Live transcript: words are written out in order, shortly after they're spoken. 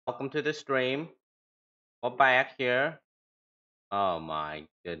welcome to the stream. We're back here. Oh my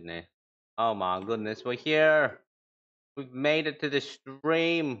goodness. Oh my goodness, we're here. We've made it to the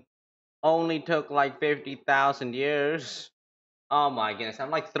stream. Only took like 50,000 years. Oh my goodness, I'm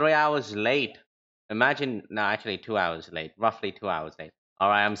like 3 hours late. Imagine, no, actually 2 hours late. Roughly 2 hours late.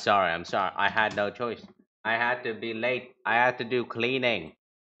 Alright, I'm sorry. I had no choice. I had to be late. I had to do cleaning.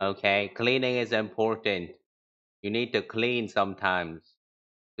 Okay, cleaning is important. You need to clean sometimes.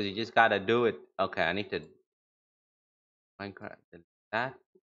 Because you just gotta do it. Okay, I need to Minecraft delete that.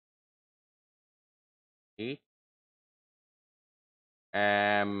 Delete.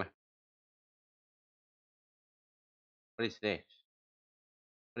 What is this?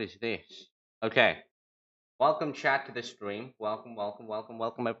 What is this? Okay. Welcome chat to the stream. Welcome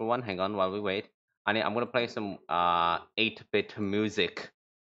everyone. Hang on while we wait. I'm gonna play some 8-bit music.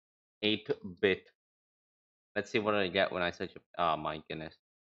 8-bit. Let's see what I get when I search it. Oh my goodness.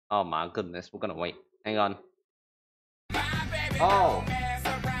 Oh my goodness. We're gonna wait. Hang on. Oh.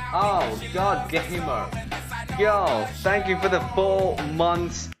 Oh God Gamer. Yo, thank you for the 4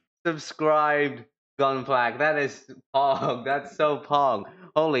 months subscribed, Gunflag. That is pog. That's so pog.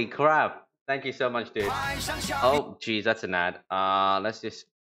 Holy crap. Thank you so much, dude. Oh, geez, that's an ad. Let's just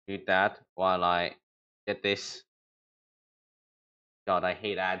mute that while I get this. God, I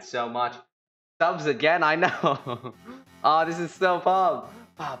hate ads so much. Subs again, I know. Oh, this is so pog.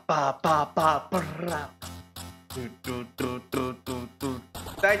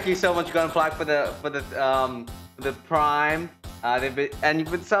 Thank you so much, Gunflag, for the prime. And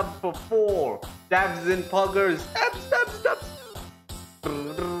you've been subbed for 4 dabs and puggers. Dabs.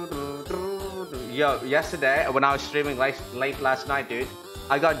 Yo, yesterday when I was streaming late last night, dude,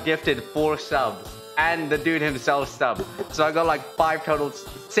 I got gifted 4 subs, and the dude himself subbed. So I got like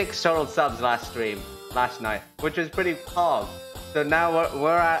 6 total subs last night, which was pretty pog. So now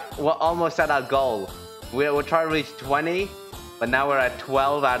we're almost at our goal. We're trying to reach 20, but now we're at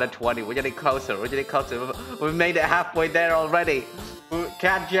 12 out of 20. We're getting closer. We've made it halfway there already.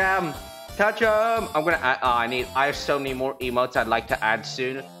 Cat Jam, touch him. I'm gonna add. I have so many more emotes I'd like to add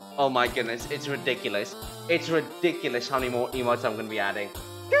soon. Oh my goodness, it's ridiculous. It's ridiculous how many more emotes I'm gonna be adding.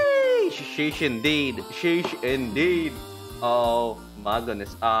 Sheesh indeed. Oh my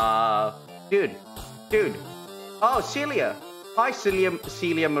goodness. Dude. Oh, Celia. Hi,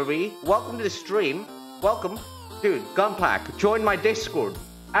 Celia Marie. Welcome to the stream. Welcome. Dude, Gunplack, join my Discord.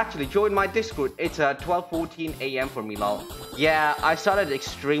 Actually, join my Discord. It's 12:14 a.m. for me, lol. Yeah, I started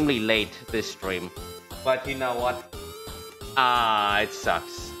extremely late this stream. But you know what? It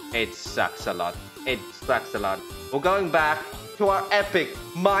sucks. It sucks a lot. We're going back to our epic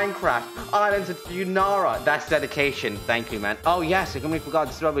Minecraft Islands of Unara. That's dedication. Thank you, man. Oh, yes, I completely forgot.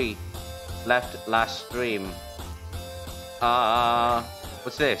 This is where we left last stream.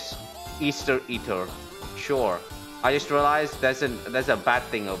 What's this? Easter Eater. Sure. I just realized there's a bad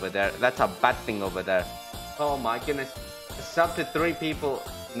thing over there. That's a bad thing over there. Oh my goodness. Sub to 3 people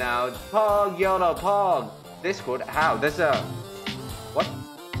now. Pog, YOLO, Pog. Discord, how? There's a... What?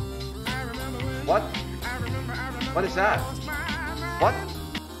 What? What is that? What?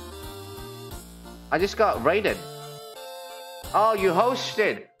 I just got raided. Oh, you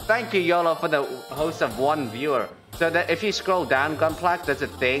hosted. Thank you, YOLO, for the host of 1 viewer. So that if you scroll down, Gunplack, there's a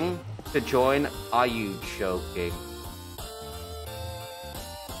thing to join. Are you joking?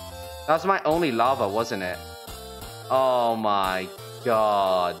 That was my only lava, wasn't it? Oh my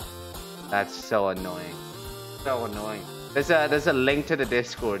god. That's so annoying. So annoying. There's a link to the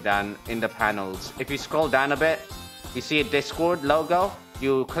Discord down in the panels. If you scroll down a bit, you see a Discord logo.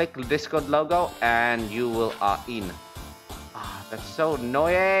 You click the Discord logo and you will in. Ah, that's so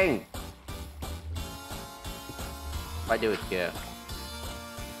annoying. If I do it here,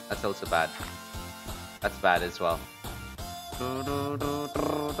 that's also bad. That's bad as well.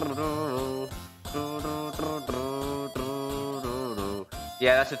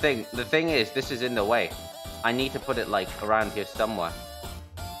 Yeah, that's the thing. The thing is, this is in the way. I need to put it like around here somewhere.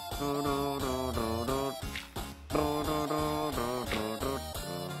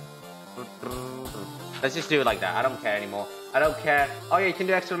 Let's just do it like that. I don't care anymore. I don't care. Oh yeah, you can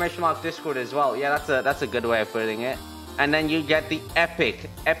do exclamation mark Discord as well. Yeah, that's a good way of putting it. And then you get the epic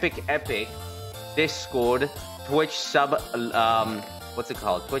Discord Twitch sub what's it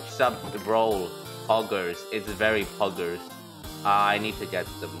called? Twitch sub roll poggers. It's very poggers. I need to get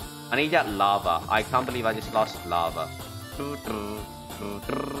them. I need that lava. I can't believe I just lost lava.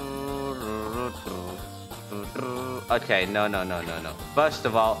 Okay, no. First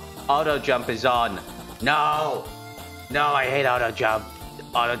of all, auto jump is on. No, I hate auto jump.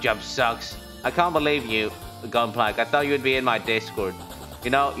 Auto jump sucks. I can't believe you, Gunplack. I thought you would be in my Discord. You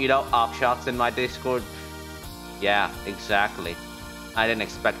know, Opshots in my Discord. Yeah, exactly. I didn't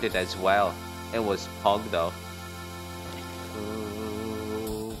expect it as well. It was Pog though.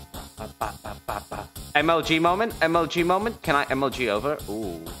 MLG moment? MLG moment? Can I MLG over?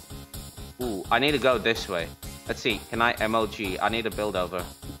 Ooh. Ooh, I need to go this way. Let's see. Can I MLG? I need to build over.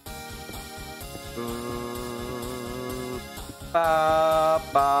 Ba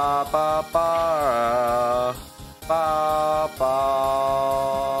ba ba ba ba ba.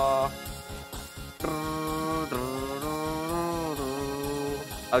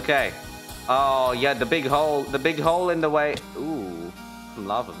 Okay. Oh yeah, the big hole in the way. Ooh, some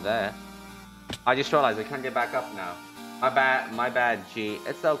lava there. I just realized I can't get back up now. My bad, G.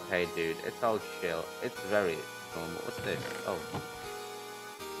 It's okay, dude. It's all chill. It's very normal. What's this? Oh.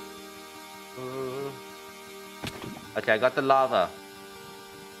 Okay, I got the lava.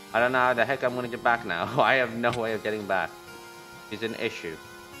 I don't know how the heck I'm gonna get back now. I have no way of getting back. It's an issue.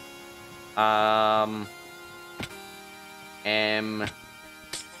 Doop.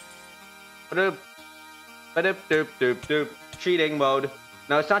 Doop doop doop doop. Cheating mode.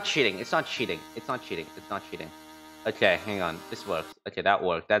 No, it's not cheating. It's not cheating. It's not cheating. It's not cheating. Okay, hang on. This works. Okay, that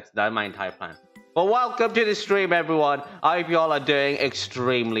worked. That's my entire plan. But welcome to the stream, everyone. I hope you all are doing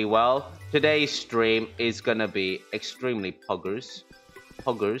extremely well. Today's stream is gonna be extremely poggers.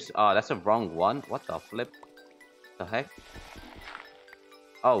 Poggers. Oh, that's a wrong one. What the flip? The heck?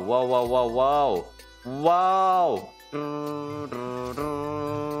 Oh, whoa, whoa, whoa, whoa. Whoa.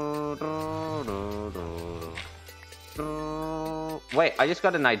 Wait, I just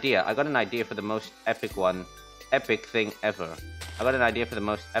got an idea. I got an idea for the most epic thing ever. I got an idea for the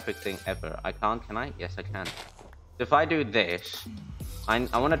most epic thing ever. I can't, can I? Yes, I can. So if I do this, I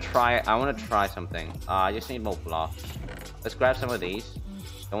want to try something. I just need more blocks. Let's grab some of these.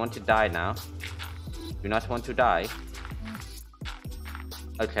 Don't want to die now. Do not want to die.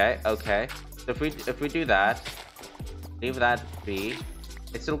 Okay, okay. So if we do that, leave that be.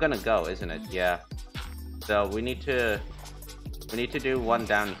 It's still gonna go, isn't it? Yeah. So we need to do one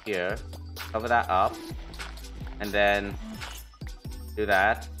down here. Cover that up, and then do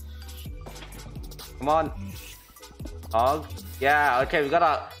that. Come on, Hog. Yeah. Okay, we got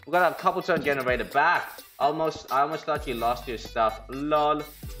a cobblestone generator back. I almost thought you lost your stuff. Lol.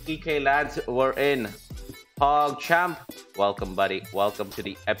 EK lads, we're in. Hog champ, welcome, buddy. Welcome to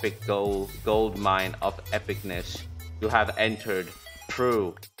the epic gold mine of epicness. You have entered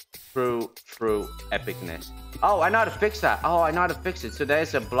true epicness. Oh, I know how to fix that. Oh, I know how to fix it. So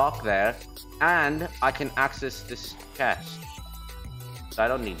there's a block there, and I can access this chest. So I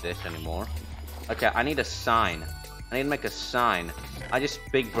don't need this anymore. Okay, I need a sign. I need to make a sign. I just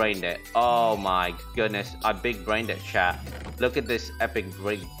big brained it. Oh my goodness, I big brained it, chat. Look at this epic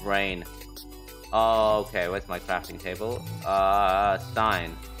big brain. Oh, okay, where's my crafting table?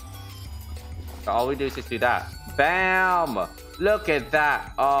 Sign. So all we do is just do that. Bam! Look at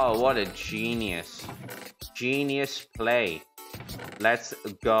that. Oh, what a genius. Genius play. Let's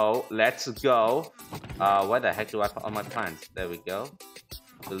go. Let's go. Where the heck do I put all my plants? There we go.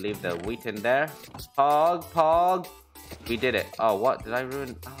 We'll leave the wheat in there. Pog. We did it. Oh, what? Did I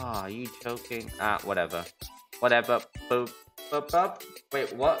ruin? Ah, are you joking? Whatever. Whatever. Boop. Boop, boop.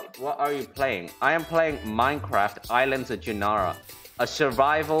 Wait, what are you playing? I am playing Minecraft Islands of Junara. A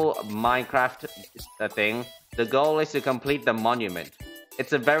survival Minecraft thing. The goal is to complete the monument.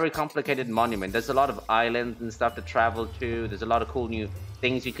 It's a very complicated monument. There's a lot of islands and stuff to travel to. There's a lot of cool new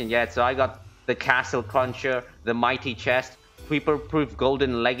things you can get. So I got the Castle Cruncher, the Mighty Chest, Creeper-proof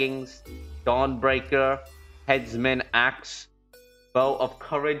golden leggings, Dawnbreaker, Headsman Axe, Bow of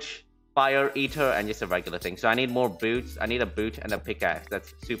Courage, Fire Eater, and just a regular thing. So I need more boots. I need a boot and a pickaxe.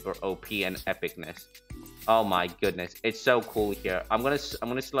 That's super OP and epicness. Oh my goodness, it's so cool here. I'm gonna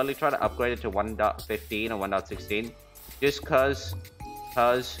slowly try to upgrade it to 1.15 or 1.16, just cause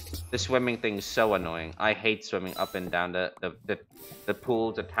the swimming thing is so annoying. I hate swimming up and down the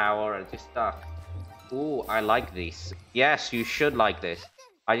pool, the tower, and just stuck. Ooh, I like these. Yes, you should like this.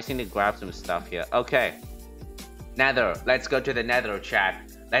 I just need to grab some stuff here. Okay, Nether. Let's go to the Nether, chat.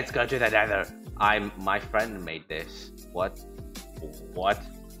 Let's go to the Nether. My friend made this. What?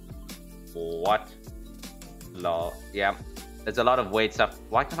 Lol. Yeah. There's a lot of weird stuff.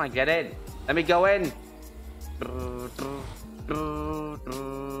 Why can't I get in? Let me go in.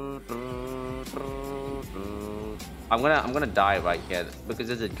 I'm gonna die right here because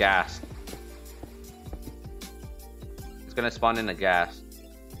there's a ghast. It's gonna spawn in a ghast.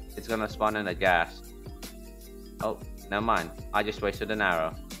 It's gonna spawn in a ghast. Oh, never mind. I just wasted an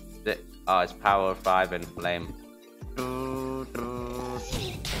arrow. Oh, it's power 5 and flame.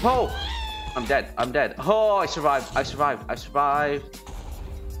 Oh! I'm dead. Oh, I survived.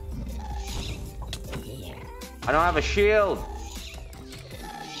 I don't have a shield.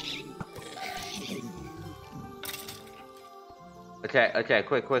 Okay, okay,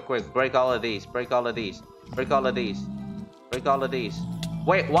 quick. Break all of these. Break all of these. Break all of these. Break all of these.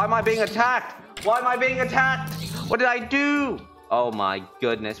 Wait, why am I being attacked? Why am I being attacked? What did I do? Oh my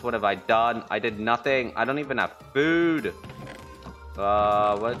goodness, what have I done? I did nothing. I don't even have food.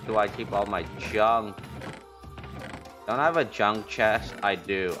 Where do I keep all my junk? Don't I have a junk chest? I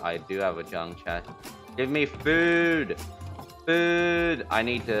do have a junk chest. Give me food. Food. I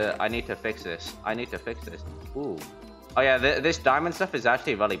need to fix this. I need to fix this. Ooh. Oh yeah, this diamond stuff is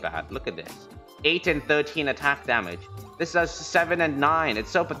actually really bad. Look at this. 8 and 13 attack damage. This does 7 and 9. It's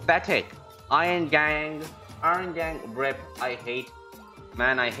so pathetic. Iron Gang, rip. I hate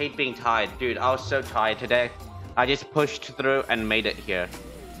being tired. Dude, I was so tired today. I just pushed through and made it here.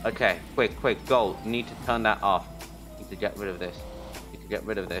 Okay, quick, go. Need to turn that off. Need to get rid of this. Need to get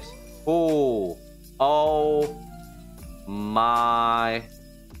rid of this. Ooh. Oh my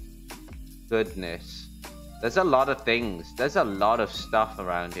goodness. There's a lot of things. There's a lot of stuff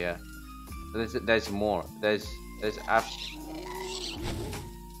around here. There's more. There's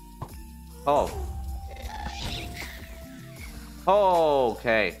oh. Oh,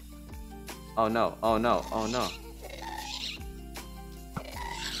 okay. Oh no. Oh no. Oh no.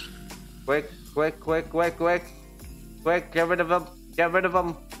 Quick. Quick, get rid of him. Get rid of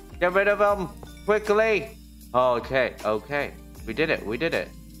him. Get rid of him. Quickly. Oh, okay. We did it.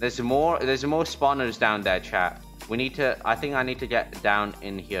 There's more spawners down there, chat. I think I need to get down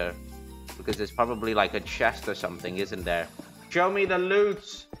in here. Because there's probably like a chest or something, isn't there? Show me the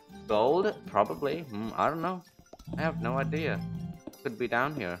loot. Gold? Probably. I don't know. I have no idea. Could be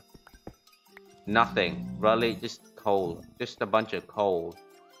down here. Nothing. Really, just coal. Just a bunch of coal.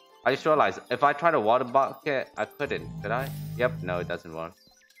 I just realized if I tried a water bucket, I couldn't. Could I? Yep. No, it doesn't work.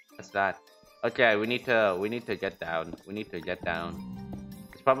 That's that. Okay, we need to get down. We need to get down.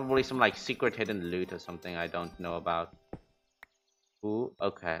 It's probably some like secret hidden loot or something I don't know about. Ooh,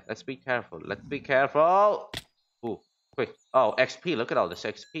 okay. Let's be careful. Let's be careful. Ooh, quick. Oh, XP. Look at all this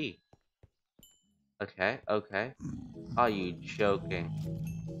XP. Okay. Are you joking?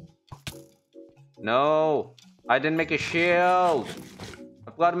 No, I didn't make a shield.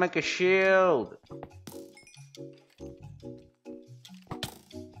 I've got to make a shield.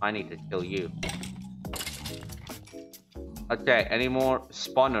 I need to kill you. Okay, any more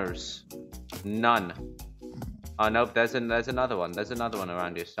spawners? None. Oh nope, there's another one. There's another one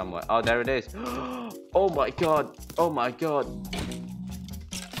around here somewhere. Oh, there it is. Oh my god. Oh my god.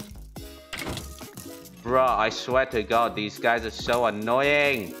 Bruh, I swear to god, these guys are so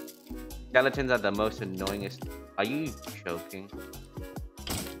annoying. Skeletons are the most annoyingest. Are you joking?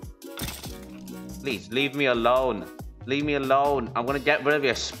 Please, leave me alone. Leave me alone. I'm gonna get rid of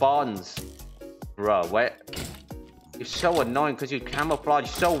your spawns. Bruh, where? You're so annoying because you camouflage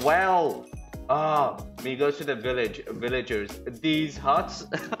so well. Ah, me goes to the villagers. These huts.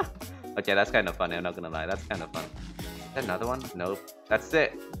 Okay, that's kind of funny. I'm not gonna lie. That's kind of fun. Is there another one? Nope. That's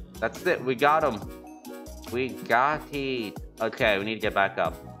it. That's it. We got him. We got it. Okay, we need to get back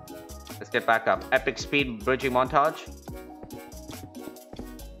up. Let's get back up. Epic speed bridging montage.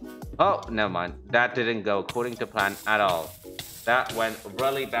 Oh, never mind. That didn't go according to plan at all. That went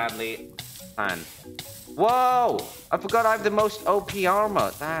really badly planned. Whoa! I forgot I have the most OP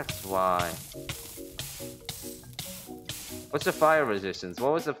armor. That's why. What's the fire resistance?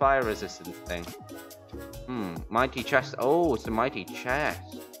 What was the fire resistance thing? Mighty chest. Oh, it's a mighty chest.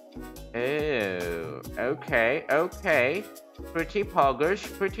 Oh, okay. Pretty poggers.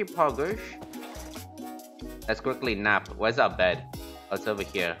 Let's quickly nap. Where's our bed? Oh, it's over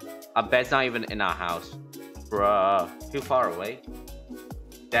here. Our bed's not even in our house. Bruh. Too far away.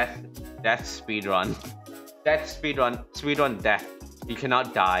 Death speedrun. Speedrun death. You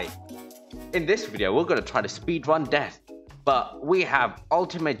cannot die. In this video, we're gonna try to speedrun death. But we have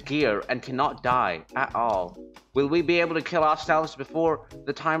ultimate gear and cannot die at all. Will we be able to kill ourselves before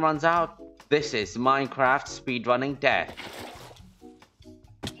the time runs out? This is Minecraft speedrunning death.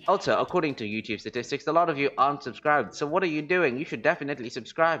 Also, according to YouTube statistics, a lot of you aren't subscribed. So what are you doing? You should definitely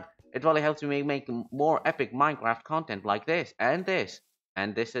subscribe. It really helps me make more epic Minecraft content like this and this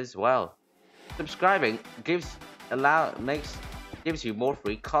as well. Subscribing gives you more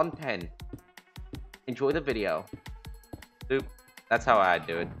free content. Enjoy the video. Oop, that's how I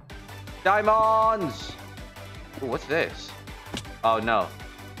do it. Diamonds! Ooh, what's this? Oh no.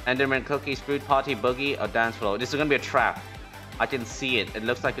 Enderman cookies, food party, boogie, or dance floor. This is gonna be a trap. I can see it. It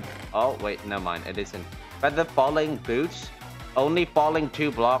looks like it. Oh wait, never mind. It isn't. Feather falling boots. Only falling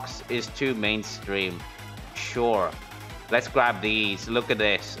 2 blocks is too mainstream. Sure. Let's grab these. Look at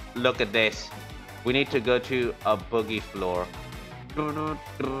this. Look at this. We need to go to a boogie floor.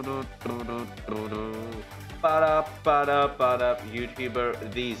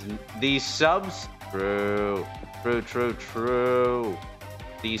 YouTuber, these subs, true.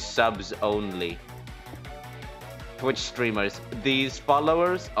 These subs only. Twitch streamers, these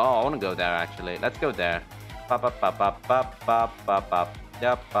followers. Oh, I want to go there actually. Let's go there. Oh,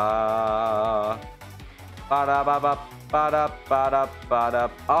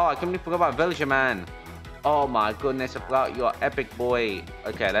 I completely forgot about Villager Man. Oh my goodness, I forgot you're epic boy.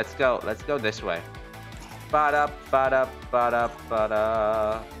 Okay, let's go. Let's go this way. What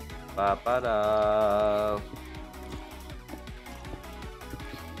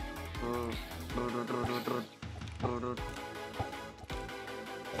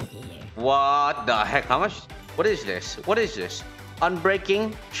the heck? How much? What is this? What is this?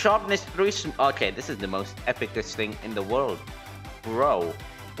 Unbreaking, sharpness 3. Okay, this is the most epicest thing in the world, bro.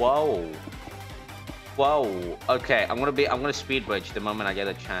 Whoa. Okay, I'm gonna speed bridge the moment I get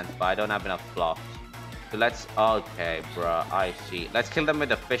a chance, but I don't have enough flops. So let's. Okay, bro. I see. Let's kill them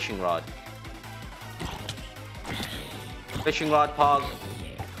with a fishing rod. Fishing rod, Pog.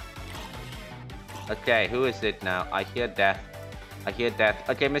 Okay, who is it now? I hear death. Okay,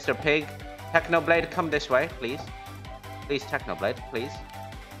 Mr. Pig. Technoblade, come this way, please. Please, Technoblade, please.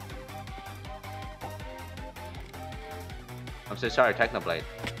 I'm so sorry, Technoblade.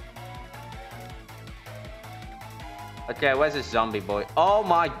 Okay, where's this zombie boy? Oh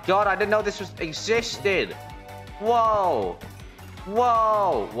my god, I didn't know this existed. Whoa.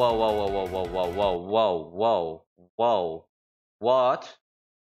 Whoa. What?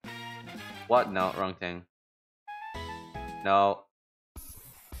 What? No, wrong thing. No.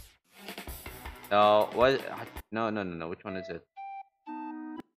 What? No. Which one is it?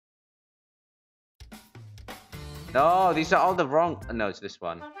 No, these are all the wrong. No, it's this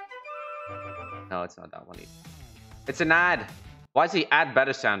one. No, it's not that one either. It's an ad. Why is the ad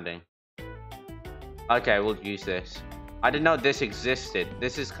better sounding? Okay, we'll use this. I didn't know this existed.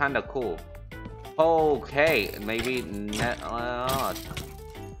 This is kind of cool. Okay, maybe not.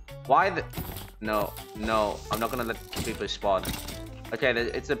 Why the? No. I'm not gonna let people spawn. Okay,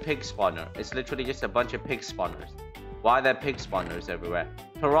 it's a pig spawner. It's literally just a bunch of pig spawners. Why are there pig spawners everywhere?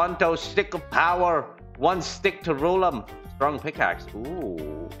 Toronto, stick of power. One stick to rule them. Strong pickaxe.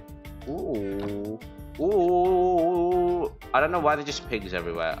 Ooh. I don't know why they're just pigs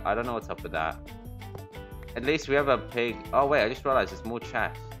everywhere. I don't know what's up with that. At least we have a pig. Oh wait, I just realized there's more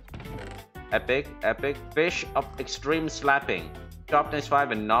chests. Epic. Fish of extreme slapping. Sharpness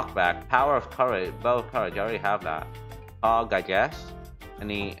 5 and knockback. Power of courage. Bow of courage. I already have that. Hog, I guess.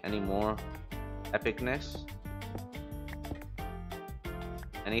 Any more epicness?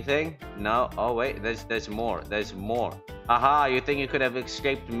 Anything? No. Oh wait, there's more. Aha, you think you could have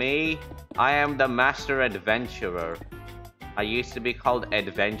escaped me? I am the master adventurer. I used to be called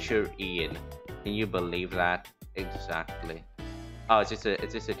Adventure Ian. Can you believe that? Exactly. Oh, it's just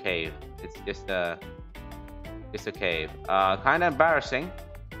a cave. It's just a cave. Kind of embarrassing.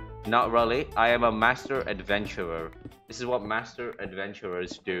 Not really. I am a master adventurer. This is what master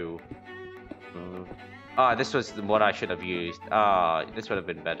adventurers do. This was what I should have used. This would have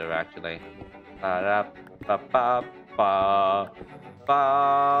been better actually.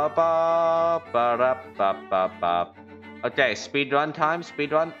 Okay, speedrun time.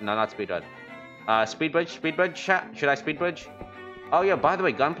 Speedrun? No, not speedrun. Speed bridge. Should I speed bridge? Oh yeah, by the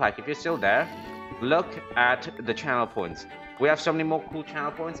way, Gunplack, if you're still there, look at the channel points. We have so many more cool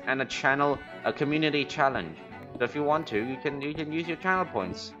channel points and a community challenge. So if you want to, you can use your channel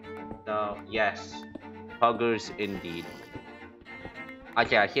points. So yes, puggers indeed.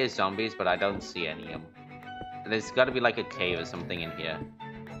 Okay, I hear zombies, but I don't see any of them. There's got to be like a cave or something in here.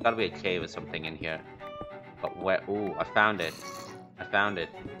 Got to be a cave or something in here. But where? Ooh, I found it.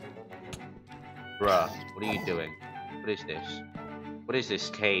 Bruh, what are you doing? What is this? What is this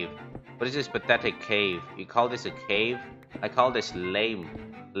cave? What is this pathetic cave? You call this a cave? I call this lame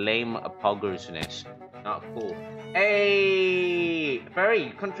poggersness. Not cool. Hey, Ferry,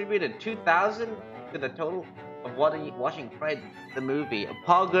 you contributed 2,000 to the total of watching Fred the movie.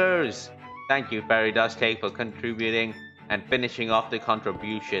 Poggers. Thank you, Ferry Does Cake, for contributing and finishing off the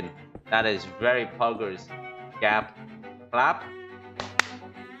contribution. That is very poggers. Gap. Clap.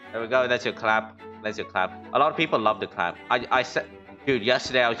 There we go. That's your clap. A lot of people love the clap. I said, dude,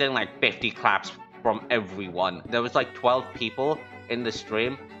 yesterday I was getting like 50 claps from everyone. There was like 12 people in the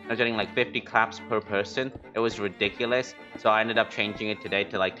stream. I was getting like 50 claps per person. It was ridiculous. So I ended up changing it today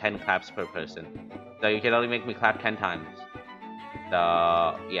to like 10 claps per person. So you can only make me clap 10 times.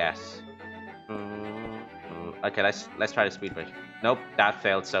 So yes. Okay, let's try the speed bridge. Nope, that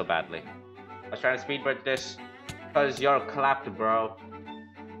failed so badly. was trying to speedrun this because you're clapped, bro.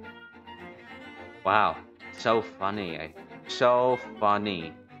 Wow, so funny. So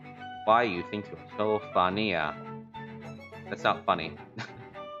funny. Why you think you're so funny? That's not funny.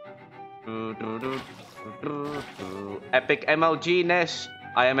 Epic MLG-ness.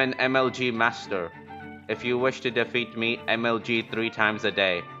 I am an MLG master. If you wish to defeat me, MLG 3 times a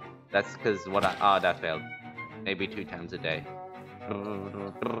day. That's because what I... Oh, that failed. Maybe 2 times a day.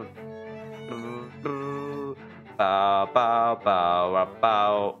 Bow, bow, bow,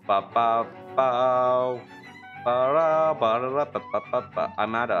 bow, bow, bow, bow.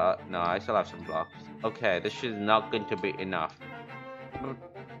 I'm at a... No, I still have some blocks. Okay, this is not going to be enough.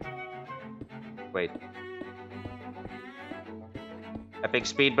 Wait. Epic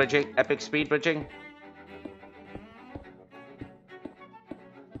speed bridging. Epic speed bridging.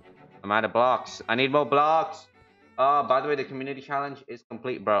 I'm out of blocks. I need more blocks. Oh, by the way, the community challenge is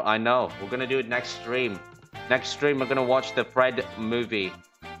complete, bro. I know. We're gonna do it next stream. Next stream, we're gonna watch the Fred movie.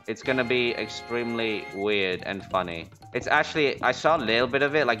 It's gonna be extremely weird and funny. It's actually... I saw a little bit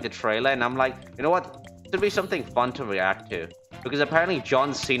of it, like the trailer, and I'm like, you know what? This would be something fun to react to. Because apparently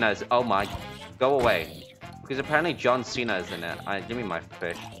John Cena is... Oh my... Go away. Because apparently John Cena is in it. Give me my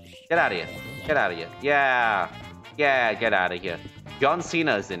fish. Get out of here. Get out of here. Yeah. Yeah, get out of here. John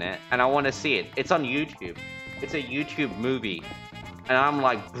Cena is in it, and I want to see it. It's on YouTube. It's a YouTube movie. And I'm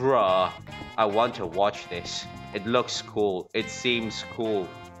like, bruh, I want to watch this. It looks cool. It seems cool.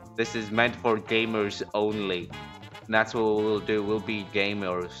 This is meant for gamers only. And that's what we'll do. We'll be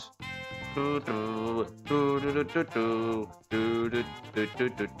gamers. Ooh,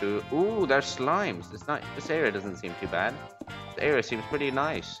 there's slimes. It's not. This area doesn't seem too bad. This area seems pretty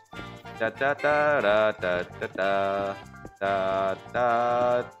nice. Da da da da da da da da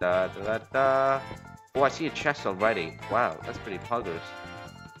da da da da. Oh, I see a chest already. Wow, that's pretty poggers.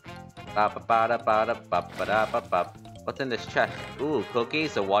 What's in this chest? Ooh,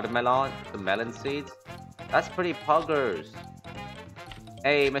 cookies, a watermelon, some melon seeds. That's pretty poggers.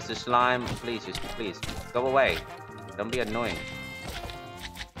 Hey, Mr. Slime, please, just please go away. Don't be annoying.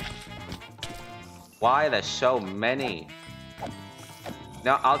 Why there's so many?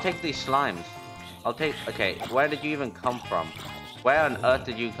 No, I'll take these slimes. I'll take... Okay, where did you even come from? Where on earth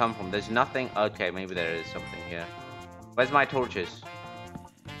did you come from? There's nothing... Okay, maybe there is something here. Where's my torches?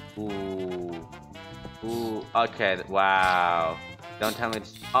 Ooh. Ooh, okay, wow. Don't tell me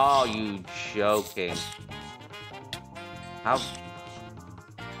this... Oh, you joking. How...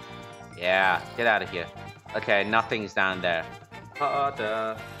 Yeah, get out of here. Okay, nothing's down there.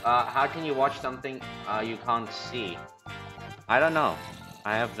 How can you watch something you can't see? I don't know.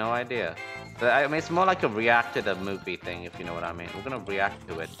 I have no idea. But I mean, it's more like a react to the movie thing, if you know what I mean. We're gonna react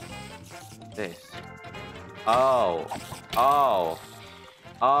to it. This. Oh. Oh.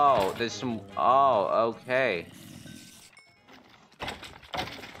 Oh, there's some... Oh, okay.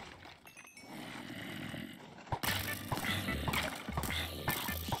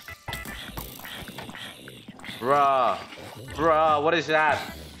 Bruh. Bruh, what is that?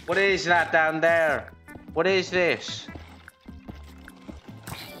 What is that down there? What is this?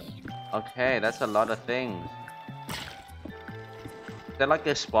 Okay, that's a lot of things. Is there like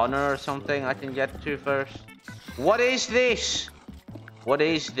a spawner or something I can get to first? What is this? What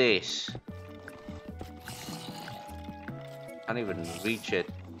is this? Can't even reach it.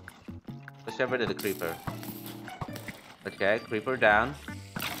 Let's get rid of the creeper. Okay, creeper down.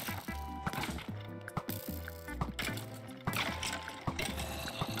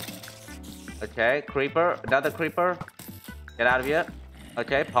 Okay, creeper, another creeper. Get out of here.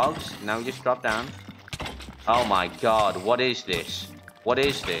 Okay, pogs. Now we just drop down. Oh my god, what is this? What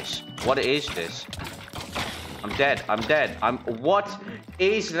is this? What is this? I'm dead. I'm dead. What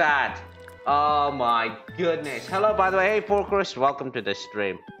is that? Oh my goodness. Hello, by the way. Hey, Porkers. Welcome to the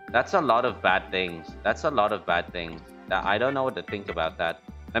stream. That's a lot of bad things. That's a lot of bad things. I don't know what to think about that.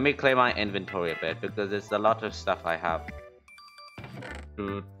 Let me clear my inventory a bit because there's a lot of stuff I have.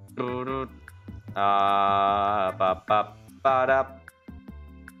 Ba ba ba da.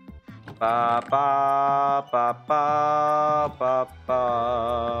 Ba ba ba ba ba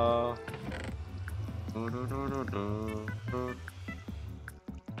ba.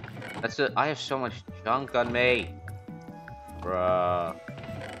 That's it. I have so much junk on me, bruh.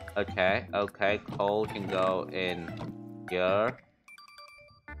 Okay, okay. Coal can go in here.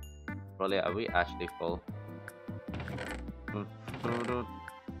 Probably, are we actually full?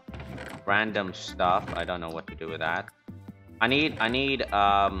 Random stuff. I don't know what to do with that. I need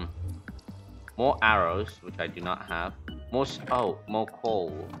more arrows, which I do not have. More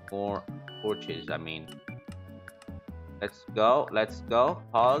coal, more torches. I mean, Let's go. Let's go.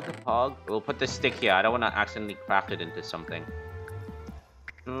 Pog, pog. We'll put the stick here. I don't want to accidentally craft it into something.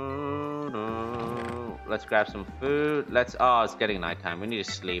 Let's grab some food. Let's. Oh, it's getting nighttime. We need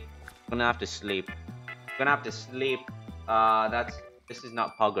to sleep. We're gonna have to sleep. We're gonna have to sleep. This is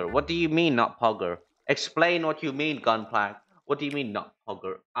not Pogger. What do you mean, not Pogger? Explain what you mean, Gunplank. What do you mean, not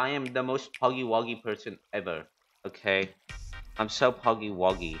Pogger? I am the most poggy woggy person ever. Okay, I'm so poggy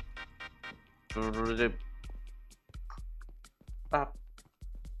woggy.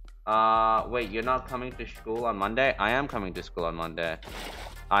 Wait, you're not coming to school on Monday? I am coming to school on Monday.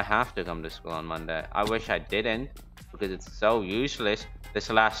 I have to come to school on Monday. I wish I didn't, because it's so useless this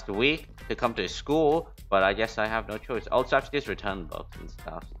last week to come to school, but I guess I have no choice. Also, I have to just return books and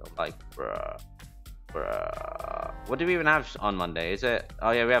stuff, so like, bruh. What do we even have on Monday? Is it?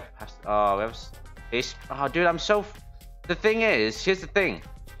 Oh yeah, we have oh dude, I'm so... The thing is, here's the thing.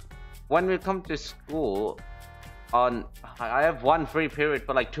 When we come to school, I have one free period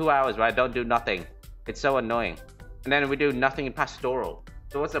for like 2 hours where I don't do nothing. It's so annoying. And then we do nothing in pastoral.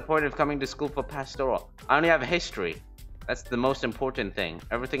 So what's the point of coming to school for pastoral? I only have history. That's the most important thing.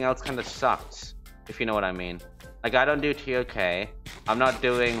 Everything else kind of sucks, if you know what I mean. Like, I don't do TOK. I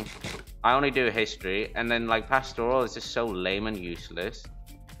only do history. And then, like, pastoral is just so lame and useless.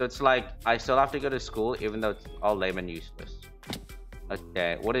 So it's like, I still have to go to school, even though it's all lame and useless.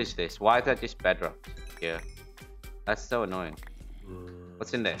 Okay, what is this? Why is that just bedrock here? That's so annoying.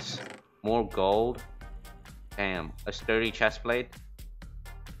 What's in this? More gold? Damn. A sturdy chest plate?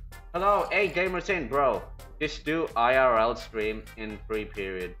 Hello, hey Gamers in, bro. Just do IRL stream in free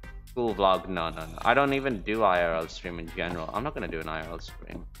period. School vlog, no. I don't even do IRL stream in general. I'm not gonna do an IRL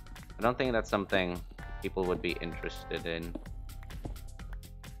stream. I don't think that's something people would be interested in.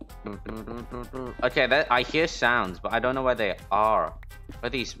 Okay, I hear sounds, but I don't know where they are. Where are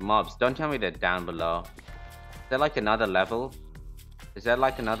these mobs? Don't tell me they're down below. Is there like another level? Is there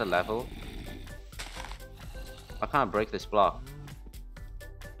like another level? I can't break this block.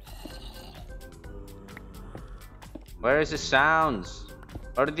 Where is the sounds?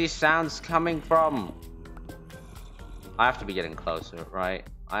 Where are these sounds coming from? I have to be getting closer, right?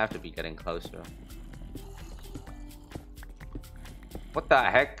 I have to be getting closer. What the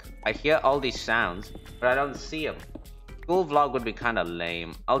heck? I hear all these sounds, but I don't see them. School vlog would be kind of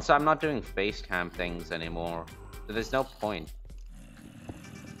lame. Also, I'm not doing face cam things anymore, so there's no point.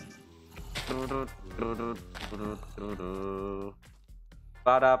 I'm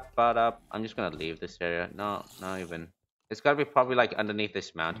just gonna leave this area. No, not even. It's gotta be probably like underneath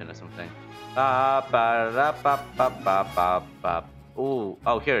this mountain or something. Ooh,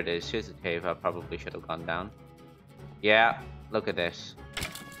 oh, here it is. Here's the cave. I probably should have gone down. Yeah, look at this.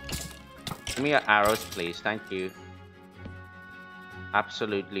 Give me your arrows, please. Thank you.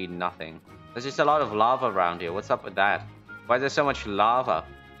 Absolutely nothing. There's just a lot of lava around here. What's up with that? Why is there so much lava?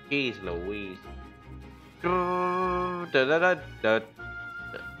 Jeez Louise.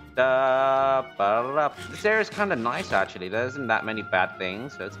 This area is kind of nice, actually. There isn't that many bad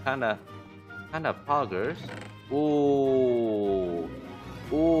things, so it's kind of poggers. Ooh,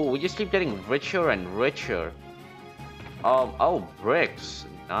 we just keep getting richer and richer. Oh, bricks.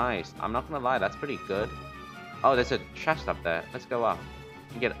 Nice. I'm not gonna lie, that's pretty good. Oh, there's a chest up there. Let's go up.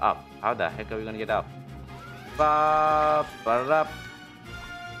 Get up. How the heck are we gonna get up?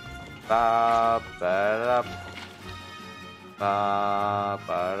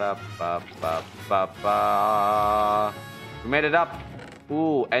 We made it up.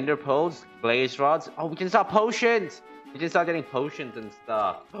 Ooh, ender pearls, blaze rods. Oh, we can start potions. We can start getting potions and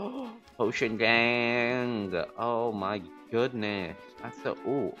stuff. Potion gang. Oh my goodness. That's so...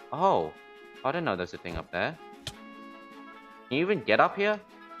 Ooh. Oh. I didn't know there's a thing up there. Can you even get up here?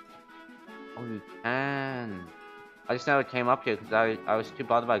 Oh, you can. I just never came up here because I was too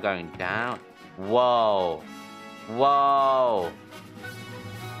bothered by going down. Whoa. Whoa.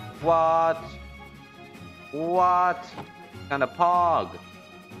 What? What? Kind of pog.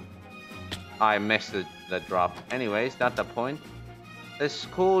 I missed the drop. Anyways, that's the point. This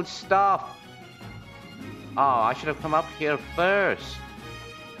cool stuff. Oh, I should have come up here first.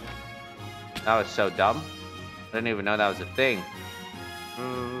 That was so dumb. I didn't even know that was a thing.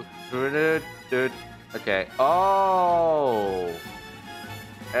 Okay. Oh.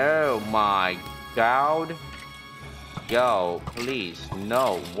 Oh my god. Yo, please.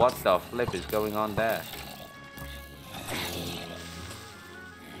 No. What the flip is going on there?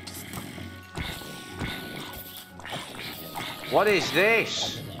 What is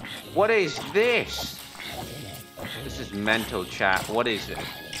this? What is this? This is mental, chat. What is it?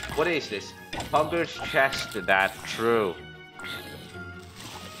 What is this? Pugger's chest, that's true.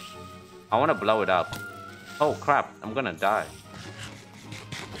 I want to blow it up. Oh crap, I'm gonna die.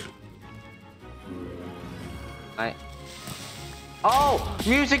 Oh!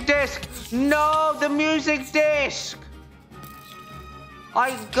 Music disc! No! The music disc!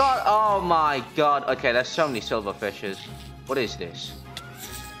 I got... Oh my god. Okay, there's so many silverfishes. What is this?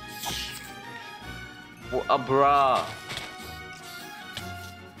 Bruh.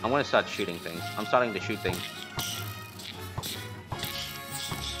 I'm gonna start shooting things. I'm starting to shoot things.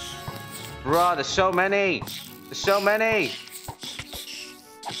 Bruh, there's so many! There's so many!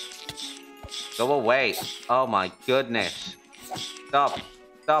 Go away. Oh my goodness. Stop.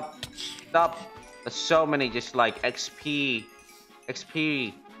 Stop. Stop. There's so many just like XP.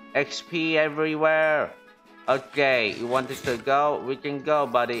 XP. XP everywhere. Okay, you wanted to go? We can go,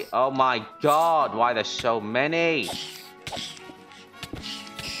 buddy. Oh my god, why there's so many?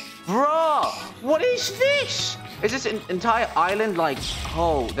 Bro, what is this? Is this an entire island like...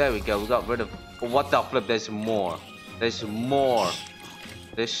 Oh, there we go. We got rid of... What the flip? There's more. There's more.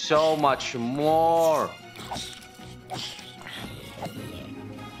 There's so much more.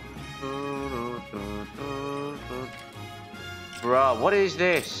 Bro, what is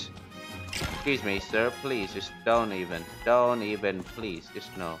this? Excuse me, sir. Please, just don't even, please.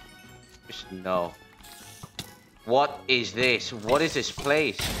 Just no. Just no. What is this? What is this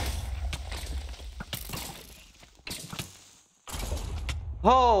place?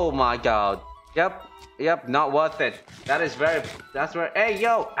 Oh my god. Yep. Yep, not worth it. That's where... Hey,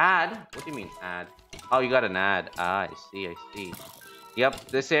 yo, ad. What do you mean, ad? Oh, you got an ad. Ah, I see. Yep,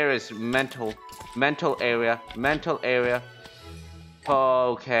 this area is mental area.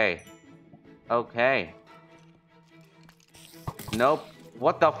 Okay. Okay. Nope.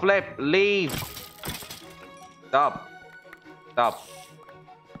 What the flip? Leave. Stop.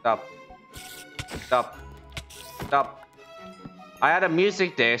 I had a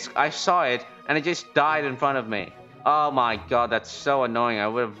music disc. I saw it, and it just died in front of me. Oh my god, that's so annoying. I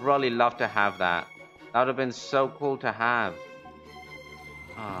would have really loved to have that. That would have been so cool to have.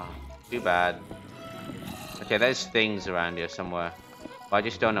 Ah, too bad. Okay, there's things around here somewhere. But I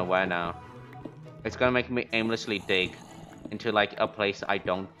just don't know where now. It's gonna make me aimlessly dig into like a place I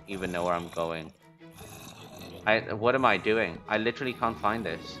don't even know where I'm going. What am I doing? I literally can't find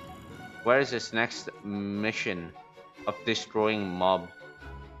this. Where is this next mission of destroying mob?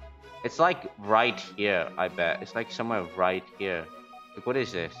 It's like right here, I bet. It's like somewhere right here. Like, what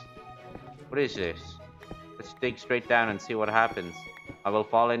is this? What is this? Let's dig straight down and see what happens. I will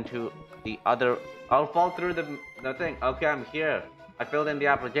fall into the other... I'll fall through the thing. Okay, I'm here. I filled in the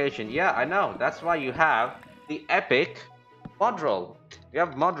application. Yeah, I know. That's why you have the epic mod roll. You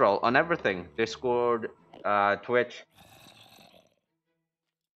have mod roll on everything. Discord, Twitch.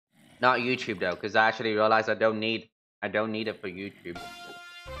 Not YouTube though, because I actually realized I don't need it for YouTube.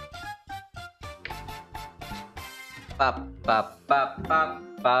 I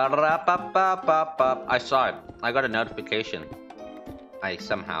saw it. I got a notification. I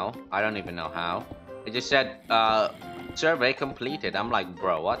don't even know how. It just said, survey completed. I'm like,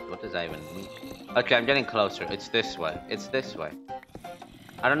 bro, what does that even mean? Okay, I'm getting closer. It's this way.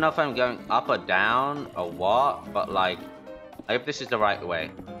 I don't know if I'm going up or down or what, but like, I hope this is the right way.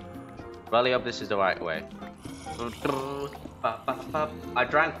 Really hope this is the right way. I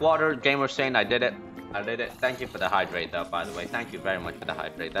drank water. Gamer saying I did it. Thank you for the hydrate though, by the way. Thank you very much for the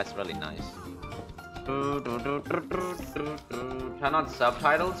hydrate. That's really nice. Turn on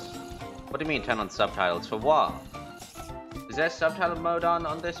subtitles? What do you mean turn on subtitles? For what? Is there subtitle mode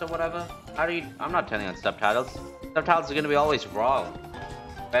on this or whatever? I'm not turning on subtitles. Subtitles are gonna be always wrong.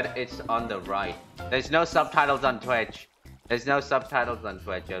 But it's on the right. There's no subtitles on Twitch.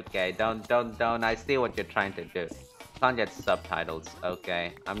 Okay? Don't. I see what you're trying to do. Can't get subtitles,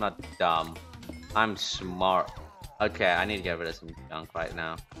 okay? I'm not dumb. I'm smart. Okay, I need to get rid of some junk right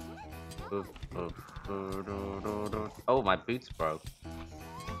now. Oh, my boots broke.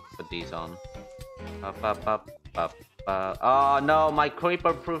 Put these on. Oh no, my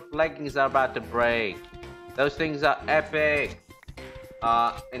creeper-proof leggings are about to break. Those things are epic.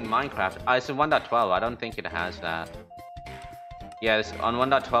 In Minecraft. It's in 1.12. I don't think it has that. Yeah, on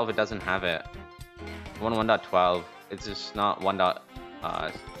 1.12 it doesn't have it. On 1.12, it's just not 1.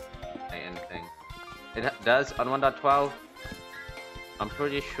 Anything. It does on 1.12. I'm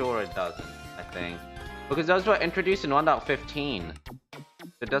pretty sure it doesn't. I think because those were introduced in 1.15.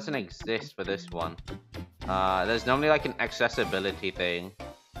 It doesn't exist for this one. There's normally like an accessibility thing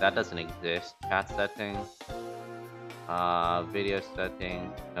that doesn't exist. Chat settings. Video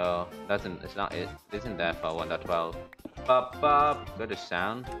setting. No, doesn't. It's not. It isn't there for 1.12. Go to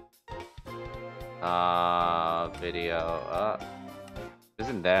sound. Video.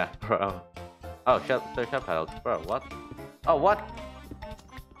 Isn't there, bro? Oh, shut pedals. Bro, what? Oh, what?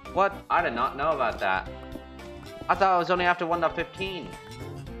 What? I did not know about that. I thought it was only after 1.15.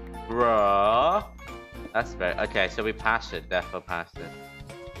 Bruh. That's very... Okay, so we passed it. Defo passed it.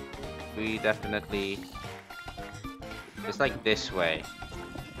 We definitely... It's like this way.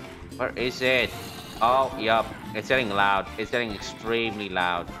 Where is it? Oh, yup. It's getting loud. It's getting extremely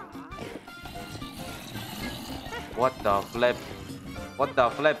loud. What the flip? What the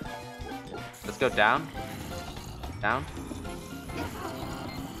flip? Let's go down. Down.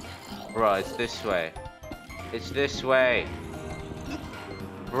 Bro, it's this way. It's this way.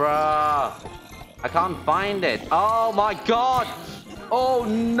 Bruh. I can't find it. Oh my god. Oh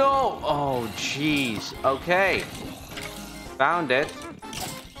no. Oh jeez. Okay. Found it.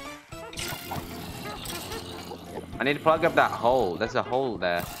 I need to plug up that hole. There's a hole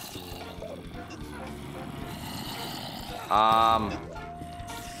there.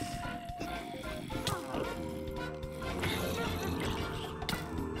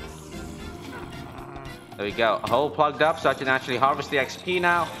 There we go. Hole plugged up so I can actually harvest the XP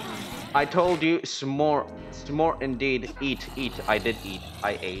now. I told you, s'more indeed. Eat. I did eat.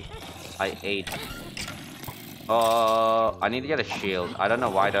 I ate. I need to get a shield. I don't know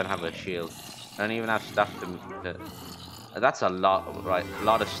why I don't have a shield. I don't even have stuff to that's a lot, right? A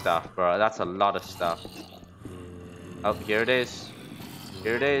lot of stuff, bro. That's a lot of stuff. Oh, here it is.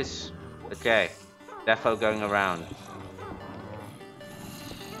 Here it is. Okay. Defo going around.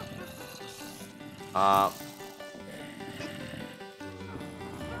 Bruh.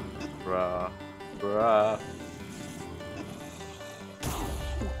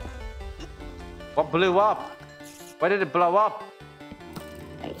 What blew up? Where did it blow up?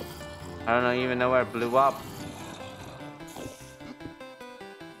 I don't even know where it blew up.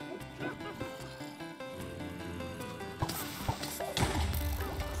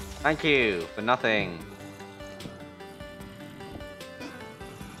 Thank you for nothing.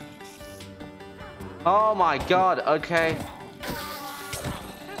 Oh my god, okay.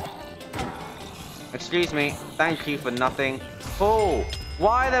 Excuse me, thank you for nothing. Oh,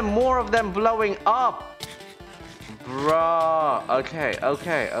 why are there more of them blowing up? Bruh, okay.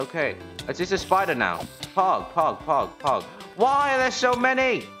 It's just a spider now. Pog. Why are there so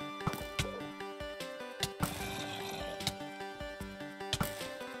many?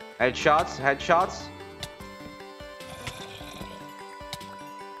 Headshots.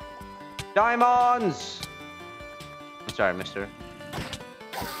 Diamonds! I'm sorry, mister.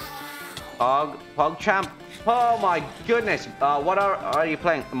 Pog champ. Oh my goodness. What are you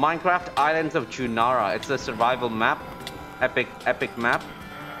playing? Minecraft Islands of Junara. It's a survival map. Epic map.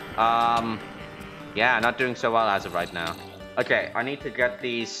 Yeah, not doing so well as of right now. Okay, I need to get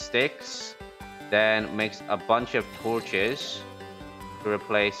these sticks. Then mix a bunch of torches to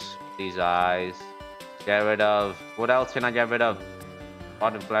replace these eyes. Get rid of... What else can I get rid of?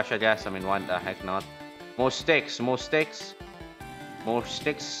 Rotten flesh, I guess. I mean, why the heck not? More sticks. More sticks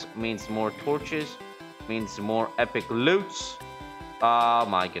means more torches. Means more epic loots. Oh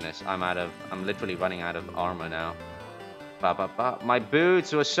my goodness. I'm literally running out of armor now. My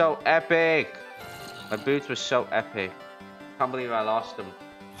boots were so epic. Can't believe I lost them.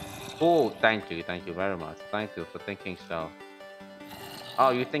 Oh, thank you very much. Thank you for thinking so.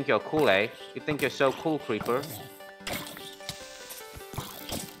 Oh, you think you're cool, eh? You think you're so cool, creeper.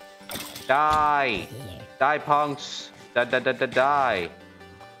 Die, punks. Die.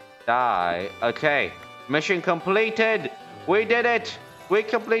 Okay, mission completed. We did it. We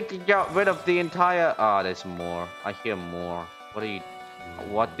completely got rid of the entire... Ah, there's more. I hear more. What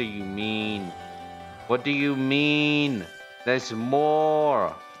do you mean? What do you mean? There's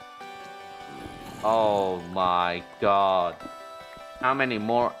more. Oh my god. How many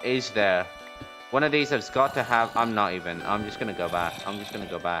more is there? One of these has got to have... I'm just gonna go back. I'm just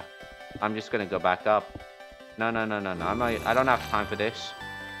gonna go back up. No. I don't have time for this.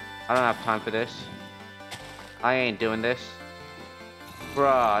 I ain't doing this.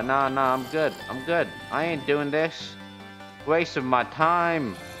 Bruh, no, I'm good. I ain't doing this. Waste of my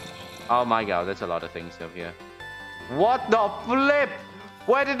time. Oh my god, there's a lot of things over here. What the flip?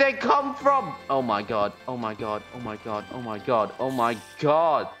 Where did they come from? Oh my god.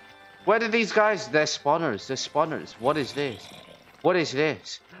 Where did these guys... They're spawners. What is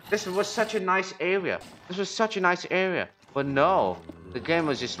this? This was such a nice area. But no. The game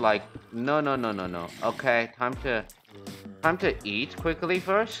was just like, no. Okay, time to eat quickly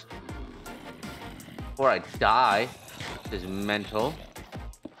first. Before I die. This is mental.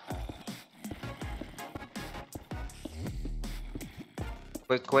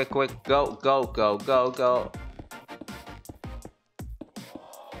 Quick. Go.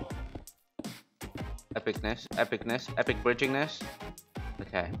 epicness, epicness, epic bridgingness.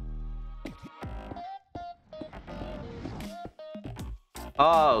 Okay.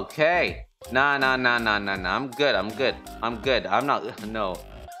 Okay. Nah. I'm good. I'm not. No.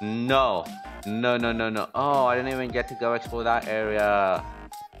 No. Oh, I didn't even get to go explore that area.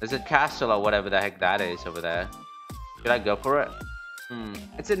 There's a castle or whatever the heck that is over there. Should I go for it?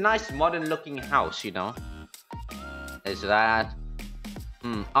 It's a nice modern looking house, you know. Is that?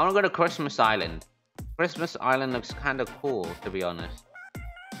 I wanna go to Christmas Island. Christmas Island looks kind of cool, to be honest.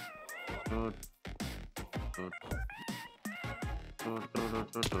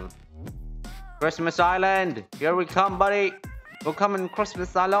 Christmas Island! Here we come, buddy! We're coming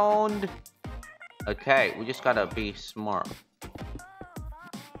Christmas Island! Okay, we just gotta be smart.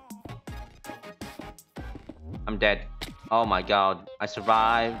 I'm dead. Oh my god. I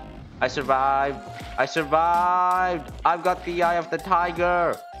survived. I've got the eye of the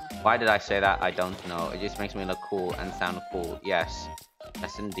tiger! Why did I say that? I don't know. It just makes me look cool and sound cool. Yes.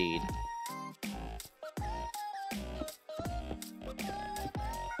 Yes, indeed.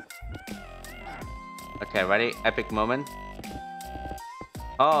 Okay, ready? Epic moment.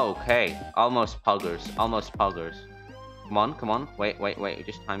 Okay. Almost puggers. Come on. Wait.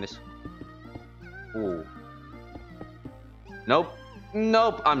 Just time this. Ooh. Nope.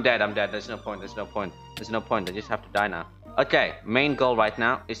 I'm dead. There's no point. I just have to die now. Okay, main goal right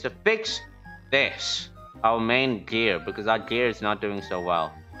now is to fix this. Our main gear, because our gear is not doing so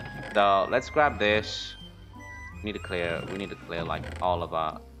well. So let's grab this. We need to clear like all of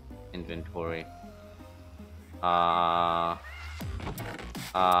our inventory.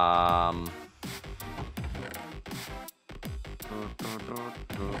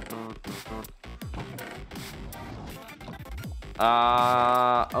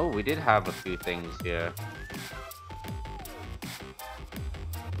 Oh, we did have a few things here.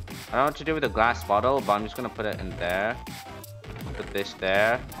 I don't know what to do with the glass bottle, but I'm just gonna put it in there. Put this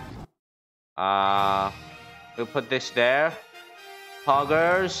there. We'll put this there.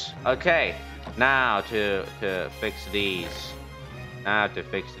 Poggers. Okay. Now to fix these. I have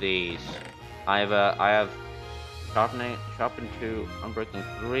sharpen 2, unbreaking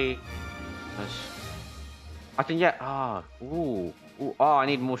 3. I think ooh. Oh, I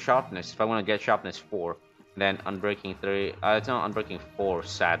need more sharpness if I want to get sharpness 4. Then unbreaking 3. It's not unbreaking 4,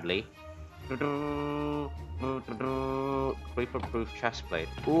 sadly. Creeper-proof chestplate.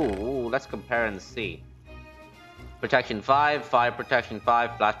 Ooh, let's compare and see. Protection 5, fire protection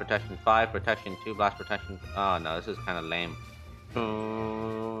 5, blast protection 5, protection 2, blast protection. Oh no, this is kind of lame.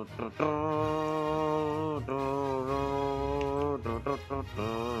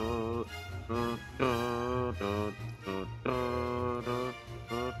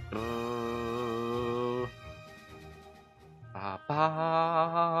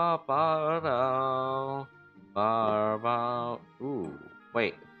 Ooh,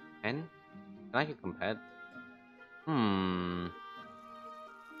 wait, 10? Can I get compared?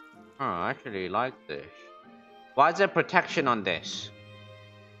 I actually like this. Why is there protection on this?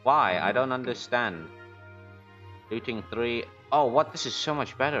 Why? I don't understand. Looting 3. Oh, what? This is so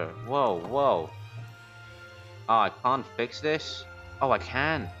much better. Whoa. Oh, I can't fix this? Oh, I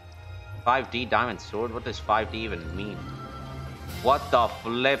can. 5D diamond sword? What does 5D even mean? What the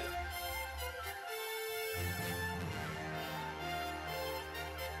flip?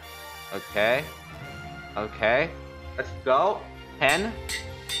 Okay. Let's go. 10.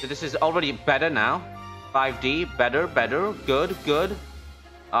 So this is already better now. 5D, better. Good.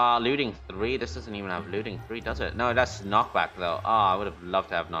 Looting 3. This doesn't even have looting 3, does it? No, that's knockback though. I would have loved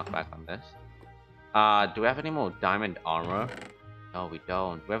to have knockback on this. Do we have any more diamond armor? No, we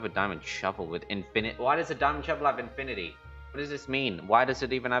don't. We have a diamond shovel with infinite. Why does a diamond shovel have infinity? What does this mean? Why does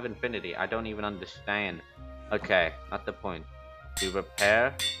it even have infinity? I don't even understand. Okay, not the point. Do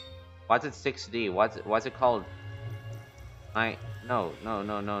repair? Why is it 6D? Why is it called? No.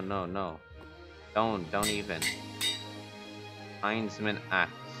 Don't even. Heinzman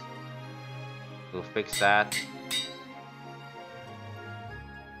axe. We'll fix that.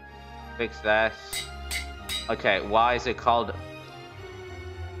 Fix that. Okay, why is it called?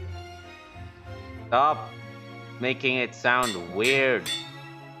 Stop making it sound weird.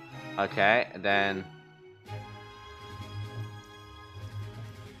 Okay, then.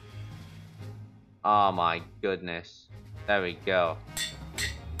 Oh my goodness. There we go.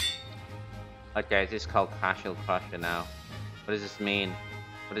 Okay, this is called Castle Crusher now. What does this mean?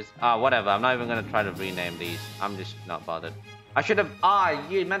 Whatever. I'm not even gonna try to rename these. I'm just not bothered. I should have.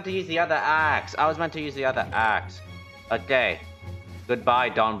 You meant to use the other axe. I was meant to use the other axe. Okay. Goodbye,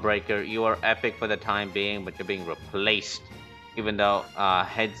 Dawnbreaker. You are epic for the time being, but you're being replaced. Even though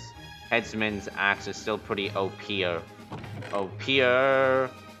heads Headsman's axe is still pretty OP-er. OP-er.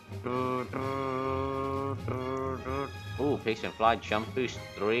 Ooh, patient fly, jump boost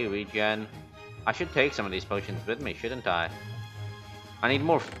 3, regen. I should take some of these potions with me, shouldn't I? I need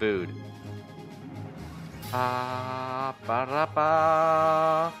more food. Ba ba ba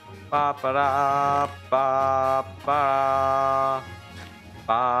ba ba ba ba ba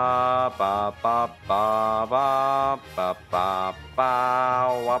ba ba ba ba ba ba ba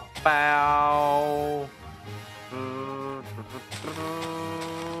ba ba.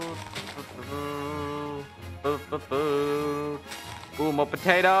 Ooh, more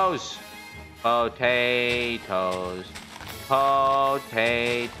potatoes! Potatoes.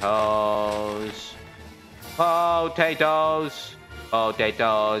 Potatoes. Potatoes.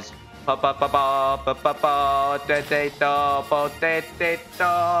 Potatoes. Potato.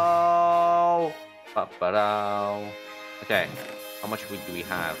 Potato. Okay, how much food do we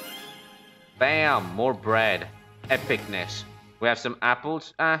have? Bam! More bread. Epicness. We have some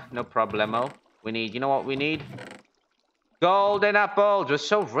apples. No problemo. We need, you know what we need? Golden apples! We're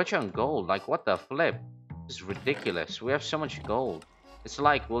so rich on gold. Like, what the flip? This is ridiculous. We have so much gold. It's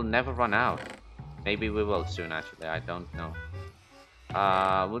like we'll never run out. Maybe we will soon, actually. I don't know.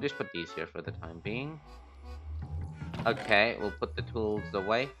 We'll just put these here for the time being. Okay, we'll put the tools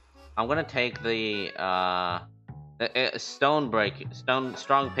away. I'm gonna take the strong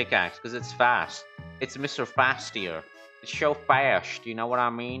pickaxe because it's fast. It's Mr. Fastier. It's so fast. You know what I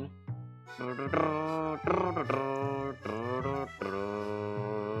mean?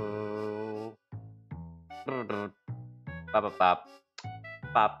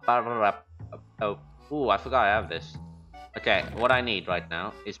 Oh, ooh, I forgot I have this. Okay, what I need right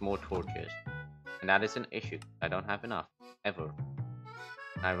now is more torches. And that is an issue. I don't have enough. Ever.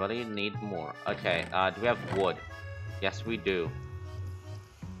 I really need more. Okay, do we have wood? Yes, we do.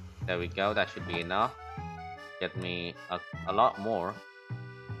 There we go. That should be enough. Get me a lot more.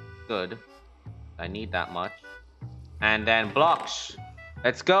 Good. I need that much. And then blocks.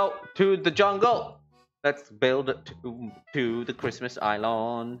 Let's go to the jungle. Let's build to the Christmas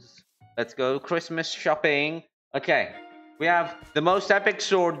islands. Let's go Christmas shopping. Okay. We have the most epic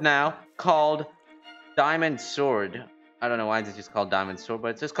sword now called Diamond Sword. I don't know why it's just called Diamond Sword, but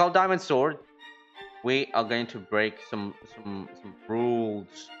it's just called Diamond Sword. We are going to break some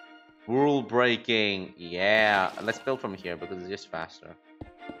rules. Rule breaking. Yeah. Let's build from here because it's just faster.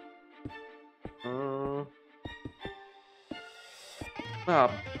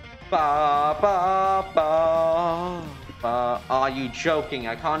 Are you joking?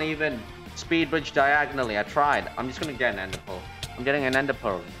 I can't even speed bridge diagonally. I tried. I'm just gonna get an ender pearl. I'm getting an ender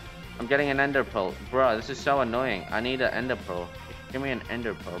pearl. I'm getting an ender pearl. Bruh, this is so annoying. I need an ender pearl. Give me an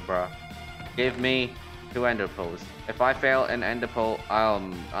ender pearl, bruh. Give me 2 ender pearls. If I fail an ender pearl,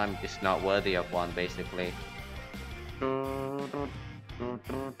 I'm just not worthy of one, basically.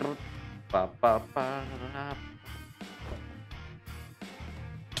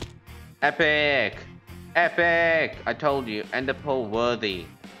 Epic! Epic! I told you, ender pearl worthy.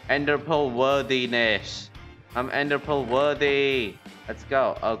 Ender pearl worthiness. I'm ender pearl worthy. Let's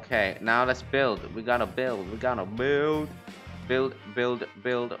go. Okay, now let's build. We gotta build. We gotta build. Build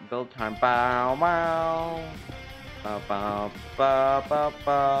time. Bow, bow. Bow, bow, bow, bow,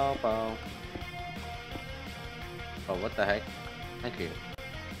 bow, bow. Oh, what the heck? Thank you.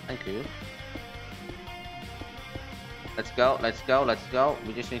 Thank you. Let's go, let's go, let's go.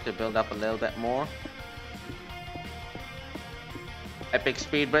 We just need to build up a little bit more. Epic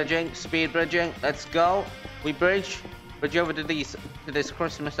speed bridging, speed bridging. Let's go. We bridge over to this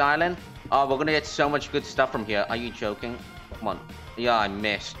Christmas island. Oh, we're gonna get so much good stuff from here. Are you joking? Come on. Yeah, I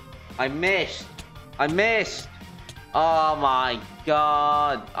missed. I missed. I missed. Oh my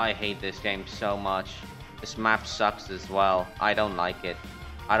god. I hate this game so much. This map sucks as well. I don't like it.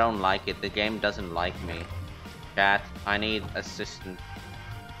 I don't like it. The game doesn't like me. Chat, I need assistance.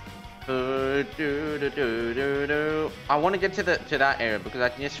 I want to get to that area because I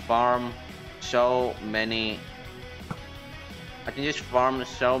can just farm so many.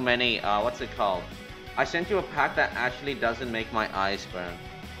 What's it called? I sent you a pack that actually doesn't make my eyes burn.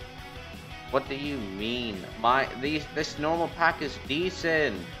 What do you mean? This normal pack is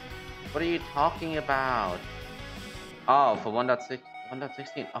decent. What are you talking about? Oh, for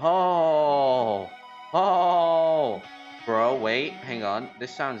 1.16. Oh, bro, wait, hang on.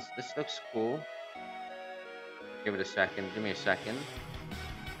 This looks cool. Give it a second. Give me a second.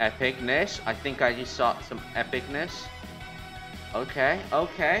 Epicness. I think I just saw some epicness. Okay,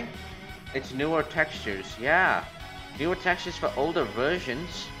 okay. It's newer textures. Yeah, newer textures for older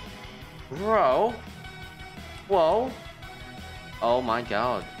versions. Bro. Whoa. Oh my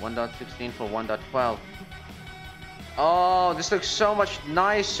god. 1.16 for 1.12. Oh, this looks so much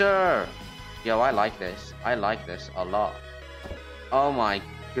nicer. Yo, I like this. I like this a lot. Oh my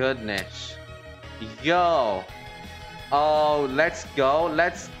goodness. Yo. Oh, let's go.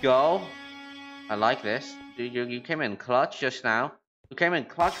 Let's go. I like this. Dude, you came in clutch just now. You came in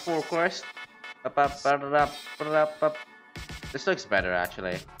clutch for quest. This looks better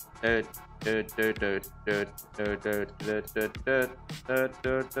actually.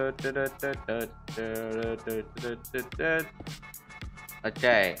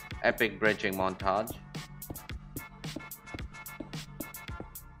 Okay, epic bridging montage.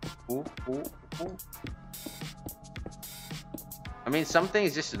 Ooh, ooh, ooh. I mean, some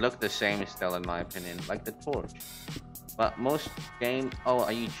things just look the same still, in my opinion, like the torch. But most games... Oh,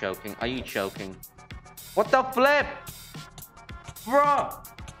 are you choking? Are you choking? What the flip? Bro!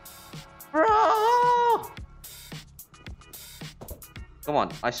 Bro! Come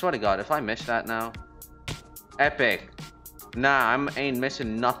on, I swear to God, if I miss that now... Epic. Nah, ain't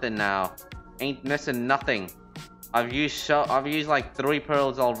missing nothing now. Ain't missing nothing. I've used like 3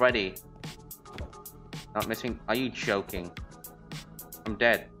 pearls already. Not missing... Are you choking? I'm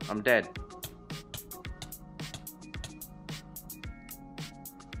dead. I'm dead.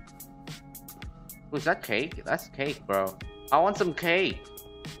 Who's that cake? That's cake, bro. I want some cake.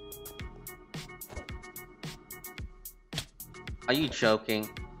 Are you joking?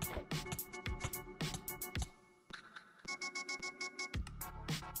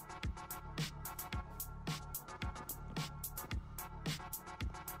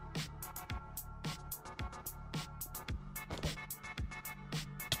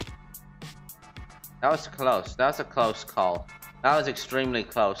 That was close. That was a close call. That was extremely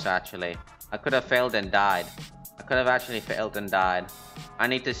close, actually. I could have failed and died. I could have actually failed and died. I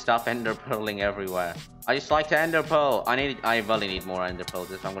need to stop ender pearling everywhere. I just like to ender pearl. I really need more ender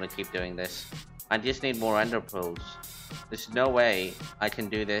pearls if I'm gonna keep doing this. I just need more ender pearls. There's no way I can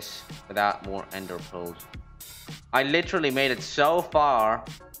do this without more ender pearls. I literally made it so far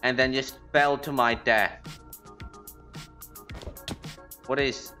and then just fell to my death. What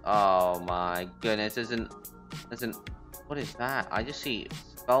is... Oh my goodness, isn't... What is that? I just see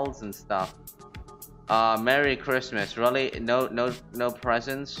skulls and stuff. Merry Christmas. Really? No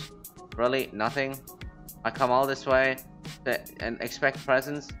presents? Really? Nothing? I come all this way and expect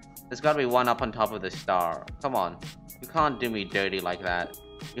presents? There's gotta be one up on top of the star. Come on. You can't do me dirty like that.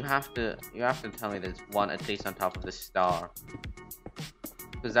 You have to tell me there's one at least on top of the star.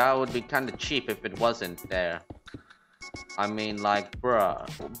 Because that would be kinda cheap if it wasn't there. I mean, like, bruh.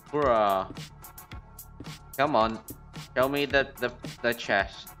 Come on. Show me the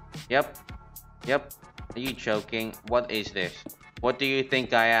chest. Yep. Are you joking? What is this? What do you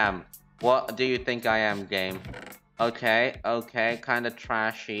think I am? What do you think I am, game? Okay, kinda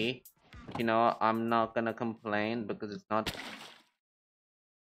trashy. But you know what? I'm not gonna complain because it's not...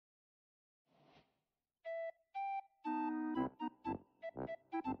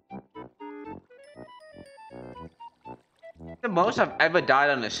 The most I've ever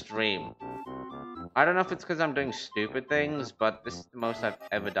died on a stream. I don't know if it's because I'm doing stupid things, but this is the most I've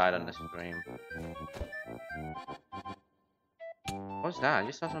ever died on a stream. What's that? I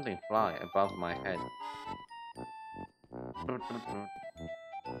just saw something fly above my head.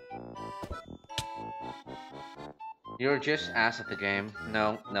 You're just ass at the game.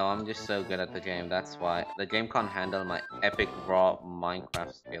 No, I'm just so good at the game, that's why. The game can't handle my epic raw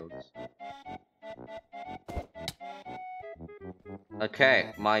Minecraft skills.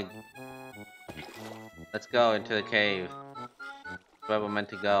 Okay, let's go into the cave. Where we're meant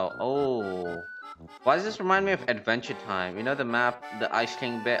to go. Oh, why does this remind me of Adventure Time? You know the map, the Ice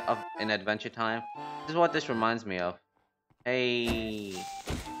King bit in Adventure Time? This is what this reminds me of. Hey,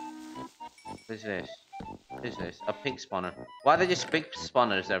 what is this? What is this? A pig spawner. Why are there just pig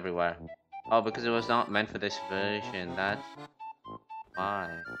spawners everywhere? Oh, because it was not meant for this version. That's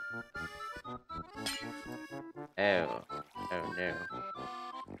why. Oh no.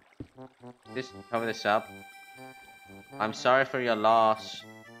 Just cover this up. I'm sorry for your loss.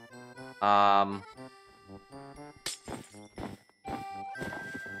 I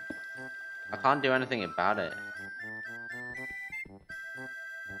can't do anything about it.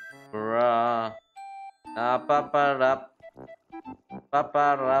 Bruh.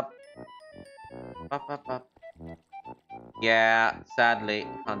 Yeah, sadly,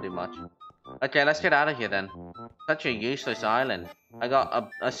 can't do much. Okay, let's get out of here then. Such a useless island. I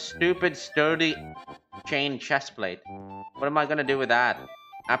got a stupid, sturdy chain chestplate. What am I gonna do with that?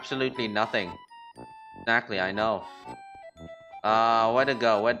 Absolutely nothing. Exactly, I know. Where to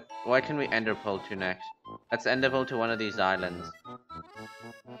go? Where can we ender pearl to next? Let's ender pearl to one of these islands.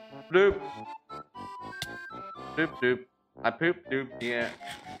 Bloop. Doop doop. I poop doop. Yeah.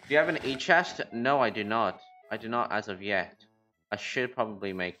 Do you have an e-chest? No, I do not. I do not as of yet. I should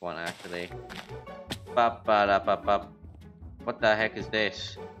probably make one actually. Bop ba da bop bop. What the heck is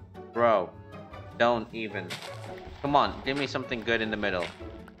this? Bro. Don't even. Come on, give me something good in the middle.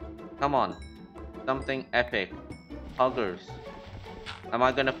 Come on. Something epic. Huggers. Am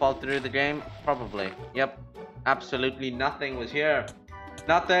I gonna fall through the game? Probably. Yep. Absolutely nothing was here.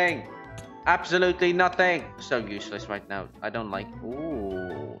 Nothing! Absolutely nothing! So useless right now. I don't like...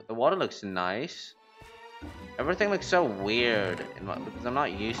 Ooh. The water looks nice. Everything looks so weird. Because I'm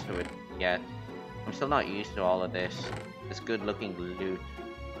not used to it yet. I'm still not used to all of this. This good looking loot.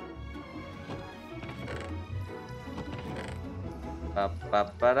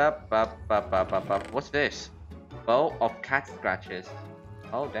 What's this? Bow of cat scratches.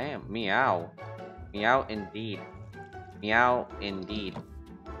 Oh damn. Meow. Meow indeed. Meow indeed.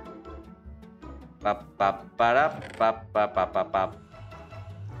 I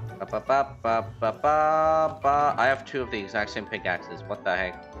have two of the exact same pickaxes. What the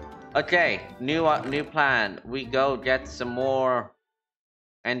heck? Okay, new plan. We go get some more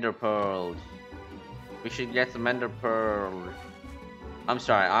ender pearls. We should get some ender pearls. I'm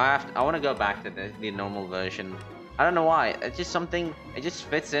sorry. I want to go back to the normal version. I don't know why. It's just something. It just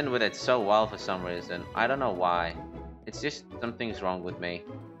fits in with it so well for some reason. I don't know why. It's just something's wrong with me.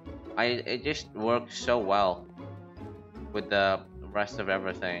 It just works so well with the rest of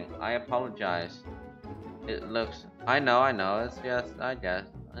everything. I apologize. It looks. I know. It's just. I guess.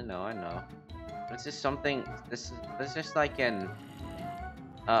 I know. It's just something. This is just like a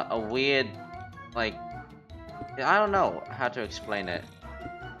weird, like. I don't know how to explain it.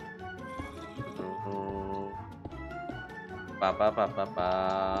 Ba ba ba ba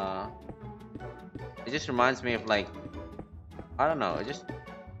ba. It just reminds me of like. I don't know. It just.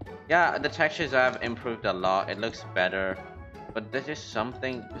 Yeah, the textures have improved a lot. It looks better. But there's just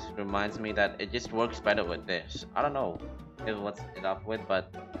something just reminds me that it just works better with this. I don't know what's it up with,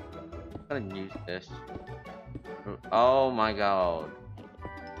 but I'm gonna use this. Oh my god.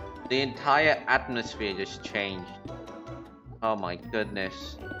 The entire atmosphere just changed. Oh my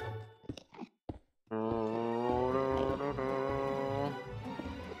goodness.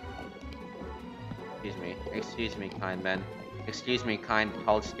 Excuse me, kind men. Excuse me, kind,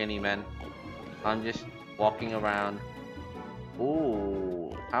 tall, skinny men. I'm just walking around.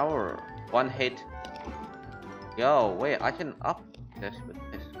 Ooh, power. One hit. Yo, wait, I can up this with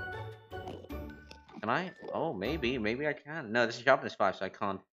this. Can I? Oh, maybe I can. No, this is sharpness 5, so I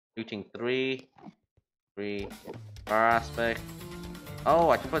can't. Shooting 3. Fire aspect.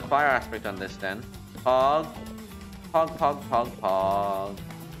 Oh, I can put fire aspect on this then. Pog.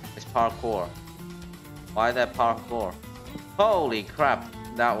 It's parkour. Why that parkour? Holy crap,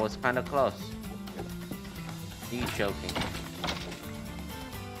 that was kind of close. He's joking.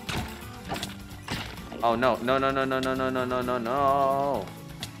 Oh no.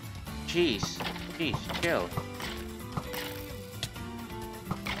 Jeez, chill.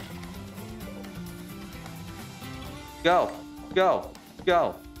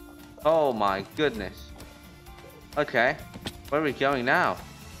 Go. Oh my goodness. Okay, where are we going now?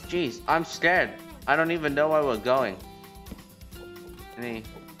 Jeez, I'm scared. I don't even know where we're going.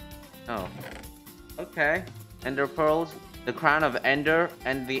 Oh. Okay. Ender pearls. The crown of Ender.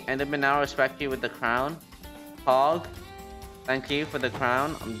 And the Enderman now respect you with the crown. Hog. Thank you for the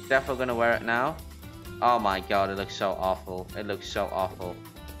crown. I'm definitely gonna wear it now. Oh my god, it looks so awful. It looks so awful.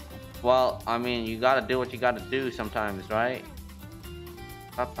 Well, I mean, you gotta do what you gotta do sometimes, right?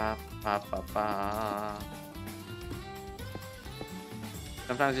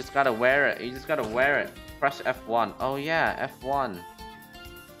 Sometimes you just gotta wear it. You just gotta wear it. Press F1. Oh yeah, F1.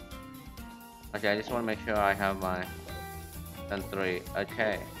 Okay, I just want to make sure I have my done 3.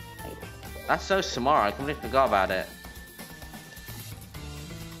 Okay. That's so smart. I completely forgot about it.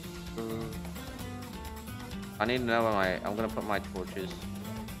 I need to know where I'm gonna put my torches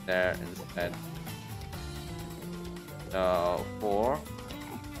there instead. So 4.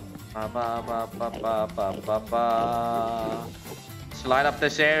 Just light up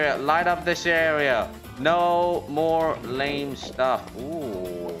this area. Light up this area. No more lame stuff.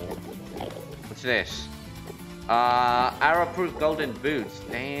 Ooh. What's this? Arrow-proof golden boots.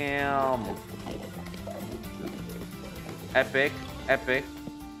 Damn. Epic.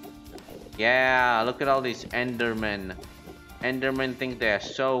 Yeah, look at all these Endermen. Endermen think they're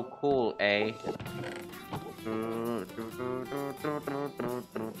so cool, eh?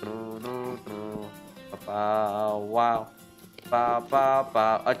 Wow.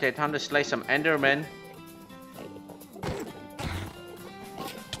 Okay, time to slay some Endermen.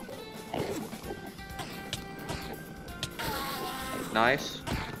 Nice.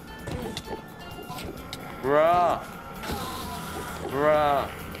 Bruh. Bruh.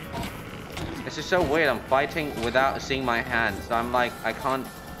 This is so weird. I'm fighting without seeing my hand. So I'm like, I can't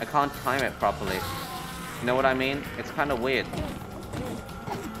time it properly. You know what I mean? It's kind of weird.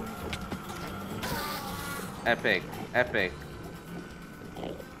 Epic. Epic.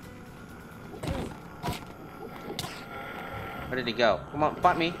 Where did he go? Come on,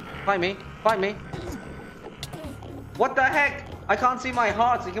 fight me. Fight me. Fight me. What the heck? I can't see my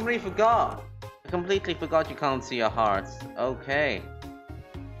hearts. I completely forgot. I completely forgot you can't see your hearts. Okay.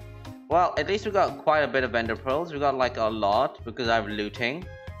 Well, at least we got quite a bit of ender pearls. We got like a lot because I'm looting.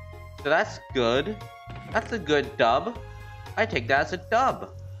 So that's good. That's a good dub. I take that as a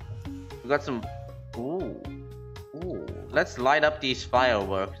dub. We got some... Ooh. Ooh. Let's light up these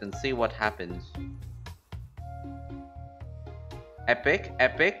fireworks and see what happens. Epic.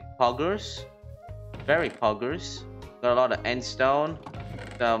 Epic. Poggers. Very poggers. Got a lot of end stone.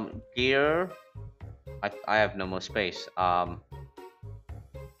 Some gear. I have no more space.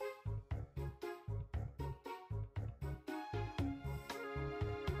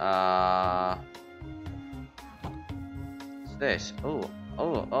 What's this?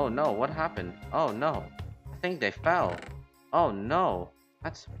 Oh no, what happened? Oh no, I think they fell. Oh no,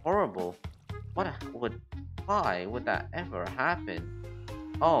 that's horrible. Why would that ever happen?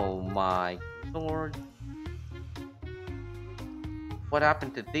 Oh my lord. What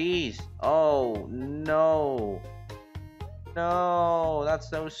happened to these? Oh no. No, that's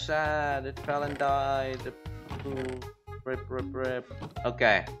so sad. It fell and died. Ooh. Rip.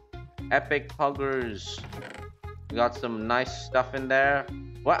 Okay. Epic poggers. We got some nice stuff in there.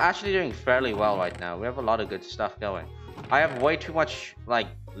 We're actually doing fairly well right now. We have a lot of good stuff going. I have way too much, like,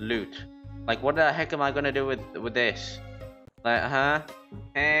 loot. Like, what the heck am I gonna do with this? Like, huh?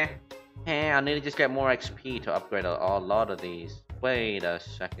 I need to just get more XP to upgrade a lot of these. Wait a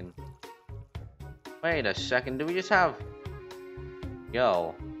second. Do we just have...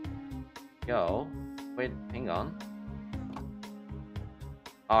 Yo. Wait, hang on.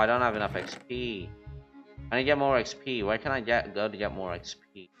 Oh, I don't have enough XP. I need to get more XP. Where can I go to get more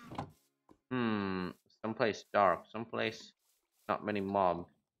XP? Someplace dark. Someplace not many mobs.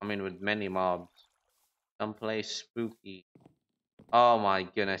 I mean, with many mobs. Someplace spooky. Oh my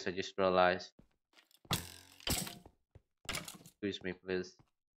goodness, I just realized. Excuse me, please.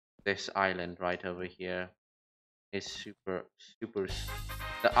 This island right over here is super.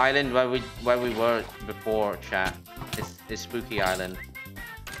 The island where we were before, chat. Is Spooky Island.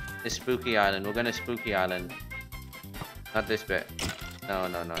 This Spooky Island. We're gonna Spooky Island. Not this bit. No.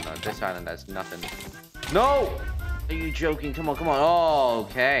 This island has nothing. No! Are you joking? Come on. Oh,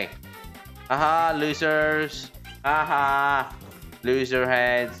 okay. Haha, losers. Haha. Loser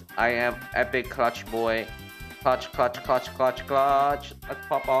heads. I am epic clutch boy. Clutch. Let's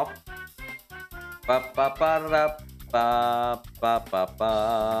pop off.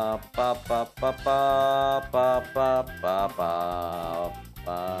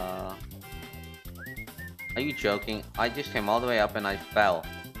 Are you joking? I just came all the way up and I fell.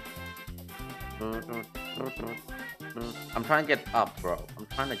 I'm trying to get up, bro. I'm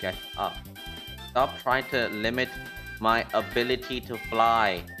trying to get up. Stop trying to limit my ability to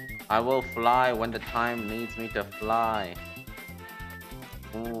fly. I will fly when the time needs me to fly.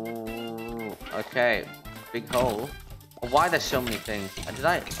 Ooh, okay. Big hole. Why there's so many things? Did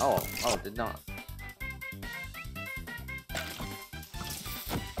I? Oh, did not.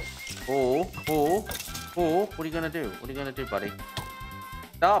 Oh, what are you gonna do? What are you gonna do, buddy?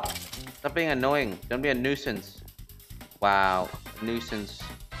 Stop being annoying. Don't be a nuisance. Wow, nuisance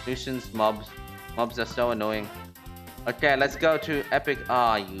mobs are so annoying. Okay, let's go to epic.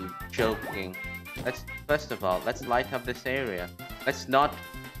 Are you joking? First of all, let's light up this area. Let's not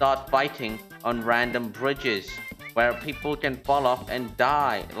start fighting on random bridges where people can fall off and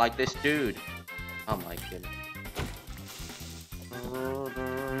die like this dude. Oh my goodness.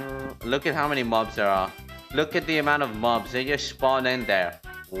 Look at how many mobs there are. Look at the amount of mobs. They just spawn in there.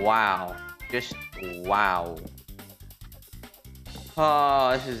 Wow. Just wow.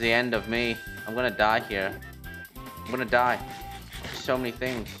 Oh, this is the end of me. I'm gonna die here. I'm gonna die. So many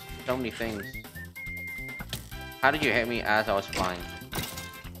things. How did you hit me as I was flying?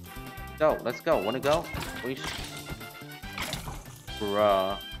 Go, let's go. Wanna go? Please.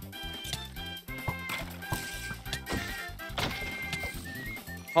 Bruh.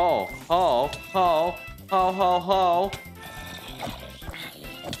 Ho.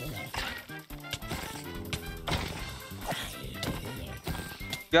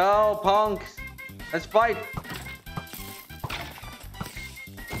 Go, punks. Let's fight.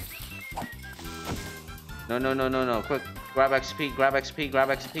 No. Quick. Grab XP, grab XP, grab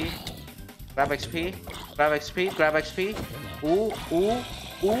XP. Grab XP, grab XP, grab XP. Ooh, ooh,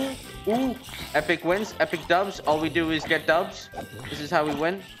 ooh, ooh. Epic wins, epic dubs. All we do is get dubs. This is how we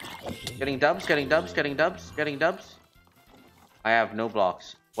win. Getting dubs, getting dubs, getting dubs, getting dubs. I have no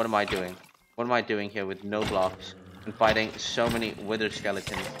blocks. What am I doing? What am I doing here with no blocks and fighting so many wither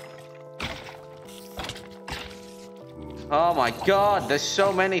skeletons? Oh my god, there's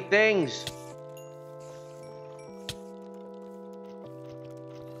so many things.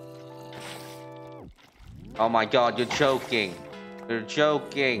 Oh my god, you're joking. You're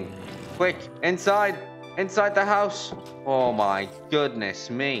joking. Quick, inside. Inside the house. Oh my goodness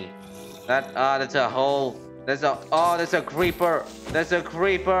me. That's a hole. There's a creeper. There's a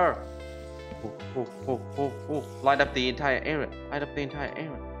creeper. Light up the entire area. Light up the entire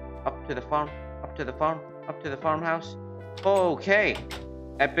area. Up to the farm. Up to the farm. Up to the farmhouse. Okay.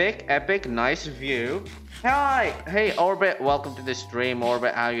 Epic, epic, nice view. Hi! Hey, Orbit. Welcome to the stream,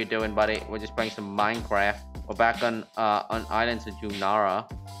 Orbit. How you doing, buddy? We're just playing some Minecraft. We're back on Islands of Junara.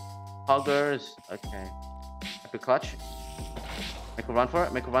 Huggers. Okay. Epic clutch. Make a run for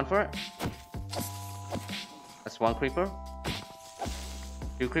it. Make a run for it. That's one creeper.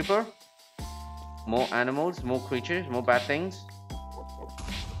 Two creeper. More animals, more creatures, more bad things.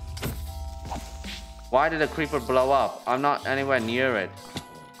 Why did a creeper blow up? I'm not anywhere near it.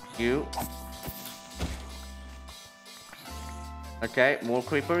 You. Okay, more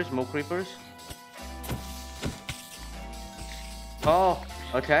creepers, more creepers. Oh,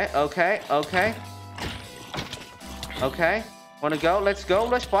 okay, okay, okay. Okay, wanna go? Let's go,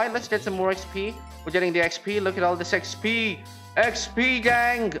 let's fight, let's get some more XP. We're getting the XP, look at all this XP. XP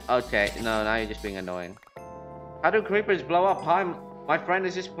gang! Okay, no, now you're just being annoying. How do creepers blow up? Hi, my friend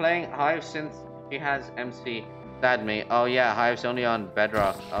is just playing Hive since he has MC. Sad me. Oh yeah, Hive's only on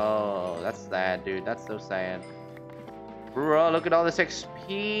Bedrock. Oh, that's sad, dude. That's so sad. Bro, look at all this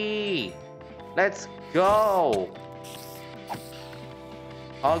XP. Let's go.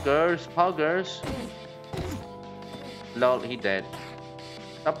 Poggers, poggers. Lol, he dead.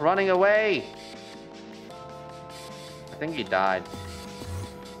 Stop running away. I think he died.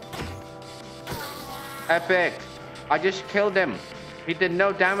 Epic. I just killed him. He did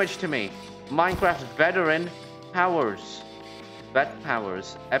no damage to me. Minecraft veteran powers. Vet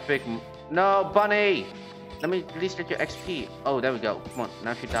powers. Epic. No, bunny. Let me at least get your XP. Oh, there we go. Come on.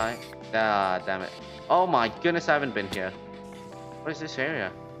 Now she die. Ah, damn it. Oh my goodness, I haven't been here. What is this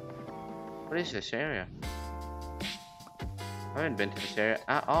area? What is this area? I haven't been to this area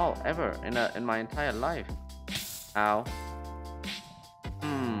at all, ever, in my entire life. Ow.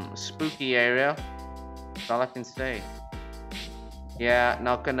 Spooky area. That's all I can say. Yeah,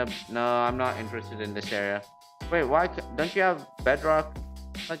 not gonna. No, I'm not interested in this area. Wait, why don't you have bedrock?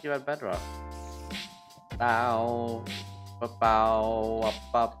 I thought you had bedrock. Bow. Bow.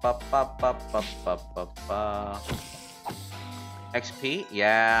 XP?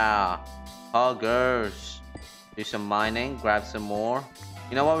 Yeah. Huggers. Do some mining, grab some more.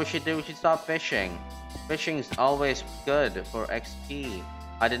 You know what we should do? We should start fishing. Fishing is always good for XP.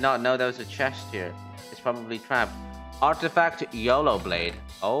 I did not know there was a chest here. It's probably trapped. Artifact YOLO blade.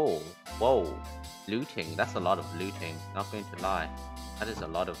 Oh, whoa. Looting. That's a lot of looting. Not going to lie. That is a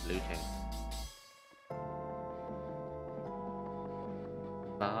lot of looting.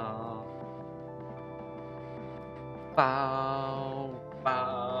 Bow. Bow.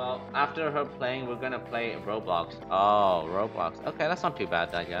 Bow. After her playing, we're gonna play Roblox. Oh, Roblox. Okay, that's not too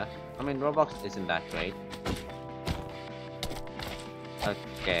bad, I guess. I mean, Roblox isn't that great.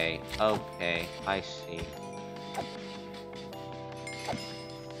 Okay, okay, I see.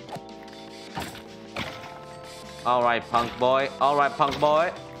 Alright, punk boy. Alright, punk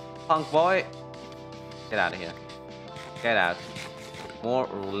boy. Punk boy. Get out of here. Get out. More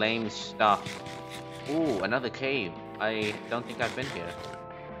lame stuff. Ooh, another cave. I don't think I've been here.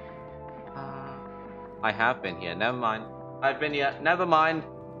 I have been here. Never mind. I've been here. Never mind.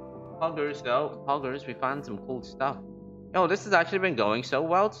 Poggers, though. Poggers, we found some cool stuff. Yo, this has actually been going so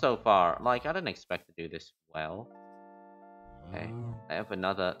well so far. Like, I didn't expect to do this well. Okay. I have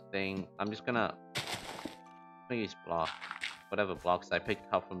another thing. I'm just gonna use block. Whatever blocks I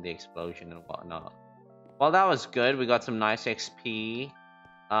picked up from the explosion and whatnot. Well, that was good. We got some nice XP.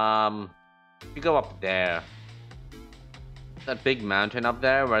 We go up there. That big mountain up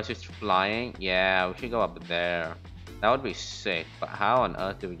there where it's just flying. Yeah, we should go up there. That would be sick. But how on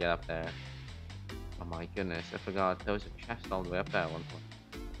earth do we get up there? Oh my goodness, I forgot. There was a chest all the way up there at one point.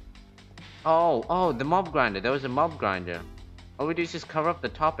 Oh, the mob grinder. There was a mob grinder. All we do is just cover up the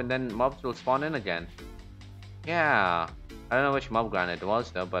top and then mobs will spawn in again. Yeah. I don't know which mob grinder it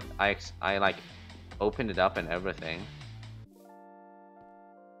was though, but I like opened it up and everything.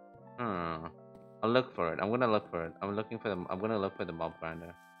 I'll look for it. I'm gonna look for it. I'm gonna look for the mob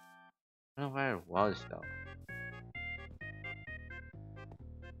grinder. I don't know where it was though.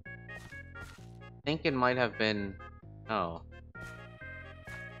 I think it might have been. No.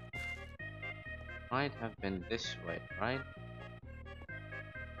 Might have been this way, right?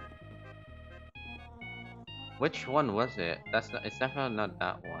 Which one was it? It's definitely not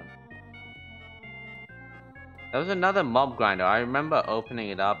that one. There was another mob grinder. I remember opening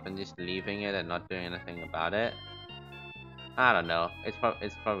it up and just leaving it and not doing anything about it. I don't know. It's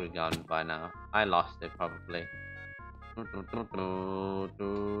probably gone by now. I lost it probably.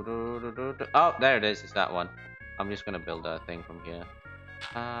 Oh, there it is. It's that one. I'm just gonna build a thing from here.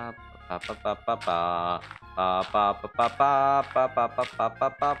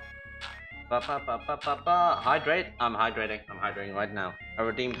 Hydrate. I'm hydrating. I'm hydrating right now. I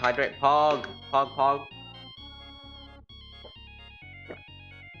redeemed hydrate. Pog. Pog. Pog.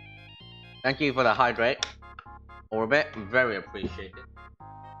 Thank you for the hydrate. Orbit. Very appreciated.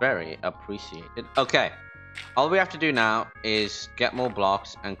 Very appreciated. Okay. All we have to do now is get more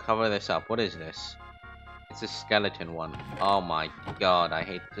blocks and cover this up. What is this? It's a skeleton one. Oh my god, I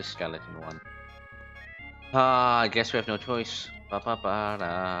hate the skeleton one. I guess we have no choice.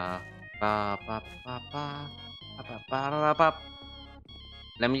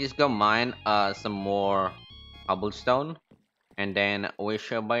 Let me just go mine some more cobblestone. And then we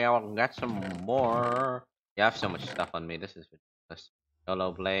should be able to get some more. You have so much stuff on me. This is ridiculous.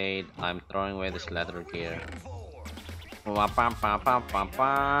 Yellow blade. I'm throwing away this leather gear.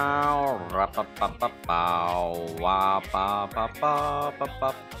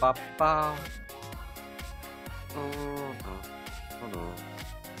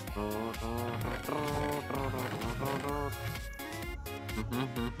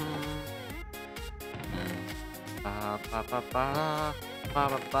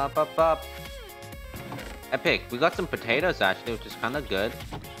 Epic. We got some potatoes actually, which is kind of good.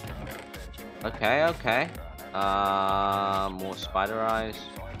 Okay, okay. More spider eyes,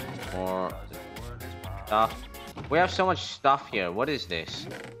 more stuff. We have so much stuff here. What is this?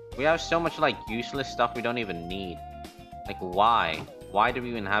 We have so much like useless stuff we don't even need. Like why? Why do we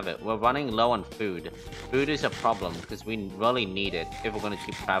even have it? We're running low on food. Food is a problem because we really need it if we're gonna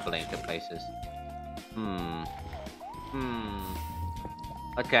keep traveling to places.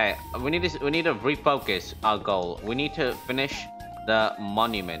 Okay, we need to refocus our goal. We need to finish the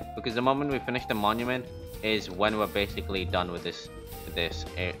monument because the moment we finish the monument is when we're basically done with this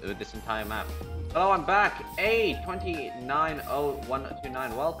entire map. Hello, I'm back.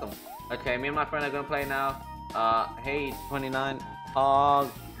 A2901129. Welcome. Okay, me and my friend are gonna play now. Hey 29.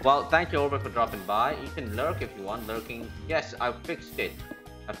 Well, thank you Orbit for dropping by. You can lurk if you want. Lurking. Yes, I fixed it.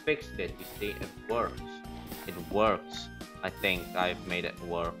 I fixed it. You see, it works. It works. I think I've made it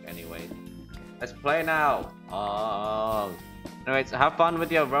work anyway. Let's play now. Anyways, have fun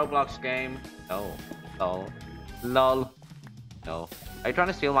with your Roblox game. No. Lol. Lol. No. Are you trying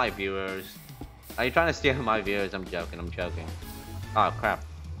to steal my viewers? Are you trying to steal my viewers? I'm joking. I'm joking. Oh crap.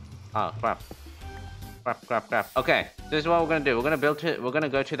 Oh crap. Crap. Okay. This is what we're gonna do. We're gonna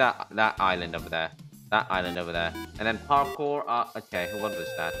go to that island over there. That island over there. And then parkour. Okay. What was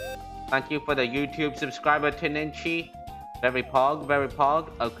that? Thank you for the YouTube subscriber, Teninchi. Very pog. Very pog.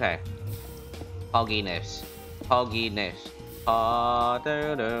 Okay. Pogginess. Pogginess.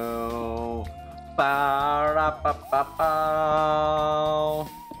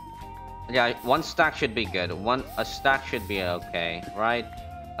 Yeah, one stack should be good. A stack should be okay, right?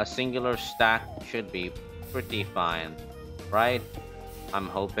 A singular stack should be pretty fine, right? I'm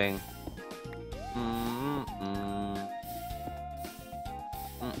hoping.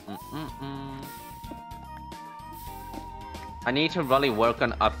 I need to really work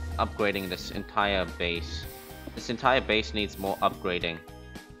on upgrading this entire base. This entire base needs more upgrading.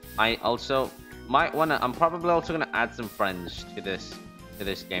 I also might wanna. I'm probably also gonna add some friends to this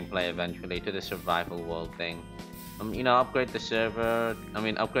gameplay eventually, to the survival world thing. You know, upgrade the server.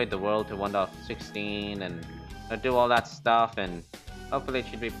 Upgrade the world to 1.16 and do all that stuff, and hopefully it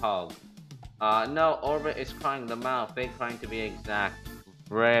should be pog. No, Orbit is crying the mouth. Fake crying to be exact.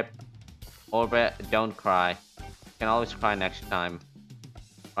 Rip. Orbit, don't cry. You can always cry next time.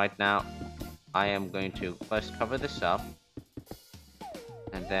 Right now, I am going to first cover this up,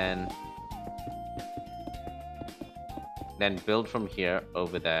 and then build from here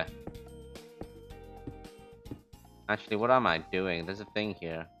over there. Actually, what am I doing? There's a thing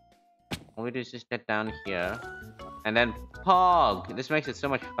here. All we do is just get down here, and then pog. This makes it so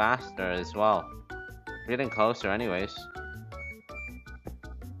much faster as well. We're getting closer, anyways.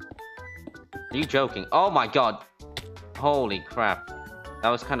 Are you joking? Oh my god! Holy crap! That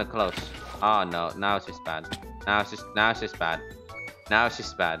was kind of close. Oh no, now it's just bad. Now it's just bad. Now it's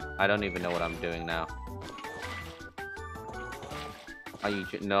just bad. I don't even know what I'm doing now. Are you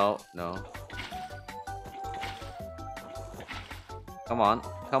no. Come on,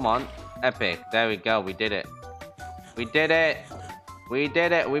 come on. Epic. There we go. We did it. We did it. We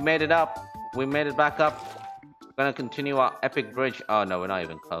did it. We made it up. We made it back up. We're gonna continue our epic bridge. Oh no, we're not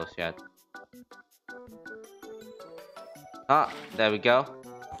even close yet. Ah, there we go.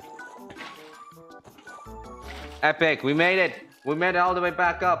 Epic. We made it. We made it all the way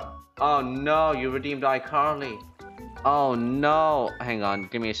back up. Oh no, you redeemed iCarly. Oh no. Hang on,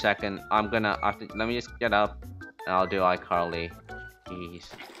 give me a second. I'm gonna have to, let me just get up and I'll do iCarly. Jeez.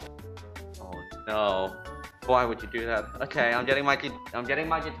 Oh no. Why would you do that? Okay, I'm getting my guitar. I'm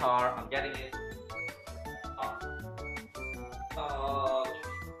getting it. Oh,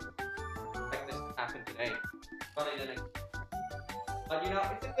 like this happened today. But I didn't. But you know,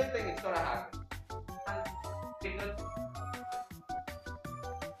 it's a good thing it's gonna happen. Because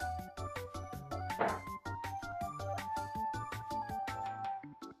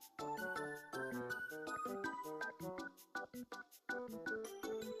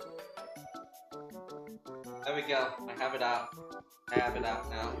there we go. I have it out. I have it out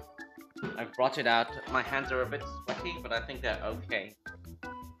now. I've brought it out. My hands are a bit sweaty, but I think they're okay.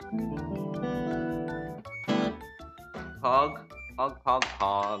 Hog.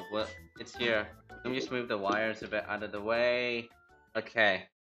 Well, it's here. Let me just move the wires a bit out of the way. Okay.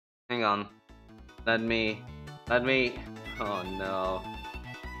 Hang on. Let me. Oh no.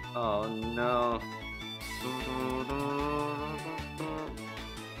 Oh no.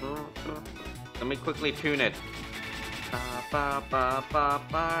 Let me quickly tune it.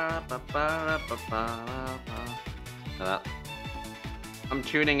 I'm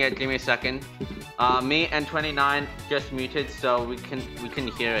tuning it. Give me a second. Me and 29 just muted, so we can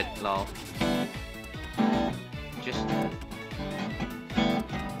hear it. Lol. Just.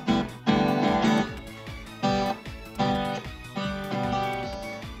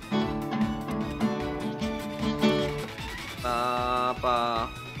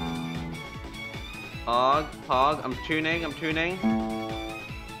 Hog, I'm tuning. Okay,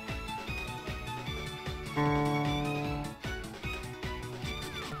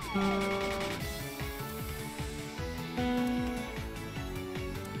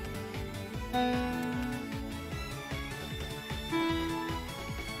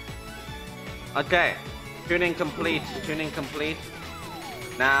 tuning complete.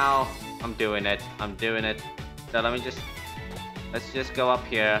 Now I'm doing it. So let's just go up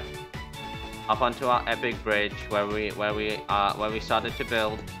here. Up onto our epic bridge where we started to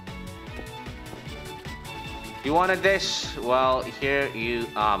build. You wanted this? Well, here you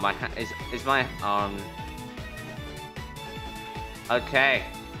my is my okay.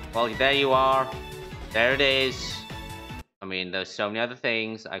 Well, there you are. There it is. I mean, there's so many other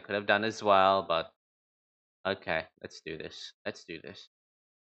things I could have done as well, but okay, let's do this.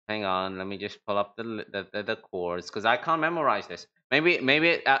 Hang on, let me just pull up the chords because I can't memorize this. Maybe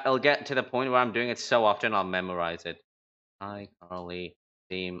it'll get to the point where I'm doing it so often I'll memorize it. iCarly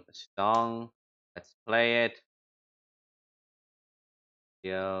theme song. Let's play it.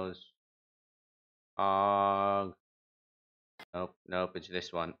 Videos. Nope, it's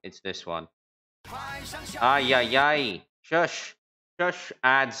this one. Ay. Shush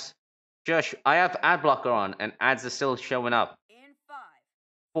ads. Shush. I have ad blocker on and ads are still showing up.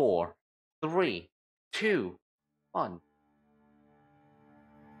 4, 3, 2, 1.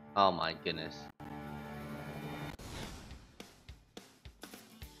 Oh my goodness.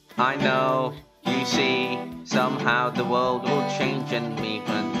 I know, you see, somehow the world will change and me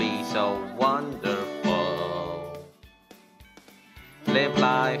can be so wonderful. Live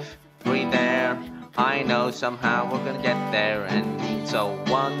life, breathe air. I know somehow we're gonna get there and it's so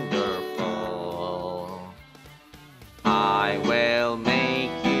wonderful. I will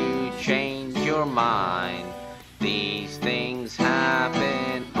make you change your mind. These things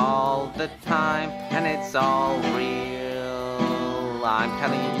happen all the time and it's all real. I'm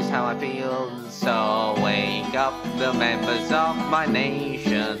telling you just how I feel. So wake up the members of my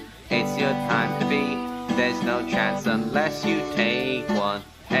nation. It's your time to be. There's no chance unless you take one.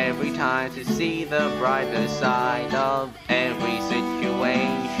 Every time to see the brighter side of every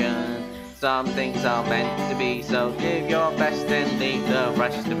situation. Some things are meant to be, so give your best and leave the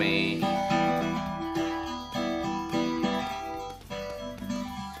rest to me.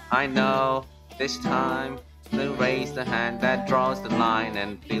 I know this time to raise the hand that draws the line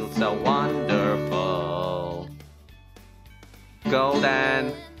and feels so wonderful.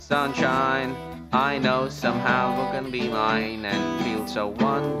 Golden sunshine, I know somehow we're gonna be mine and feel so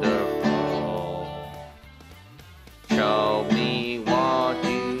wonderful. Show me what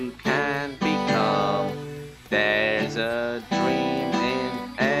you can become. There's a dream in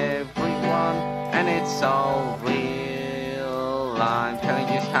everyone, and it's all real. I'm telling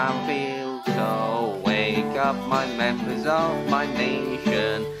you just how I feel. So wake up, my members of my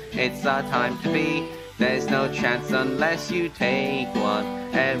nation. It's our time to be. There's no chance unless you take one.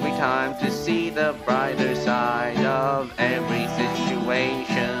 Every time to see the brighter side of every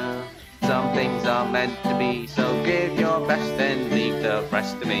situation. Some things are meant to be, so give your best and leave the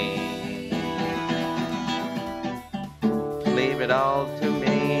rest to me. Leave it all to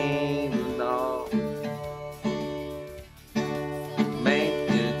me, no. Make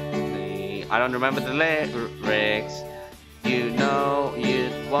it me. I don't remember the lyrics. You know you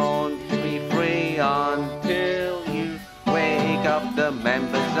won't be free until you wake up the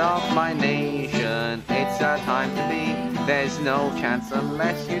members of my nation. It's our time to be. There's no chance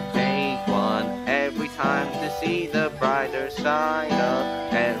unless you take one. Every time to see the brighter side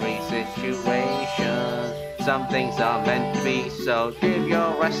of every situation. Some things are meant to be, so give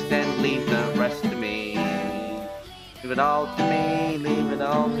your rest and leave the rest to me. Leave it all to me, leave it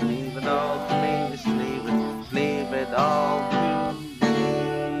all to me, leave it all to me, just leave it all to me.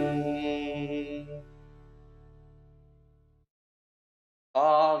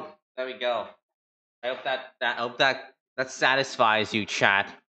 Oh, there we go. I hope that satisfies you,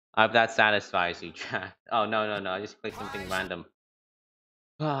 chat. I hope that satisfies you, chat. Oh no, I just clicked something random.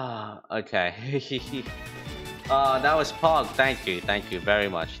 Ah, okay. That was Pog. Thank you very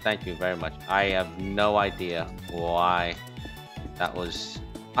much. Thank you very much. I have no idea why that was.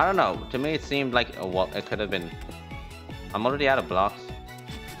 I don't know. To me, it seemed like what it could have been. I'm already out of blocks.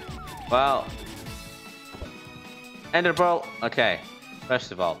 Well, Ender Pearl. Okay.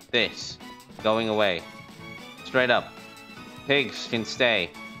 First of all, this going away. Straight up. Pigs can stay.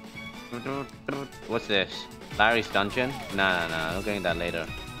 What's this? Larry's dungeon? No. I'm going that later.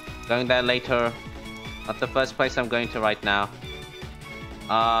 Going there later. Not the first place I'm going to right now.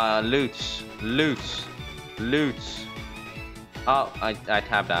 Loots. Oh, I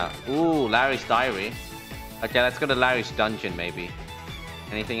tabbed out. Ooh, Larry's diary. Okay, let's go to Larry's dungeon maybe.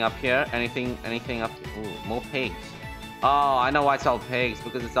 Anything up here? Anything up here? Ooh, more pigs. Oh, I know why it's all pigs,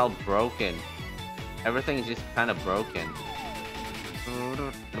 because it's all broken. Everything is just kind of broken.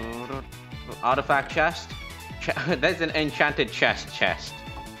 Artifact chest? There's an enchanted chest. Chest.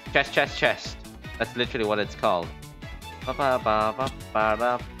 That's literally what it's called.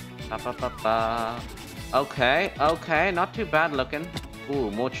 Okay, not too bad looking.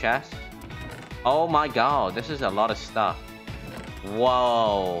 Ooh, more chests. Oh my god, this is a lot of stuff.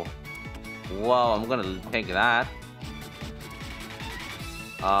 Whoa, I'm gonna take that.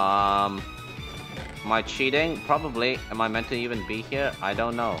 Am I cheating? Probably. Am I meant to even be here? I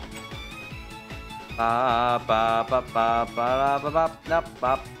don't know.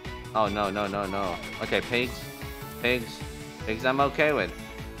 Oh no. Okay, pigs I'm okay with.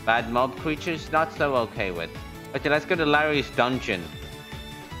 Bad mob creatures, not so okay with. Okay, let's go to Larry's dungeon.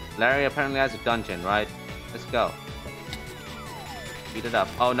 Larry apparently has a dungeon, right? Let's go. Beat it up.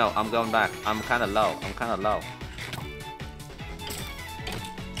 Oh no, I'm going back. I'm kinda low.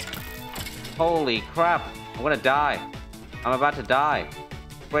 Holy crap, I'm gonna die. I'm about to die.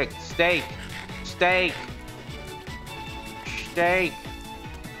 Quick, steak.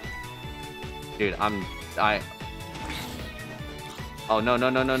 Dude, oh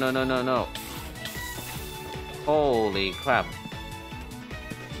no. Holy crap.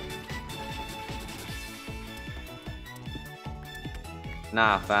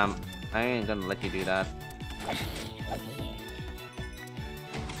 Nah, fam. I ain't gonna let you do that.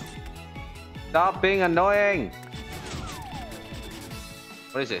 Stop being annoying!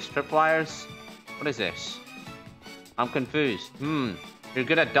 What is this? Tripwires? What is this? I'm confused. You're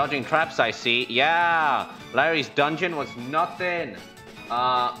good at dodging traps, I see. Yeah! Larry's dungeon was nothing!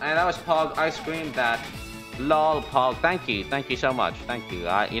 And that was Pog. I screamed that. Lol, Pog. Thank you so much. Thank you.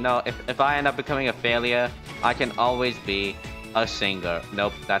 You know, if I end up becoming a failure, I can always be a singer.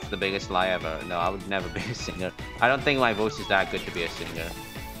 Nope, that's the biggest lie ever. No, I would never be a singer. I don't think my voice is that good to be a singer.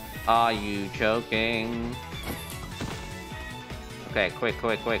 Are you joking? Okay, quick.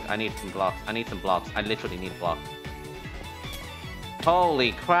 I need some blocks. I literally need blocks.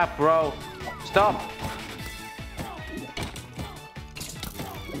 Holy crap, bro. Stop.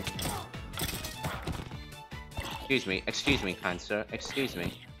 Excuse me, kind sir. Excuse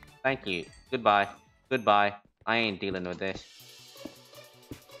me. Thank you. Goodbye. I ain't dealing with this.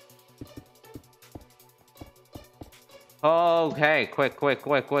 Okay, quick, quick,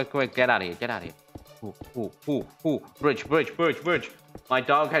 quick, quick, quick. Get out of here, get out of here. Bridge, bridge, bridge, bridge. My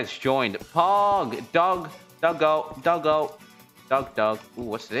dog has joined. Pog, dog, doggo, doggo, dog, dog. Ooh,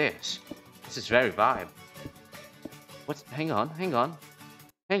 what's this? This is very vibe. What's, hang on, hang on.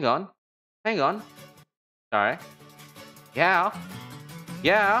 Hang on, hang on. Sorry. Yeah,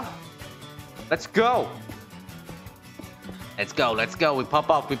 yeah. Let's go. Let's go, let's go. We pop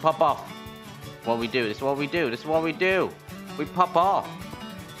off, we pop off. What we do, this is what we do, this is what we do. We pop off.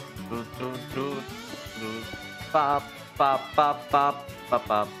 Pop, pop, pop, pop, pop,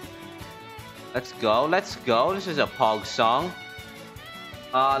 pop. Let's go, let's go. This is a Pog song.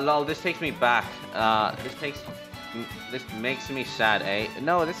 Lol, this takes me back. This makes me sad, eh?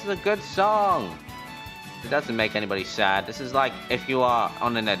 No, this is a good song. It doesn't make anybody sad. This is like if you are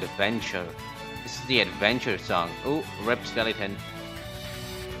on an adventure. This is the adventure song. Ooh, rip skeleton.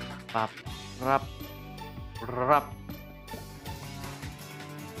 Pop, rap, rap.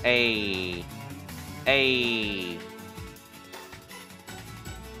 Hey, hey.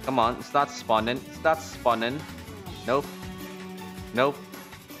 Come on, start spawning. Start spawning. Nope. Nope.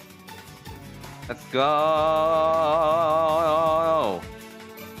 Let's go.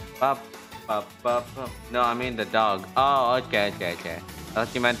 Pop, pop, pop, pop. No, I mean the dog. Oh, okay, okay, okay. I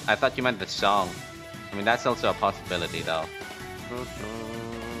thought you meant the song. I mean, that's also a possibility, though.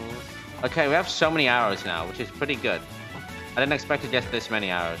 Okay, we have so many arrows now, which is pretty good. I didn't expect to get this many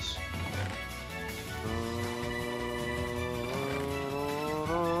arrows.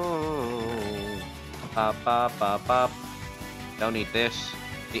 Pop, pop, pop, pop. Don't need this.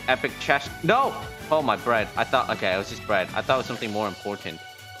 The epic chest. No! Oh, my bread. I thought, okay, it was just bread. I thought it was something more important.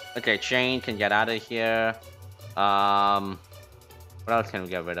 Okay, chain can get out of here. What else can we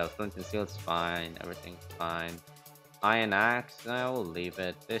get rid of? Flint and steel's fine. Everything's fine. Iron axe. I will leave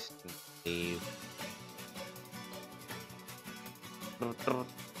it. This can leave.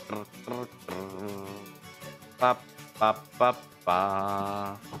 Pop, pop, pop,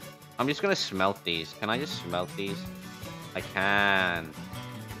 pop. I'm just gonna smelt these. Can I just smelt these? I can.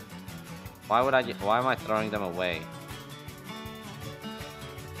 Why am I throwing them away?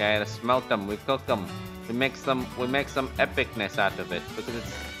 Okay, let's smelt them. We cook them. We make some epicness out of it because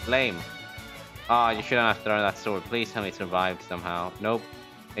it's flame. Oh, you shouldn't have thrown that sword. Please tell me it survived somehow. Nope.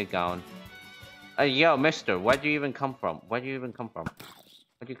 It gone. Yo, mister, where'd you even come from? Where'd you even come from?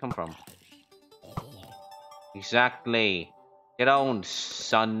 Where'd you come from? Exactly. Get on,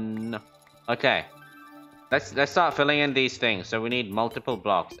 son. Okay. Let's start filling in these things. So we need multiple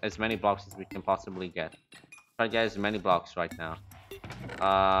blocks. As many blocks as we can possibly get. Try to get as many blocks right now.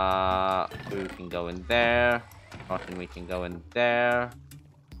 We can go in there. Cotton, we can go in there.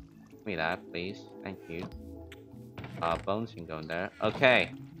 Give me that, please. Thank you. Bones can go in there.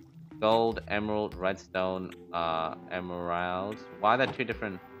 Okay. Gold, emerald, redstone, emeralds. Why are there two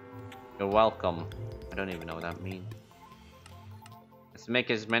different? You're welcome. I don't even know what that means. Let's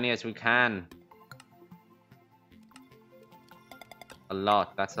make as many as we can. A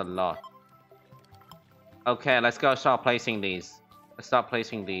lot. That's a lot. Okay, let's go start placing these. Let's start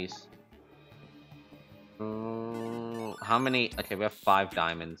placing these. How many? Okay, we have 5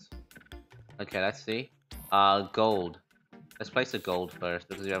 diamonds. Okay, let's see. Gold. Let's place the gold first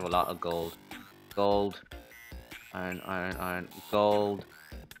because we have a lot of gold. Gold. Iron, iron, iron. Gold.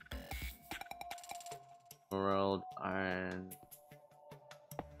 Emerald, iron.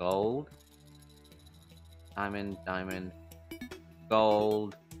 Gold. Diamond, diamond.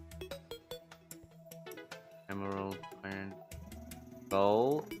 Gold. Emerald, iron.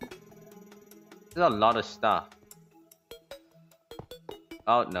 Gold. There's a lot of stuff.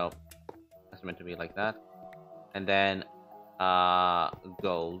 Oh, no. That's meant to be like that. And then,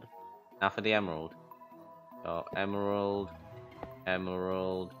 gold. Now for the emerald. So, emerald.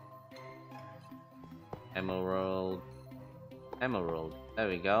 Emerald. Emerald. Emerald. There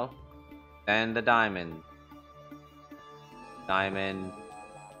we go. Then the diamond. Diamond.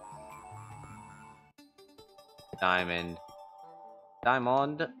 Diamond.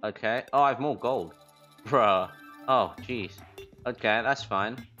 Diamond. Okay. Oh, I have more gold. Bruh. Oh, jeez. Okay, that's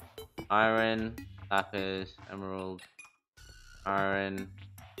fine. Iron. Lapis. Emerald. Iron.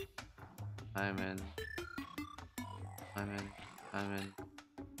 Diamond. Diamond. Diamond.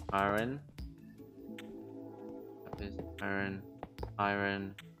 Iron. Lapis. Iron.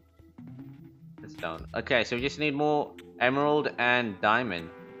 Iron. Stone. Okay, so we just need more emerald and diamond.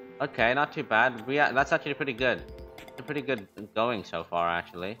 Okay, not too bad. That's actually pretty good. It's pretty good going so far,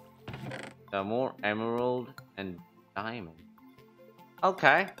 actually. So more emerald and diamond.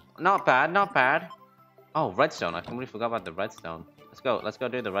 Okay, not bad, not bad. Oh, redstone. I completely forgot about the redstone. Let's go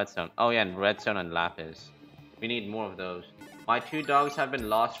do the redstone. Oh yeah, and redstone and lapis. We need more of those. My 2 dogs have been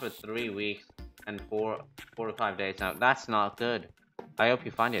lost for 3 weeks and 4 to 5 days now. That's not good. I hope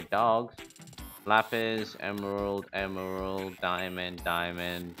you find your dogs. Lapis, emerald, emerald, diamond,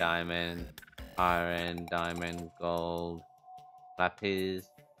 diamond, diamond, iron, diamond, gold, lapis,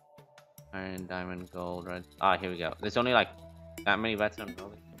 iron, diamond, gold, red. Ah, here we go. There's only like that many redstone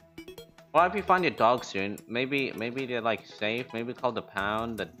buildings. Well, if you find your dog soon, maybe they're like safe. Maybe call the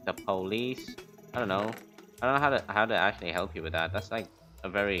pound, the police. I don't know. I don't know how to actually help you with that. That's like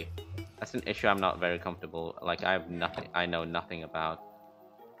that's an issue I'm not very comfortable. Like I know nothing about.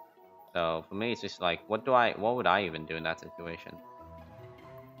 So for me, it's just like, what would I even do in that situation?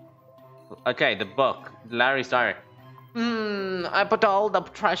 Okay, the book, Larry's diary. I put all the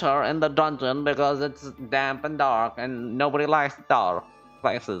treasure in the dungeon because it's damp and dark, and nobody likes dark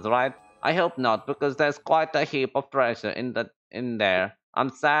places, right? I hope not, because there's quite a heap of treasure in there. I'm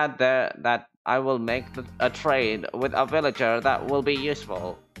sad that I will make a trade with a villager that will be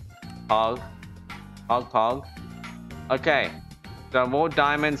useful. Pog, pog. Okay, so more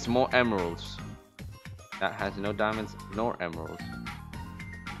diamonds, more emeralds. That has no diamonds nor emeralds.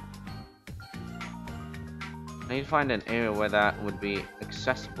 I need to find an area where that would be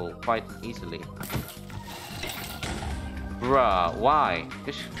accessible quite easily. Bruh, why?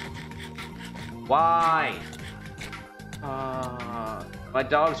 Why? My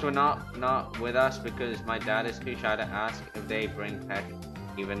dogs were not with us because my dad is too shy to ask if they bring pets,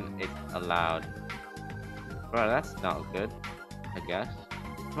 even if allowed. Bruh, that's not good, I guess.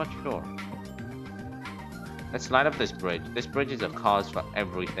 I'm not sure. Let's light up this bridge. This bridge is a cause for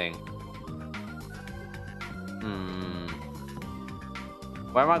everything.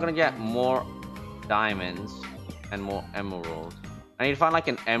 Where am I gonna get more diamonds and more emeralds? I need to find like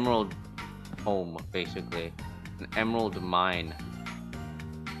an emerald home, basically. An emerald mine.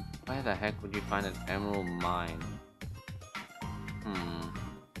 Where the heck would you find an emerald mine?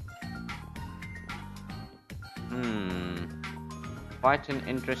 Quite an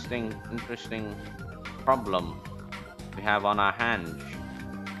interesting problem we have on our hands.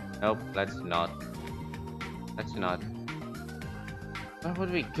 Nope, let's not. Where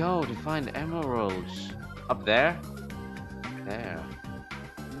would we go to find emeralds? Up there? Up there.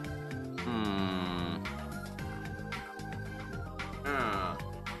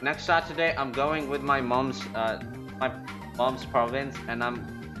 Next Saturday, I'm going with my mom's province, and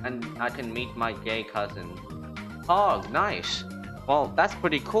I can meet my gay cousin. Oh, nice. Well, that's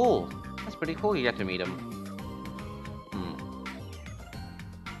pretty cool. That's pretty cool. You get to meet him.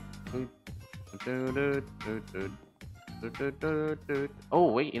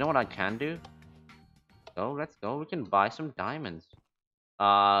 Oh wait, you know what I can do? So let's go. We can buy some diamonds.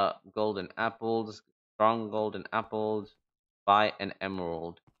 Golden apples, strong golden apples. Buy an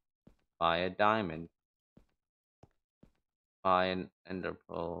emerald. Buy a diamond. Buy an ender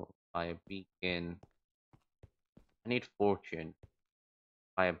pearl. Buy a beacon. I need fortune.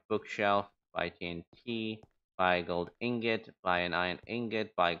 Buy a bookshelf. Buy TNT. Buy a gold ingot. Buy an iron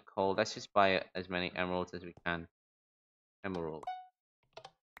ingot. Buy coal. Let's just buy as many emeralds as we can. Emerald.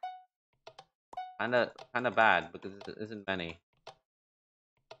 Kinda bad because there isn't many.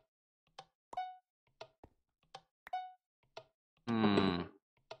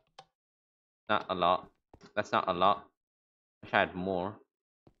 Not a lot. That's not a lot. Wish I had more.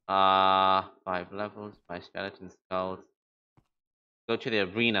 5 levels, 5 skeleton skulls. Go to the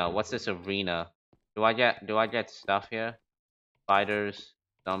arena. What's this arena? Do I get stuff here? Spiders,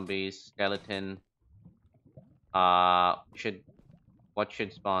 zombies, skeleton. What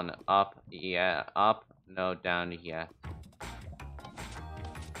should spawn? Up, yeah, up, no, down, yeah.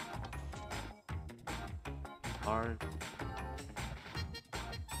 Hard.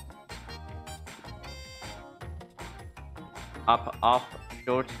 Up, off,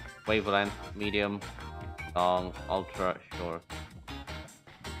 short, wavelength, medium, long, ultra, short.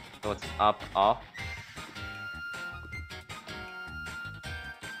 So it's up, off.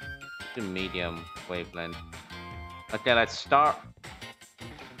 To medium wavelength. Okay, let's start.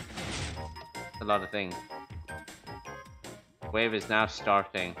 That's a lot of things. Wave is now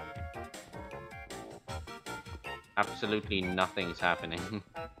starting. Absolutely nothing's happening.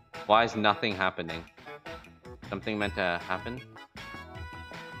 Why is nothing happening? Something meant to happen?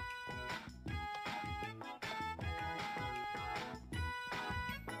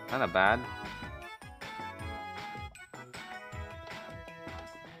 Kinda bad.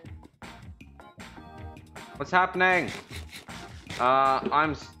 What's happening?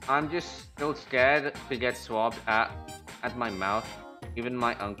 I'm just still scared to get swabbed at my mouth. Even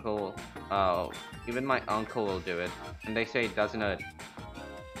my uncle will do it, and they say it doesn't hurt.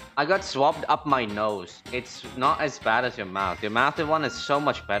 I got swabbed up my nose. It's not as bad as your mouth. Your mouth one is so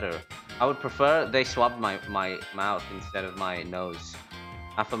much better. I would prefer they swabbed my mouth instead of my nose.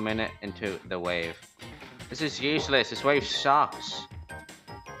 Half a minute into the wave. This is useless. This wave sucks.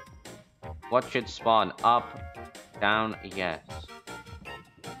 What should spawn? Up, down, yes.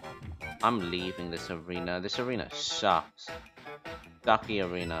 I'm leaving this arena. This arena sucks. Sucky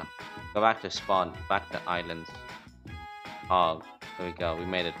arena. Go back to spawn. Back to islands. Hog. There we go. We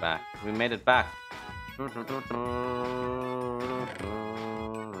made it back. We made it back.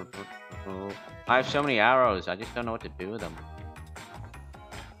 I have so many arrows. I just don't know what to do with them.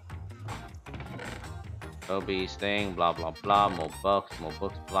 Toby's thing. Blah blah blah. More books. More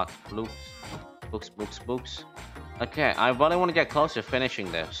books. Blocks. Books. Okay. I really want to get close to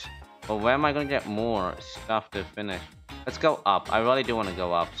finishing this. But where am I going to get more stuff to finish? Let's go up. I really do want to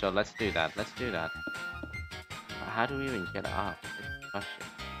go up. So let's do that. Let's do that. How do we even get up?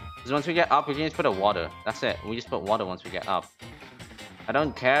 Because once we get up, we can just put a water. That's it. We just put water once we get up. I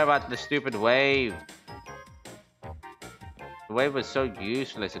don't care about the stupid wave. The wave was so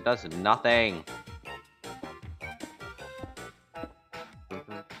useless. It does nothing.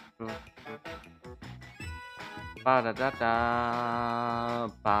 Ba da da da.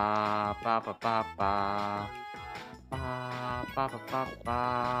 Ba ba ba ba ba. Ba ba ba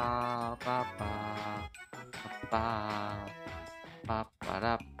ba ba ba ba. Ba ba ba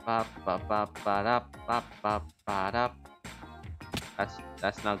da ba ba ba ba da ba ba ba da.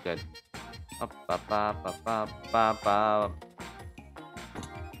 That's not good. Ba ba ba ba ba ba ba.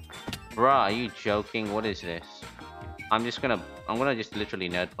 Bruh, are you joking? What is this? I'm gonna just literally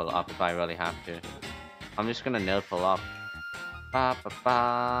nerd pull up if I really have to. I'm just gonna nerd pull up. Ba ba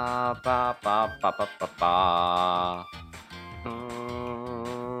ba ba ba ba ba ba ba.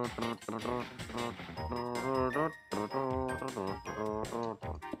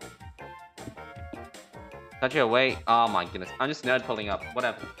 Touch your weight. Oh my goodness. I'm just nerd pulling up.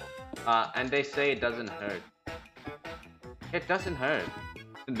 Whatever. And they say it doesn't hurt. It doesn't hurt.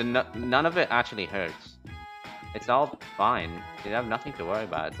 None of it actually hurts. It's all fine. You have nothing to worry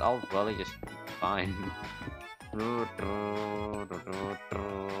about. It's all really just fine.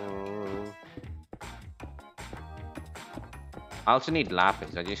 I also need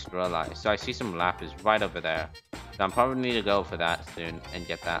lapis. I just realized. So I see some lapis right over there. So I'm probably need to go for that soon and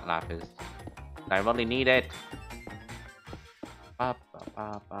get that lapis. I really need it. I'm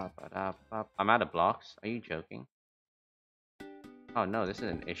out of blocks. Are you joking? Oh no, this is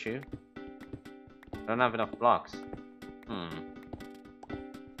an issue. I don't have enough blocks.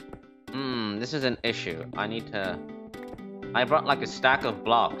 This is an issue. I brought like a stack of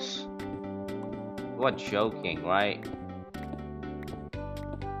blocks. You are joking, right?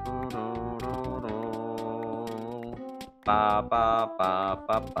 Ba ba ba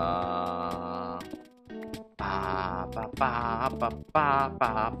ba ba. Ba ba ba ba ba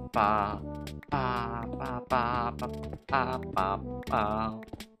ba ba. Ba ba ba ba ba ba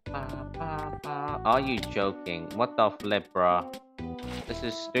ba. Are you joking? What the flip, bruh? This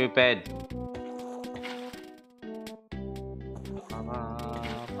is stupid.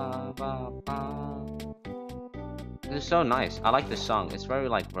 This is so nice. I like this song. It's very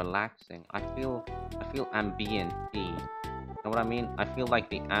like relaxing. I feel ambient-y. You know what I mean? I feel like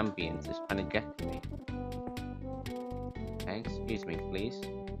the ambience is trying to get to me. Okay, excuse me, please.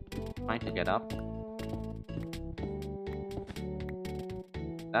 Trying to get up.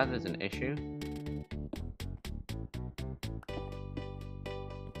 That is an issue.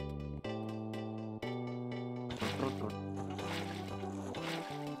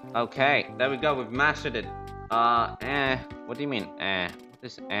 Okay, there we go. We've mastered it. What do you mean, What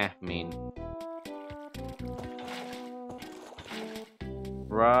does mean?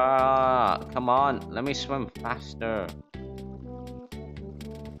 Bruh, come on. Let me swim faster.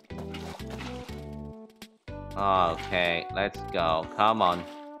 Okay, let's go. Come on.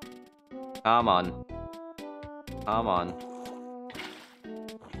 Come on. Come on.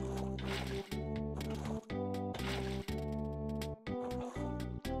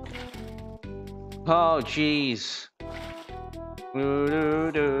 Oh, jeez.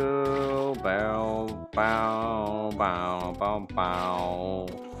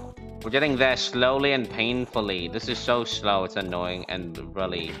 We're getting there slowly and painfully. This is so slow, it's annoying and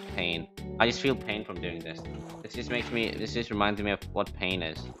really pain. I just feel pain from doing this. This just reminds me of what pain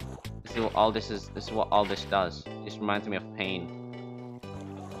is. This is what all this is. This is what all this does. It just reminds me of pain.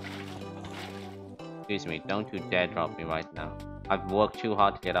 Excuse me, don't you dare drop me right now. I've worked too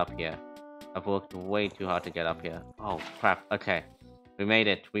hard to get up here. I've worked way too hard to get up here. Oh crap, okay. We made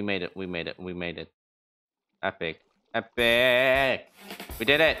it, we made it, we made it, we made it. Epic. Epic. We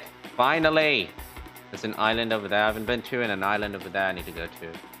did it. Finally. There's an island over there I haven't been to, and an island over there I need to go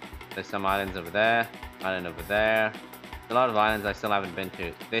to. There's some islands over there. Island over there. A lot of islands I still haven't been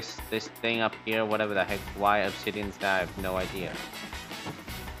to. This thing up here, whatever the heck, why obsidian's there, I have no idea.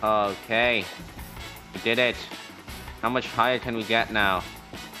 Okay. We did it. How much higher can we get now?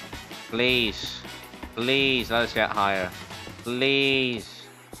 Please. Please, let us get higher. Please.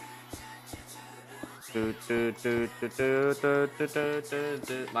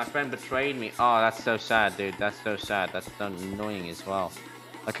 My friend betrayed me. Oh, that's so sad, dude. That's so sad. That's so annoying as well.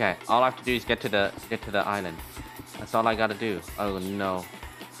 Okay, all I have to do is get to the island. That's all I gotta do. Oh no.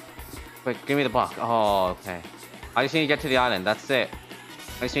 Quick, give me the block. Oh, okay. I just need to get to the island. That's it.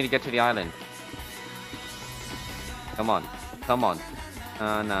 I just need to get to the island. Come on. Come on.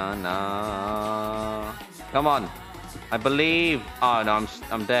 No. Come on. I believe. Oh no,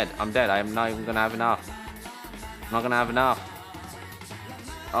 I'm dead. I'm dead. I'm not even gonna have enough. I'm not gonna have enough.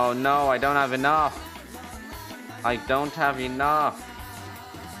 Oh no, I don't have enough. I don't have enough.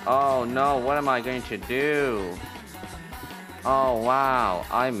 Oh no, what am I going to do? Oh wow,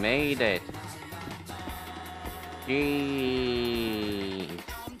 I made it. Jeez.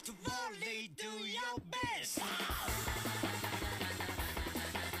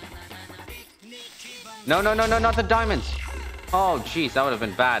 No, not the diamonds. Oh jeez, that would have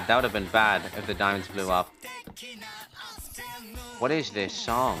been bad. That would have been bad if the diamonds blew up. What is this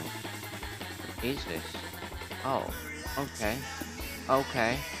song? What is this? Oh, okay.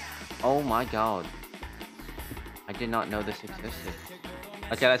 Okay. Oh my god. I did not know this existed.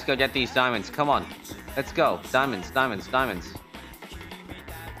 Okay, let's go get these diamonds. Come on. Let's go. Diamonds. Diamonds.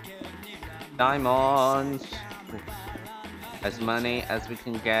 As many as we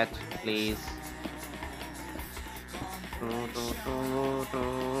can get, please.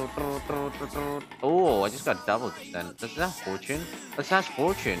 Oh, I just got doubled then. Does that have fortune? This has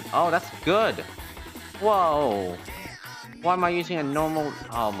fortune. Oh, that's good. Whoa. Why am I using a normal...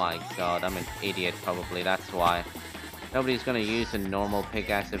 Oh my god, I'm an idiot probably. That's why. Nobody's gonna use a normal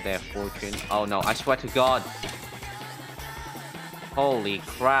pickaxe if they have fortune. Oh no, I swear to god. Holy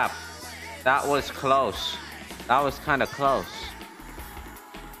crap. That was close. That was kind of close.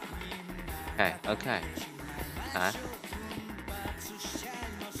 Okay.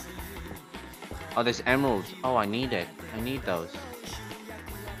 Oh, there's emeralds. Oh, I need it. I need those.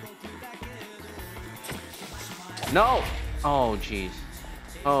 No! Oh, jeez.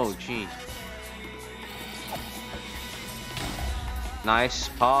 Oh, jeez. Nice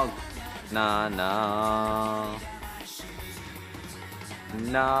pog. No.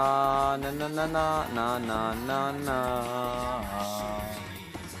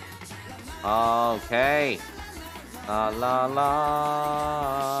 Okay. La.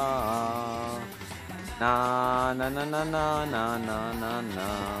 No.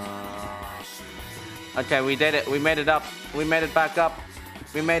 Okay, we did it. We made it up. We made it back up.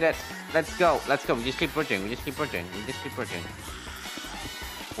 We made it. Let's go. We just keep bridging.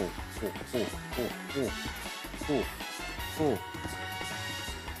 Ooh.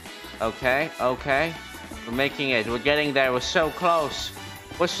 Okay. We're making it. We're getting there. We're so close.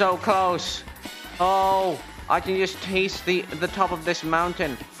 Oh, I can just taste the top of this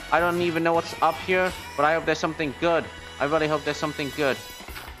mountain. I don't even know what's up here, but I hope there's something good. I really hope there's something good.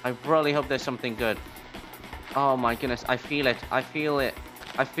 Oh my goodness, I feel it. I feel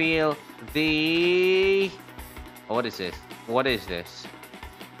the... Oh, what is this?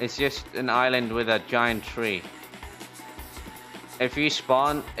 It's just an island with a giant tree. If you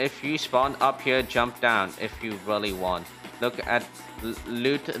spawn up here, jump down if you really want.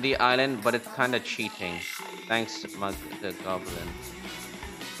 Loot the island, but it's kind of cheating. Thanks, Mug the Goblin.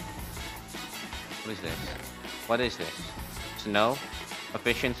 What is this? Snow?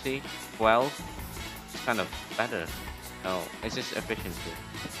 Efficiency? 12? It's kind of better. No, it's just efficiency.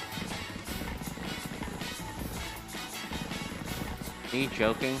 Are you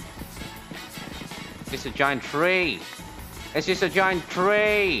joking? It's just a giant tree!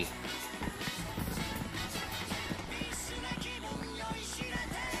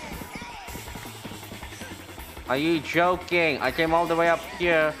 Are you joking? I came all the way up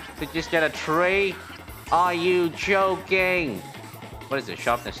here to just get a tree? Are you joking? What is it?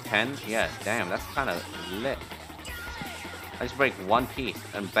 Sharpness 10? Yeah, damn, that's kind of lit. I just break one piece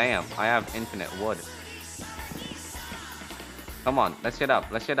and bam, I have infinite wood. Come on, let's get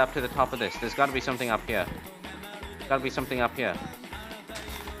up. Let's get up to the top of this. There's got to be something up here.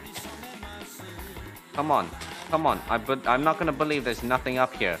 Come on. I'm not gonna believe there's nothing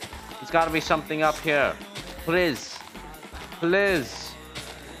up here. There's got to be something up here. Please.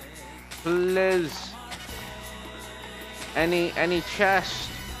 Any chest?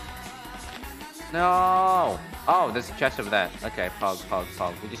 No. Oh, there's a chest over there. Okay, pog.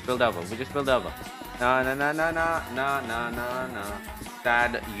 We just build over. No.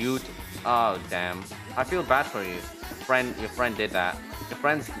 Dad, you. Oh, damn. I feel bad for you. Your friend did that. Your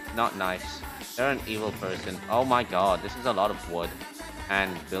friend's not nice. They're an evil person. Oh my god, this is a lot of wood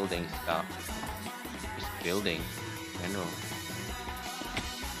and building stuff. Just building in general.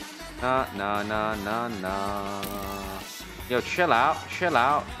 No. Yo, chill out,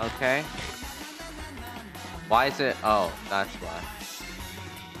 okay? Why is it? Oh, that's why.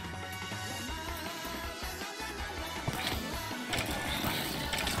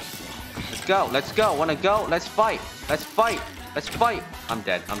 Let's go. Wanna go? Let's fight. I'm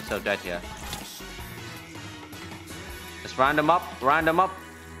dead. I'm so dead here. Let's round them up.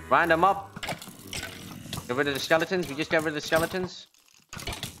 Get rid of the skeletons. We just get rid of the skeletons.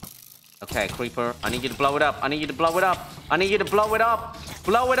 Okay, creeper. I need you to blow it up.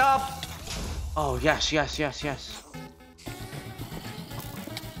 Blow it up. Oh, yes.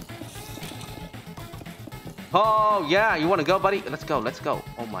 Oh, yeah. You want to go, buddy? Let's go.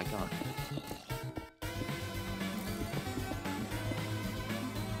 Oh, my God.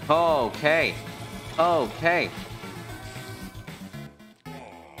 Okay.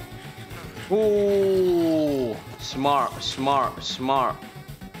 Ooh. Smart.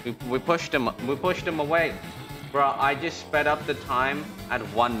 We pushed him away. Bro, I just sped up the time at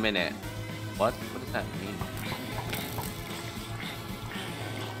 1 minute. What does that mean?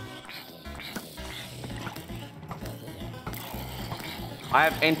 I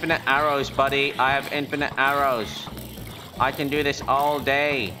have infinite arrows, buddy. I can do this all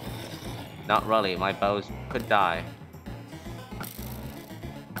day. Not really. My bows could die.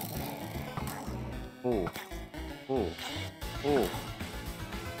 Ooh.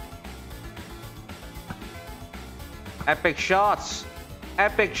 Epic shots.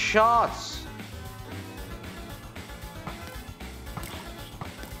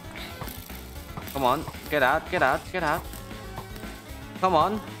 Come on. Get out. Come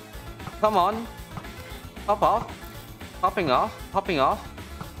on. Hop off. Hopping off.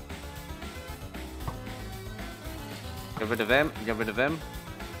 Get rid of him.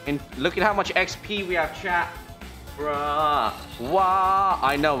 And look at how much XP we have, chat. Bruh. Wow.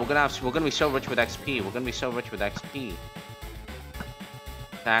 I know, we're gonna be so rich with XP.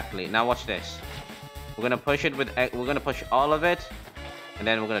 Exactly. Now watch this. We're gonna push all of it. And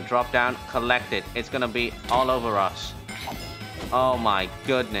then we're gonna drop down, collect it. It's gonna be all over us. Oh my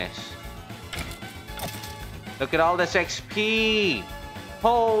goodness. Look at all this XP.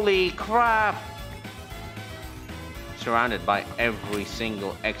 Holy crap. Surrounded by every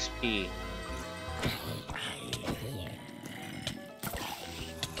single XP.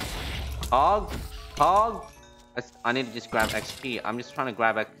 Hog. I need to just grab XP. I'm just trying to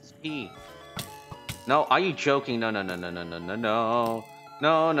grab XP. No, are you joking? No.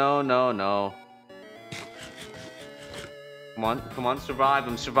 Come on, survive.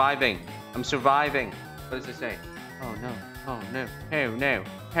 I'm surviving. What does it say? Oh no.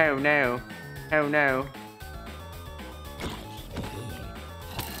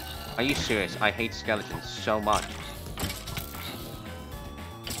 Are you serious? I hate skeletons so much.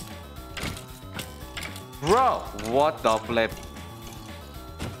 Bro, what the flip?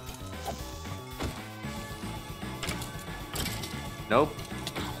 Nope.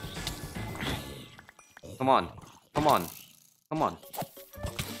 Come on.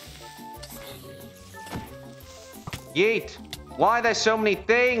 Yeet! Why are there so many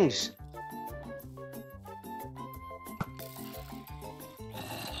things?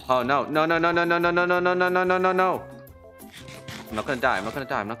 Oh no. I'm not gonna die. I'm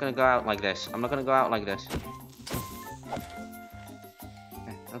not gonna go out like this.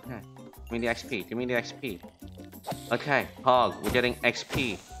 Okay. Give me the XP. Okay, Hog, we're getting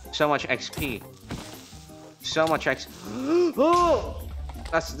XP. So much XP. Oh!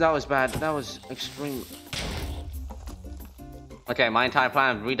 That was bad. That was extreme. Okay, my entire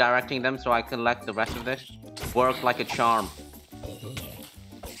plan of redirecting them so I collect the rest of this worked like a charm.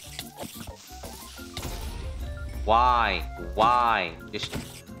 Why? Just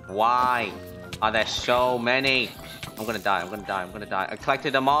why are there so many? I'm gonna die. I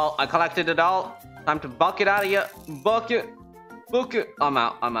collected them all. Time to bucket out of here. Bucket. I'm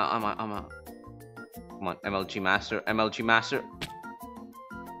out. Come on, MLG Master.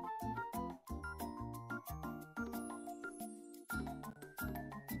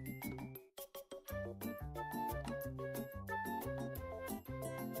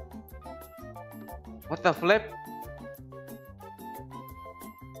 What the flip?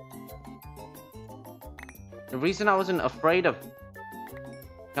 The reason I wasn't afraid of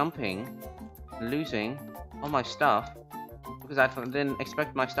jumping, losing all my stuff, because I didn't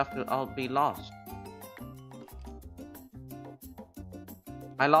expect my stuff to all be lost.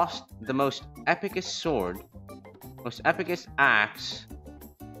 I lost the most epicest sword, most epicest axe.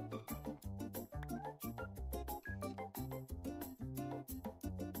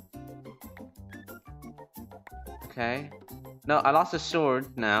 Okay. No, I lost a sword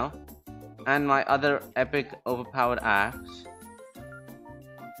now. And my other epic overpowered axe.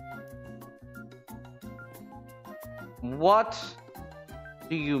 What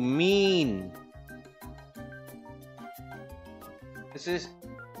do you mean? This is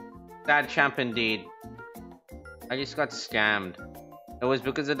sad champ indeed. I just got scammed. It was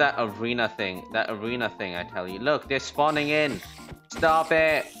because of that arena thing. That arena thing, I tell you. Look, they're spawning in. Stop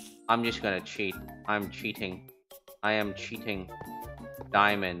it. I'm just gonna cheat. I'm cheating. I am cheating.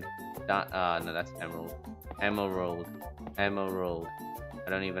 Diamond. No, that's emerald. Emerald. Emerald. I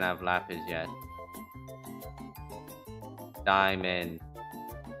don't even have lapis yet. Diamond.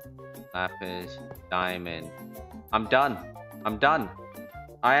 Lapis. Diamond. I'm done. I'm done.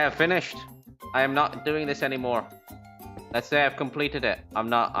 I have finished. I am not doing this anymore. Let's say I've completed it.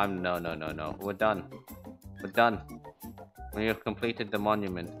 No. We're done. We're done. We have completed the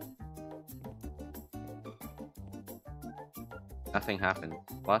monument. Nothing happened.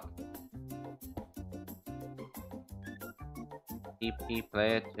 What? TP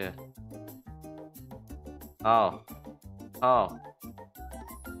player 2. Oh. Oh.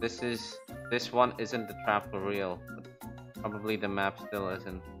 This one isn't the trap for real. Probably the map still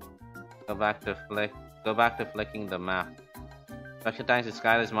isn't. Go back to flicking the map. Special thanks to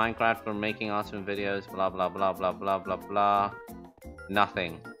Skylar's Minecraft for making awesome videos. Blah blah blah blah blah blah blah.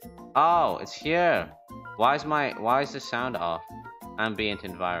 Nothing. Oh, it's here. Why is the sound off? Ambient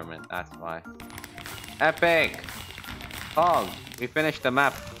environment, that's why. Epic! Oh, we finished the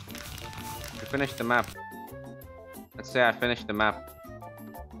map. We finished the map. Let's say I finished the map.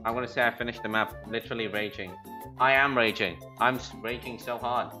 I'm gonna say I finished the map. Literally raging. I am raging. I'm raging so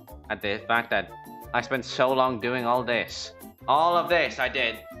hard at the fact that I spent so long doing all this. All of this I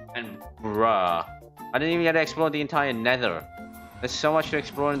did. And bruh. I didn't even get to explore the entire nether. There's so much to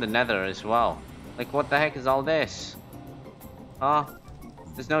explore in the nether as well. Like, what the heck is all this? Huh?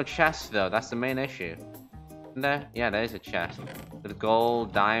 There's no chest though, that's the main issue. Isn't there? Yeah, there is a chest. With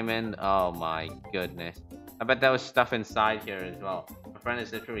gold, diamond, oh my goodness. I bet there was stuff inside here as well. My friend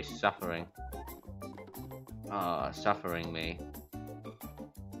is literally suffering. Oh, suffering me.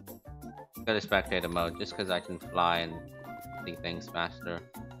 Go to spectator mode, just because I can fly and see things faster.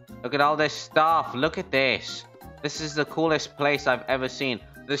 Look at all this stuff, look at this. This is the coolest place I've ever seen.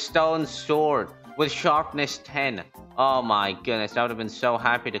 The stone sword with sharpness 10. Oh my goodness, I would have been so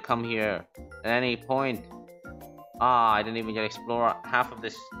happy to come here at any point. Ah, I didn't even get to explore half of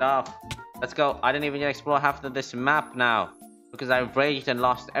this stuff. Let's go. I didn't even get to explore half of this map now. Because I raged and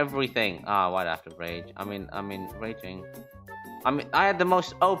lost everything. Ah, why'd I have to rage? I mean, raging. I had the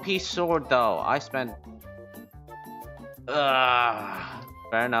most OP sword though. I spent...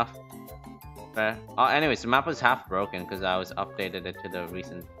 fair enough. Fair. Oh, anyways, the map was half broken because I was updated it to the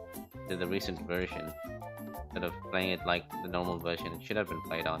recent version. Instead of playing it like the normal version, it should have been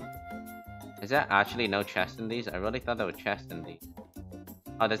played on. Is there actually no chest in these? I really thought there were chests in these.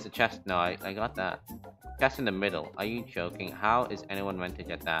 Oh, there's a chest. No, I got that. Chest in the middle. Are you joking? How is anyone meant to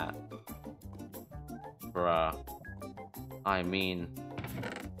get that? Bruh. I mean...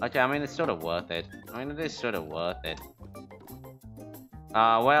 Okay, I mean, it's sort of worth it. I mean, it is sort of worth it.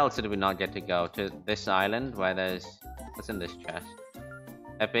 Where else did we not get to go? To this island where there's... What's in this chest?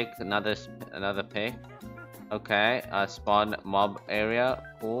 Epic, another pick. Okay, spawn mob area.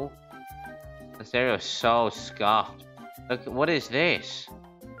 Cool. This area is so scuffed. Look, what is this?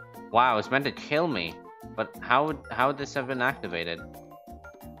 Wow, it's meant to kill me. But how would this have been activated?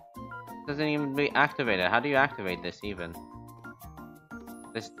 It doesn't even be activated. How do you activate this even?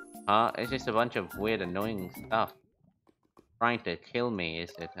 This, it's just a bunch of weird, annoying stuff. Trying to kill me,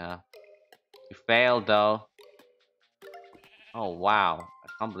 is it? You failed though. Oh wow, I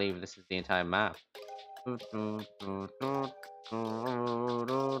can't believe this is the entire map. What's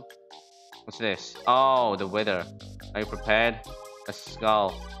this? Oh, the wither. Are you prepared? A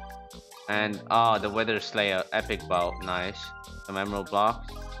skull. And oh, the wither slayer epic bow. Nice. Some emerald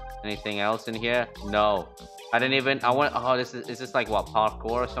blocks. Anything else in here? No. I didn't even. Oh, is this like what,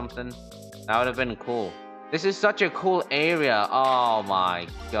 parkour or something? That would have been cool. This is such a cool area. Oh my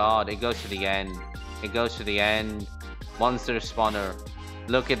god. It goes to the end. It goes to the end. Monster spawner.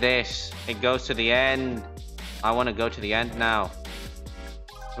 Look at this. It goes to the end. I want to go to the end now.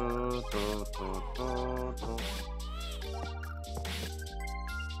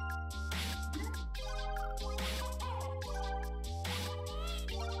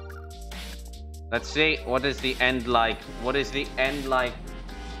 Let's see. What is the end like? What is the end like?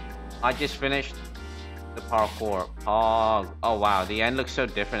 I just finished the parkour. Oh wow, the end looks so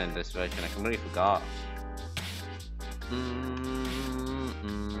different in this version. I completely forgot.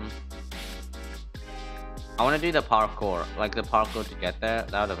 I want to do the parkour, like the parkour to get there.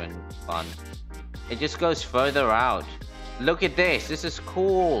 That would have been fun. It just goes further out. Look at this. This is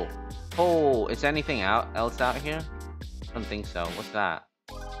cool. Oh, is anything else out here? I don't think so. What's that?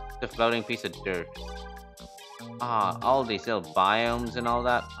 It's a floating piece of dirt. Ah, all these little biomes and all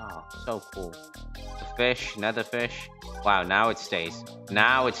that. Oh, so cool. The fish, nether fish. Wow, now it stays.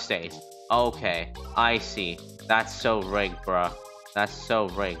 Now it stays. Okay, I see. That's so rigged, bruh. That's so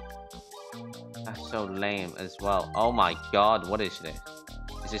rigged. That's so lame as well. Oh my god, what is this?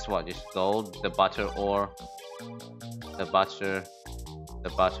 Is this what? Just gold? The butter ore? The butter. The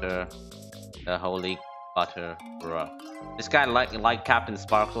butter. The holy butter, bruh. This guy like Captain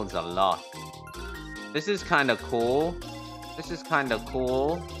Sparkles a lot. This is kind of cool. This is kind of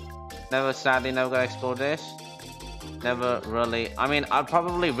cool. Sadly never gonna explore this. Never really. I mean, I'll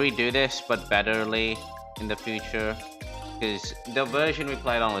probably redo this, but betterly in the future. Because the version we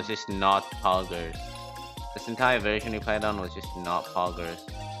played on was just not poggers. This entire version we played on was just not poggers.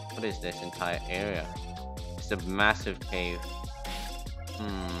 What is this entire area? It's a massive cave.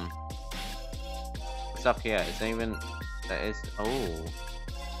 What's up here? Is there even... There is...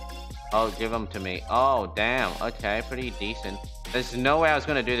 Oh, give them to me. Oh, damn. Okay, pretty decent. There's no way I was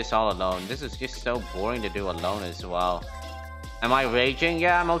gonna do this all alone. This is just so boring to do alone as well. Am I raging?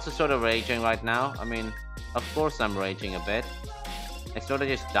 Yeah, I'm also sort of raging right now. I mean, of course I'm raging a bit. I sort of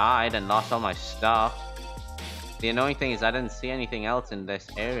just died and lost all my stuff. The annoying thing is I didn't see anything else in this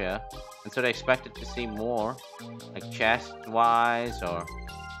area. And so I expected to see more. Like chest-wise or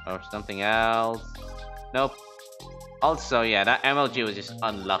something else. Nope. Also, yeah, that MLG was just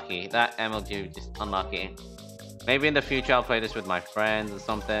unlucky. That MLG was just unlucky. Maybe in the future I'll play this with my friends or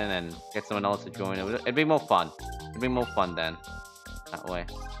something and get someone else to join. It'd be more fun. It'd be more fun then. That way.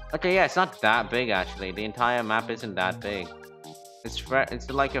 Okay, yeah, it's not that big actually. The entire map isn't that big. It's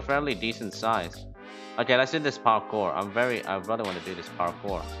like a fairly decent size. Okay, let's do this parkour. I really want to do this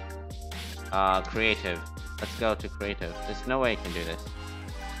parkour. Creative. Let's go to creative. There's no way you can do this.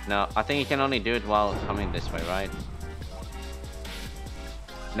 No, I think you can only do it while coming this way, right?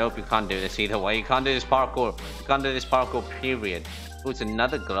 Nope, you can't do this either way. You can't do this parkour. You can't do this parkour, period. Ooh, it's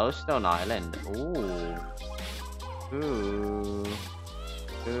another glowstone island. Ooh. Ooh.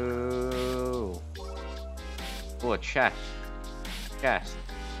 Ooh. Ooh, a chest. Chest.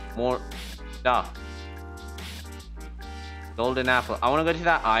 More stuff. Golden apple. I want to go to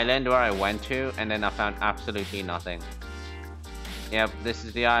that island where I went to, and then I found absolutely nothing. Yep, this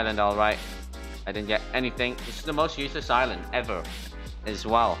is the island, alright. I didn't get anything. This is the most useless island ever. As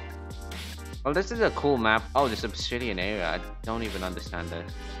well. Well, this is a cool map. Oh, this obsidian area. I don't even understand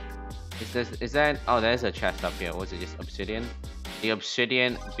this. Is that... Oh, there's a chest up here. Was it just obsidian? The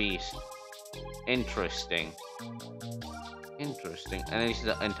obsidian beast. Interesting. Interesting. And there's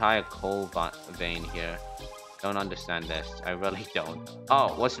the entire coal vein here. Don't understand this. I really don't.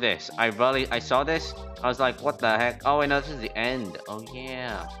 Oh, what's this? I saw this. I was like, what the heck? Oh, wait, no, this is the end. Oh,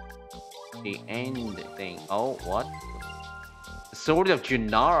 yeah. The end thing. Oh, what? Sword of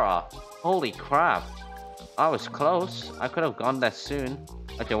Junara. Holy crap. I was close. I could have gone that soon.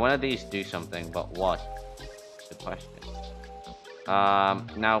 Okay, one of these do something, but what? The question.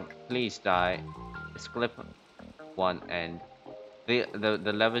 Now please die. Let's clip one end.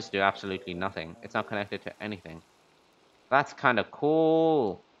 The levers do absolutely nothing. It's not connected to anything. That's kind of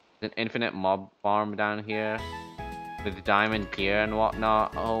cool. There's an infinite mob farm down here with diamond gear and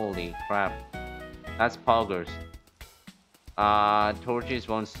whatnot. Holy crap. That's poggers. Torches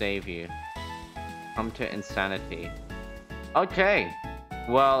won't save you. Come to insanity. Okay.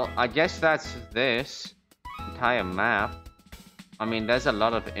 Well, I guess that's this entire map. I mean, there's a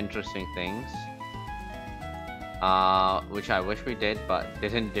lot of interesting things. Which I wish we did, but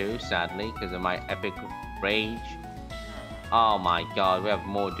didn't do, sadly, because of my epic rage. Oh my god, we have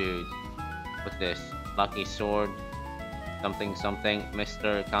more dudes. What's this? Lucky sword. Something, something.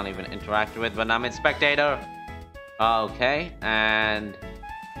 Mister can't even interact with, but I'm in spectator. Okay, and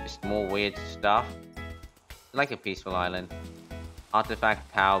just more weird stuff. Like a peaceful island.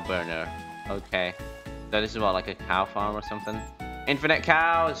 Artifact cow burner. Okay. So this is what, like a cow farm or something? Infinite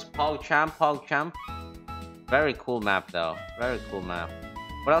cows! Pog champ, pog champ. Very cool map though. Very cool map.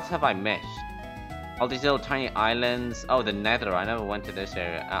 What else have I missed? All these little tiny islands. Oh, the nether. I never went to this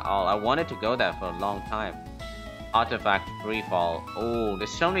area at all. I wanted to go there for a long time. Artifact freefall. Oh,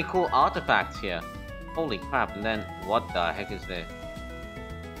 there's so many cool artifacts here. Holy crap. And then, what the heck is this?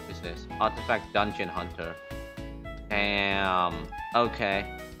 is this? Artifact Dungeon Hunter. Damn.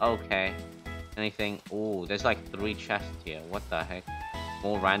 Okay. Okay. Anything? Ooh, there's like 3 chests here. What the heck?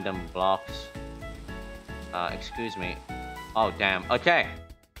 More random blocks. Excuse me. Oh, damn. Okay.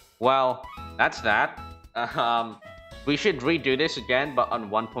 Well, that's that. We should redo this again, but on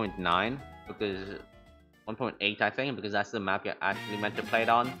 1.9 because 1.8, I think, because that's the map you're actually meant to play it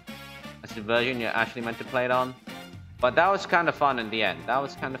on. That's the version you're actually meant to play it on. But that was kind of fun in the end.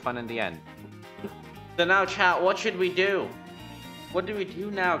 So now, chat, what should we do? What do we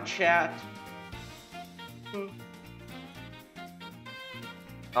do now, chat?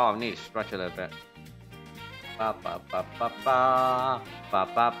 Oh, I need to stretch a little bit. Ba ba ba ba ba ba ba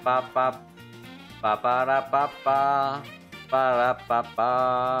ba ba ba ba da ba ba ba ba ba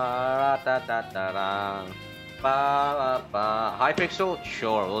da da da da ba ba. Hypixel?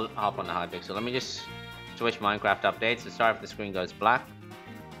 Sure, we'll hop on the Hypixel. Let me just switch Minecraft updates. Sorry if the screen goes black.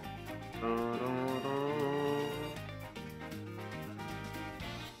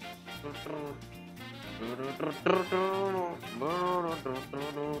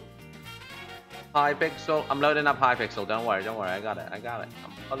 Hypixel. I'm loading up Hypixel. Don't worry. I got it. I'm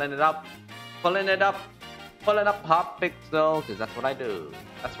pulling it up. Pulling up Hypixel, because that's what I do.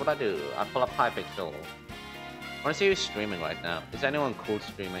 I pull up Hypixel. I want to see who's streaming right now. Is anyone cool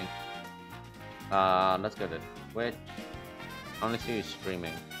streaming? Let's go to Twitch. I want to see who's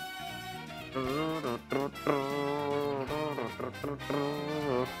streaming.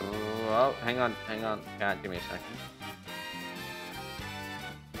 Oh, hang on. Can't give me a second.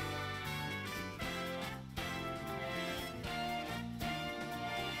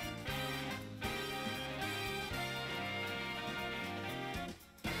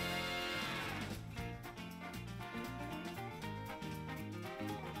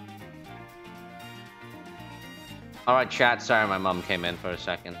 Alright, chat. Sorry, my mom came in for a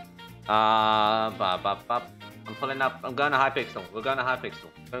second. I'm pulling up. I'm going to Hypixel. We're going to Hypixel.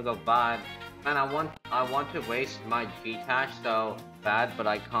 We're gonna go buy. Man, I want to waste my Gcash so bad, but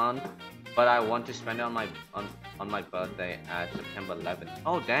I can't. But I want to spend it on my birthday at September 11th.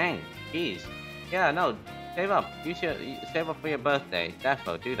 Oh dang, jeez. Yeah, no, save up. Save up for your birthday.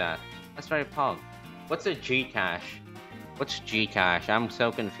 Defo, do that. That's very pog. What's a Gcash? What's Gcash? I'm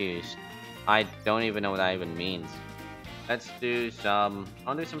so confused. I don't even know what that even means. Let's do some.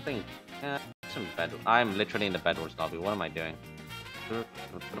 I'll do something. Some bed. I'm literally in the Bedwars lobby. What am I doing? I'm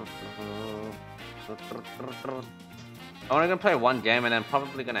only gonna play one game and then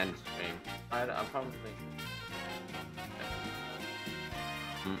probably gonna end the stream. I'm probably.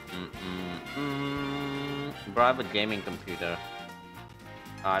 Bro, I have a gaming computer.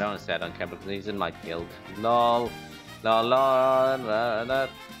 Oh, I don't want to say I don't care because he's in my guild. Lol. La la da da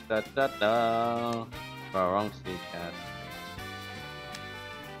da da da. Bro, wrong stage chat.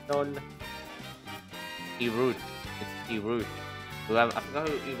 Lol. E-root. It's E-root. I forgot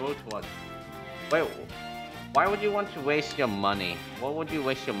who E-root was. Wait, why would you want to waste your money? What would you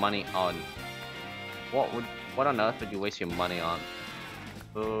waste your money on? What on earth would you waste your money on?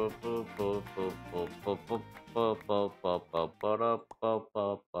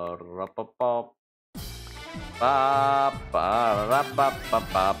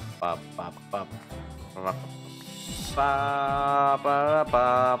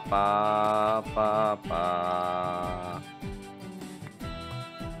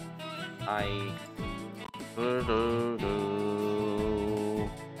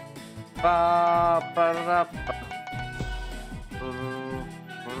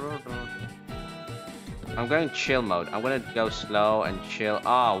 I'm going chill mode. I'm gonna go slow and chill.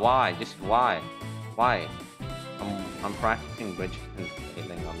 Ah, why? Just why? Why? I'm practicing bridge and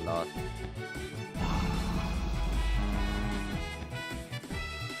healing. I'm not.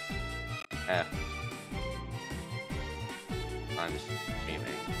 F. I'm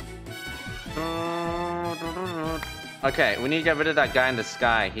streaming. Okay, we need to get rid of that guy in the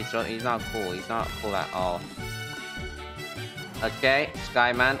sky. He's not cool. He's not cool at all. Okay,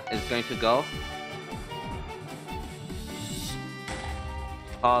 Skyman is going to go.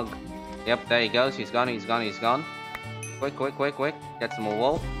 Hog. Yep, there he goes. He's gone. Quick. Get some more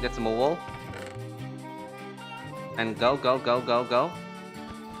wool. And go.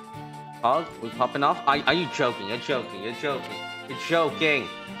 Hog, we're popping off. Are you joking? You're joking.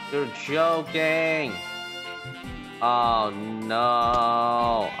 Oh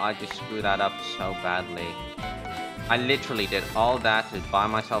no. I just screwed that up so badly. I literally did all that to buy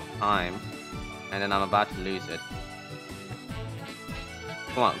myself time. And then I'm about to lose it.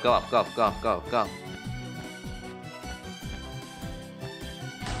 Come on, go up.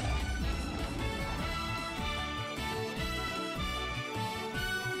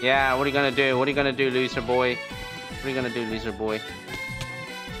 Yeah, what are you gonna do? What are you gonna do, loser boy? What are you gonna do, loser boy?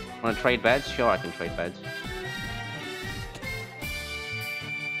 Wanna trade beds? Sure, I can trade beds.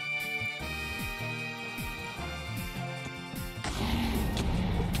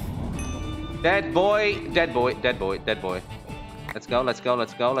 Dead boy, dead boy, dead boy, dead boy. Let's go, let's go,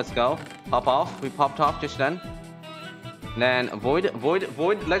 let's go, let's go. Pop off. We popped off just then. And then void, void,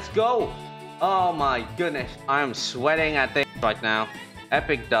 void. Let's go. Oh my goodness. I am sweating at this right now.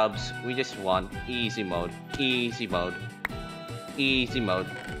 Epic dubs. We just won. Easy mode. Easy mode. Easy mode.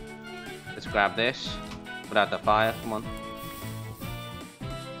 Let's grab this. Put out the fire. Come on.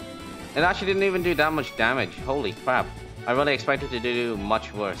 It actually didn't even do that much damage. Holy crap. I really expected it to do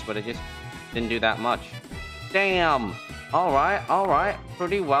much worse, but it just didn't do that much. Damn. Alright, alright.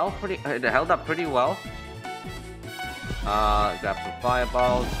 Pretty well. It held up pretty well. Grab some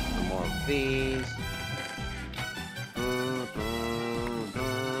fireballs. Some more of these.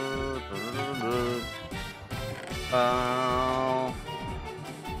 Bow.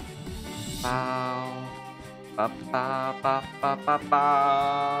 Bow. Ba ba ba ba ba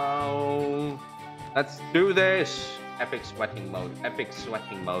bow. Let's do this. Epic sweating mode. Epic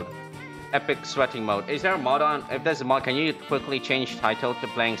sweating mode. Epic sweating mode. Is there a mod on? If there's a mod, can you quickly change title to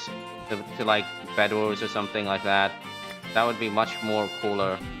playing to like Bed Wars or something like that? That would be much more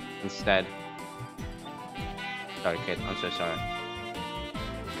cooler instead. Sorry, kid. I'm so sorry.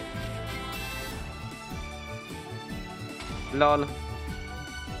 Lol.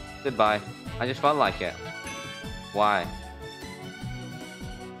 Goodbye. I just felt like it. Why?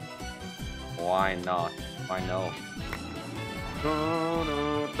 Why not? Why no?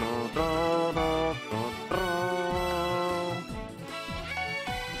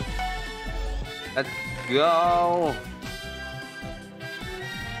 Let's go.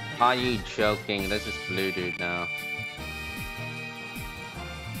 Are you joking? This is blue dude now.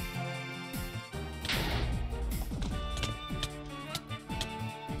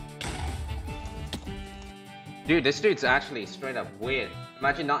 Dude, this dude's actually straight up weird.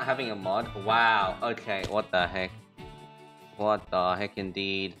 Imagine not having a mod. Wow. Okay, what the heck? What the heck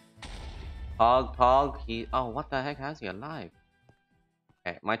indeed. Pog, he... Oh, what the heck has he alive?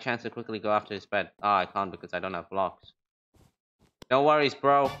 Okay, my chance to quickly go after his bed. Ah, I can't because I don't have blocks. No worries,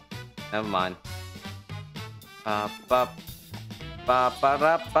 bro. Never mind. Dude,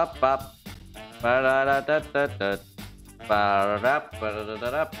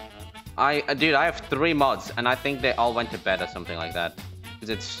 I have 3 mods, and I think they all went to bed or something like that. Because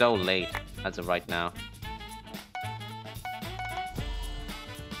it's so late as of right now.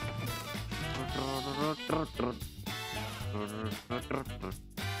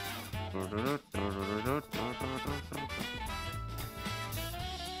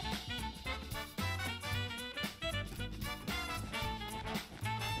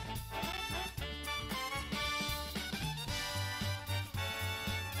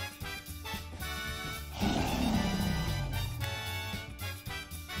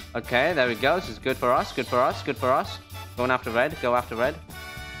 Okay, there we go. This is good for us. Good for us. Good for us. Going after red. Go after red.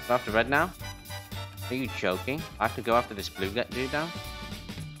 Go after red now. Are you joking? I have to go after this blue dude now?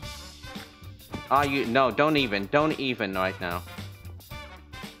 Are you? No, don't even. Don't even right now.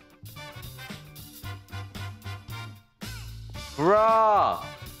 Bruh!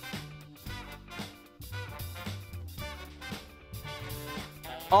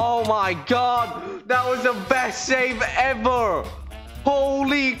 Oh my god! That was the best save ever!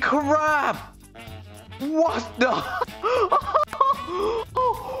 Holy crap! What the?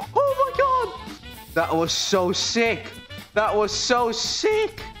 Oh my god! That was so sick! That was so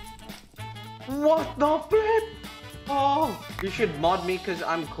sick! What the flip? Oh, you should mod me because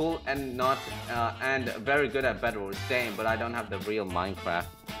I'm cool and not and very good at Bed Wars. Same, but I don't have the real Minecraft.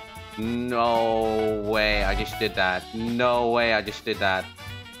 No way! I just did that. No way! I just did that.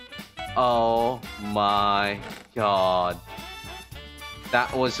 Oh my god!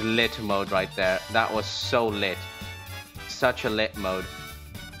 That was lit mode right there. That was so lit. Such a lit mode.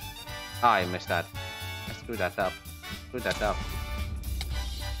 Ah, I missed that. Screw that up. Screw that up.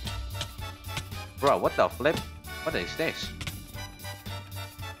 Bro, what the flip? What is this?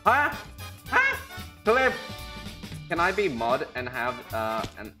 Huh? Huh? Flip! Can I be mod and have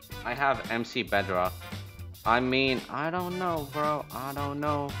and I have MC Bedrock? I mean, I don't know, bro. I don't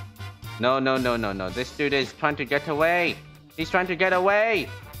know. No, no, no, no, no. This dude is trying to get away. He's trying to get away.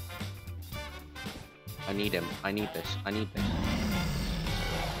 I need him. I need this. I need this.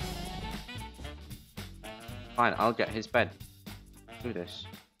 Fine, I'll get his bed. Do this.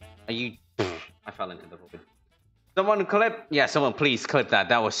 Are you... I fell into the void. Someone clip... Yeah, someone please clip that.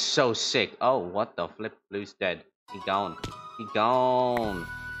 That was so sick. Oh, what the flip? Blue's dead. He gone. He gone.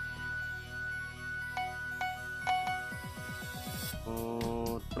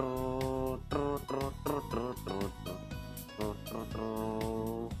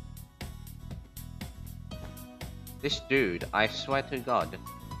 This dude, I swear to God,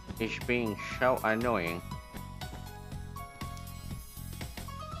 is being so annoying.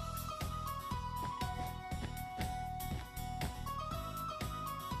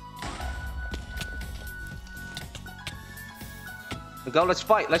 Go, let's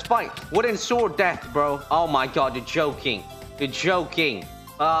fight, let's fight. Wooden sword death, bro. Oh my God, you're joking. You're joking.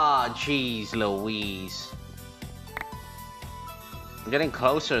 Ah, jeez Louise. I'm getting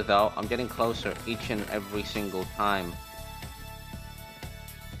closer though. I'm getting closer each and every single time.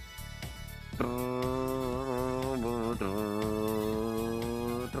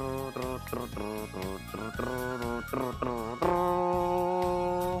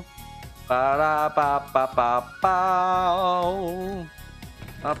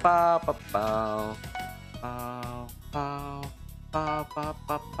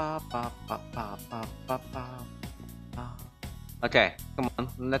 Okay, come on,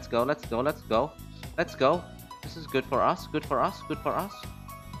 let's go, let's go, let's go, let's go. This is good for us, good for us, good for us.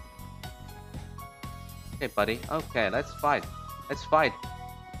 Okay, buddy. Okay, let's fight. Let's fight.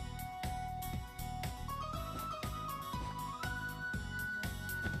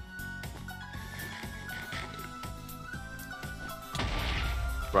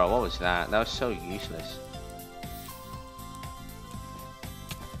 Bro, what was that? That was so useless.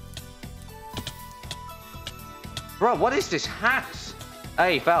 Bro, what is this hacks?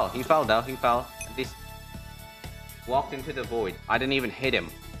 Hey, he fell. He fell though. He fell. This walked into the void. I didn't even hit him.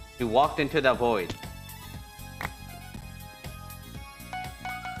 He walked into the void.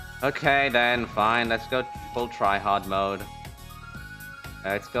 Okay, then fine. Let's go full try-hard mode.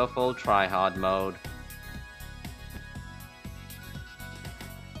 Let's go full try-hard mode.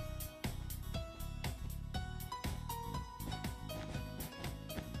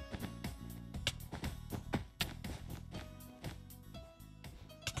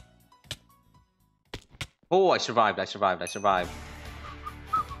 Oh, I survived, I survived, I survived.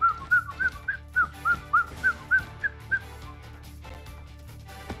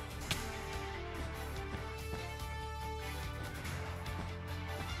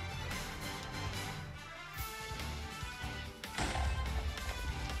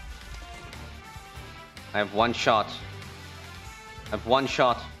 I have one shot. I have one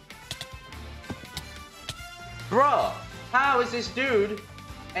shot. Bruh, how is this dude?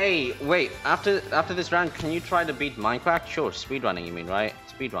 Hey, wait, after this round, can you try to beat Minecraft? Sure, speedrunning you mean, right?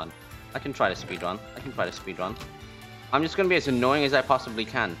 Speedrun. I can try to speedrun. I can try to speedrun. I'm just gonna be as annoying as I possibly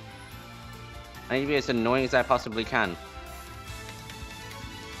can. I need to be as annoying as I possibly can.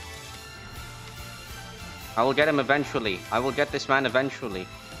 I will get him eventually. I will get this man eventually.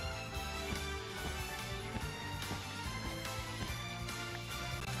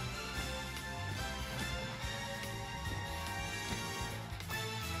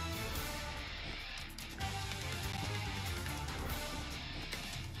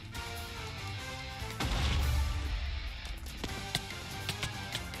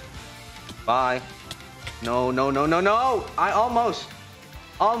 Bye. No, no, no, no, no! I almost.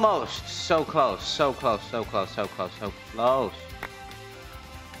 So close, so close, so close, so close, so close.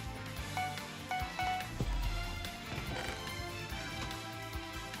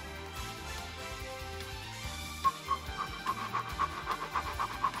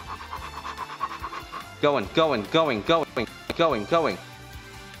 Going.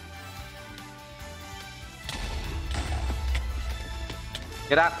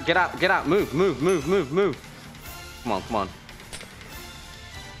 Get out, move. Come on.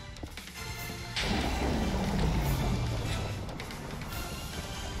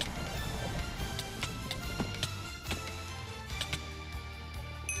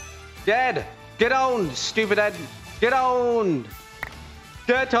 Dead! Get owned, stupid head! Get owned!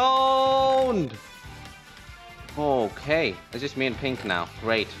 Get owned! Okay, it's just me and Pink now.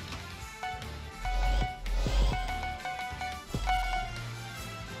 Great.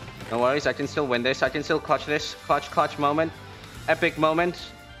 No worries, I can still win this. I can still clutch this. Clutch moment. Epic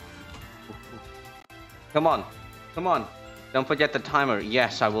moment. Come on. Don't forget the timer.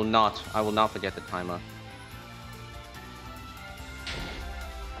 Yes, I will not. I will not forget the timer.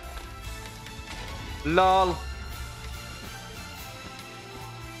 LOL.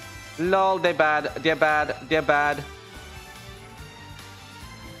 LOL, they're bad.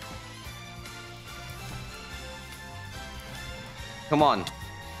 Come on.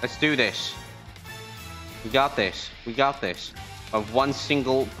 Let's do this. We got this. I have one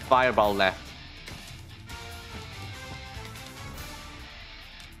single fireball left.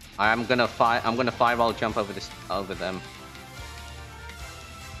 I'm gonna fireball jump over them.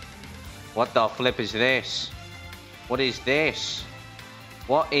 What the flip is this? What is this?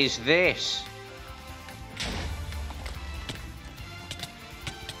 What is this?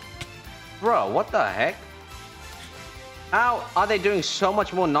 Bro, what the heck? How are they doing so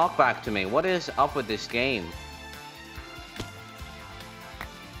much more knockback to me? What is up with this game?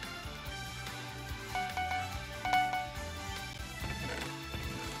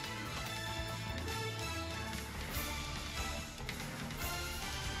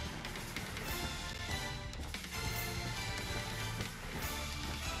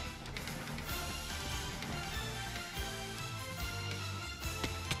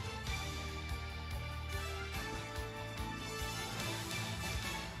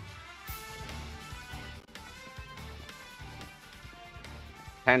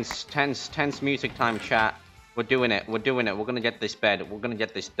 Tense music time, chat. We're doing it. We're doing it. We're gonna get this bed. We're gonna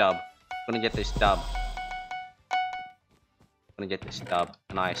get this dub. We're gonna get this dub. We're gonna get this dub.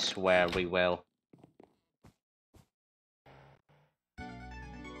 And I swear we will.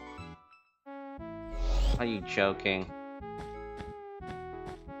 Are you joking?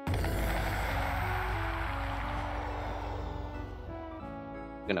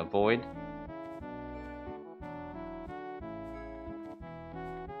 We're gonna avoid.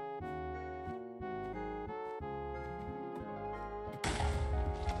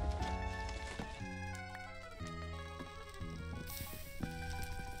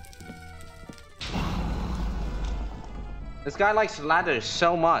 This guy likes ladders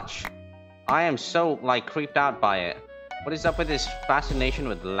so much. I am so, like, creeped out by it. What is up with this fascination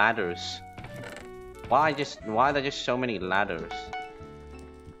with ladders? Why are there just so many ladders?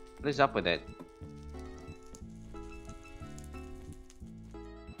 What is up with it?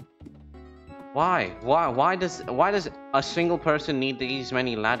 Why? Why does a single person need these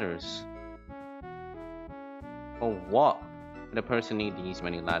many ladders? For what would a person need these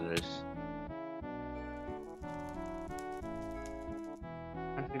many ladders?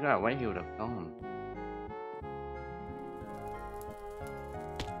 Figure out where he would have gone.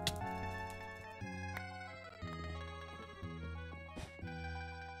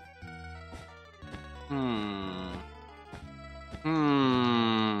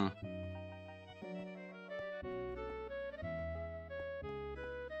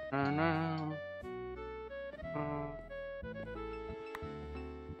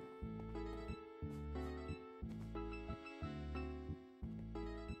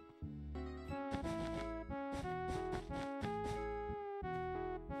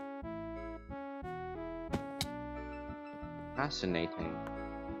 Fascinating.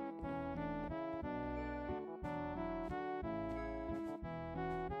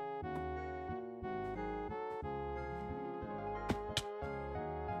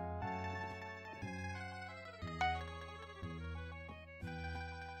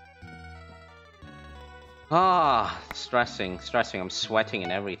 Stressing. I'm sweating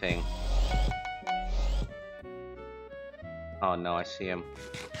and everything. Oh no, I see him.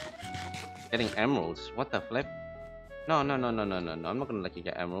 Getting emeralds. What the flip? No. I'm not gonna let you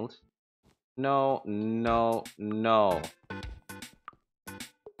get emeralds. No.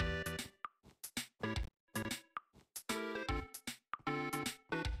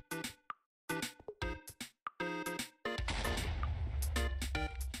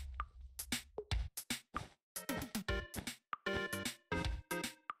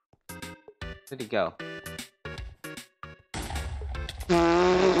 Where'd he go?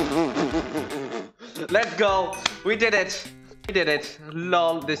 Let's go! We did it! We did it!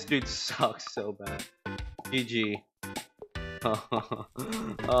 Lol, this dude sucks so bad. GG.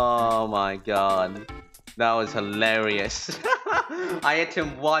 Oh my god. That was hilarious. I hit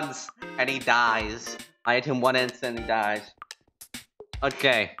him once and he dies. I hit him once and he dies.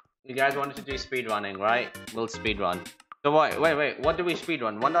 Okay. You guys wanted to do speedrunning, right? We'll speedrun. So wait. What do we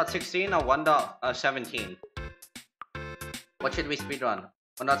speedrun? 1.16 or 1.17? What should we speedrun?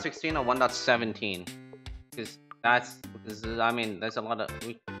 1.16 or 1.17? Because I mean, there's a lot of...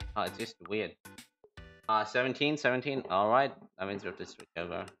 it's just weird. 17? Alright. That means we have to switch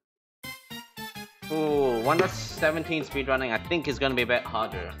over. Ooh, 1.17 speedrunning I think is gonna be a bit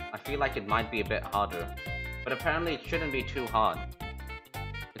harder. I feel like it might be a bit harder. But apparently it shouldn't be too hard.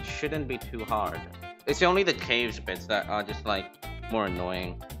 It shouldn't be too hard. It's only the caves bits that are just, like, more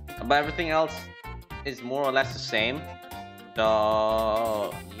annoying. But everything else is more or less the same.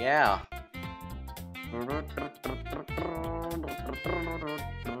 So, yeah.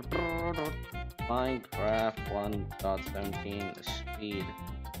 Minecraft 1.17 speed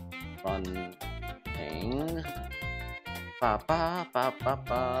running.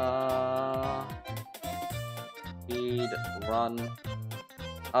 Speed run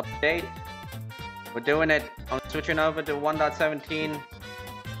update. We're doing it. I'm switching over to 1.17.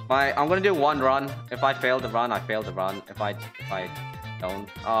 I'm gonna do one run. If I fail to run, I fail to run. If I don't,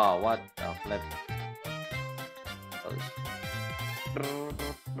 oh what the flip.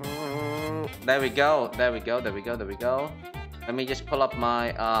 There we go. There we go. There we go. There we go. Let me just pull up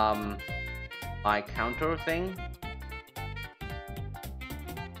my my counter thing.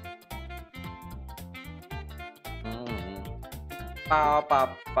 Ba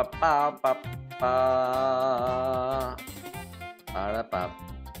ba ba ba ba ba. Ba da ba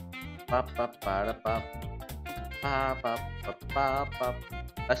ba ba ba da ba ba ba ba ba ba.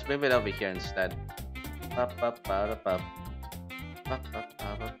 Let's move it over here instead. Ba ba ba da ba ba ba ba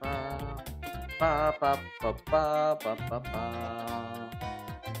ba ba ba ba ba ba ba ba.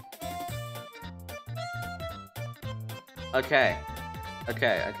 Okay.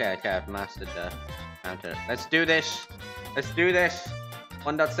 Okay, okay, okay, I've mastered the counter. Let's do this. Let's do this.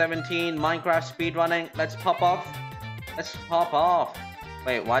 1.17 Minecraft speedrunning. Let's pop off. Let's pop off.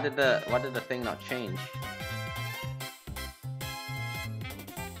 Wait, why did the thing not change?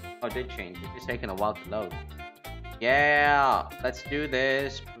 Oh, it did change. It's just taking a while to load. Yeah, let's do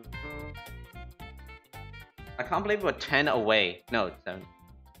this. I can't believe we're 10 away. No, 7,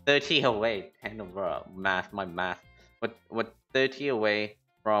 30 away. 10 over math, my math. What 30 away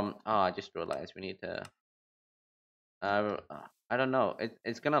from I just realized we need to I don't know.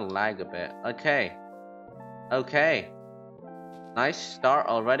 It's gonna lag a bit. Okay. Okay. Nice start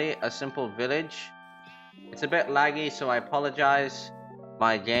already. A simple village. It's a bit laggy, so I apologize.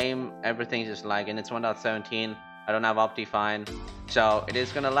 My game, everything's just lagging. It's 1.17. I don't have Optifine, so it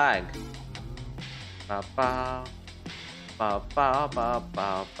is gonna lag. Bow bow. Bow bow bow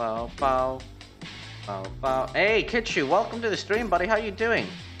bow bow bow. Bow, bow. Hey, Kitchu, welcome to the stream, buddy. How you doing?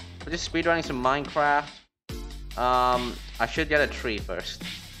 We're just speedrunning some Minecraft. I should get a tree first.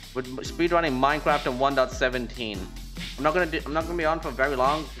 We're speedrunning Minecraft on 1.17. I'm not gonna be on for very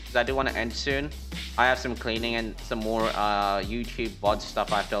long because I do want to end soon. I have some cleaning and some more YouTube VOD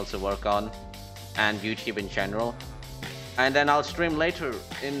stuff I have to also work on, and YouTube in general. And then I'll stream later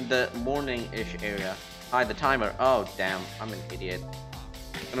in the morning-ish area. Hi, the timer. Oh damn, I'm an idiot.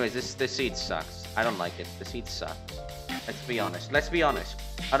 Anyways, this seed sucks. I don't like it. The seed sucks. Let's be honest. Let's be honest.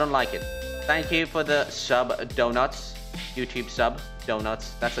 I don't like it. Thank you for the sub, Donuts. YouTube sub,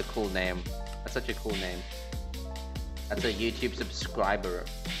 Donuts. That's a cool name. That's such a cool name. That's a YouTube subscriber.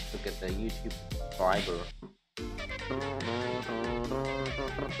 Look at the YouTube subscriber.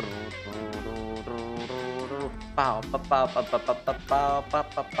 Bow, bow, bow, bow, bow, bow, bow, bow, bow,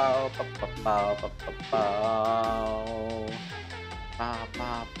 bow, bow, bow, bow. Bow,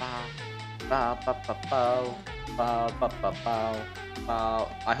 bow, bow. Bow, bow, bow, bow, bow, bow, bow, bow, bow.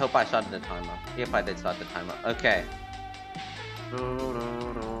 I hope I started the timer. Yep, I did start the timer. Okay.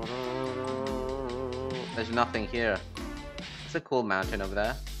 There's nothing here. It's a cool mountain over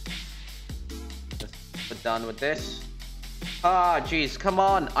there. We're done with this. Ah, jeez, come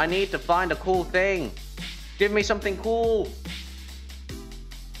on. I need to find a cool thing. Give me something cool.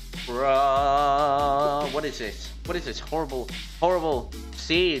 Bruh. What is this? What is this? Horrible, horrible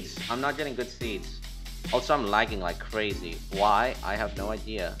seeds. I'm not getting good seeds. Also, I'm lagging like crazy. Why? I have no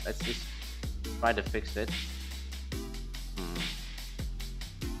idea. Let's just try to fix it.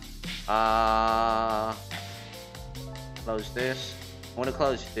 Close this. I want to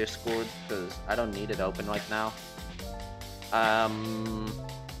close Discord because I don't need it open right now.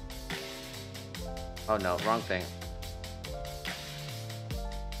 Oh no, wrong thing.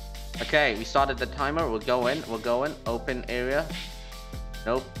 Okay, we started the timer. We'll go in. We'll go in. Open area.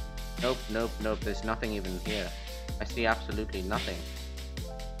 Nope. Nope, nope, nope. There's nothing even here. I see absolutely nothing.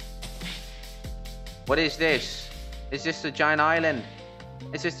 What is this? Is this a giant island?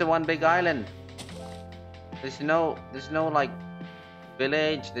 Is this the one big island? There's no like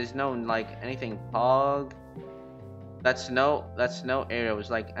village. There's no like anything pog. That's no area. It was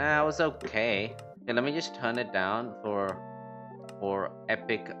like, it was okay. Okay, let me just turn it down for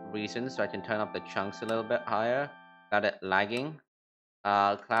epic reasons, so I can turn up the chunks a little bit higher. Got it lagging.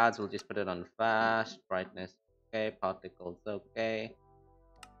 Clouds, we'll just put it on fast. Brightness, okay. Particles, okay.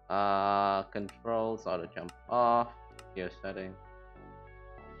 Controls, auto jump off. Gear setting.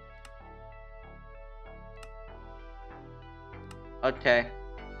 Okay.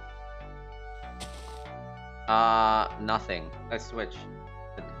 Nothing. Let's switch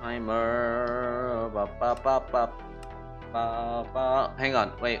the timer. Ba, ba, ba, ba, ba, ba. Hang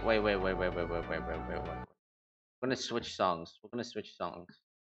on. Wait. We're gonna switch songs. We're gonna switch songs.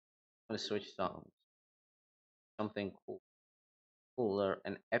 We're gonna switch songs. Something cool, cooler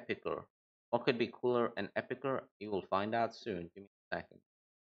and epicer. What could be cooler and epicer? You will find out soon. Give me a second.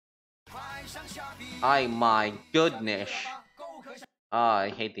 I my goodness. I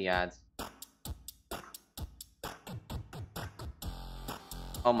hate the ads.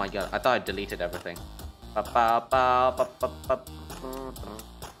 Oh my god, I thought I deleted everything.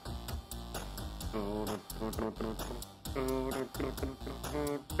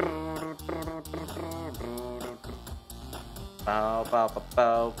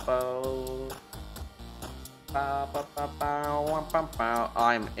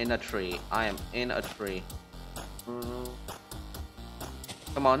 I'm in a tree. I am in a tree.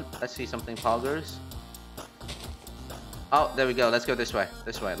 Come on, let's see something, poggers. Oh, there we go. Let's go this way.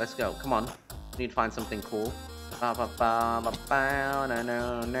 This way. Let's go. Come on. We need to find something cool. Come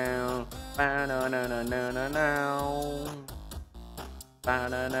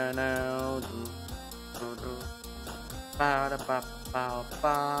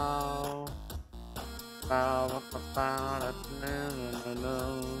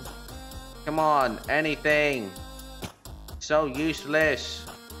on, anything. So useless.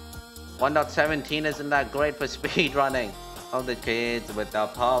 1.17 isn't that great for speedrunning. All the kids with the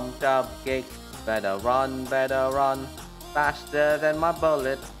pumped up kick. Better run, faster than my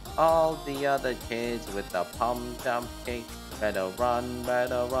bullet. All the other kids with the pumped up kick. Better run, ba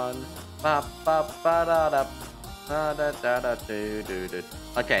ba ba da da da da da do do do.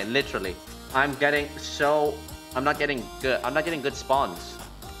 Okay, literally, I'm not getting good spawns.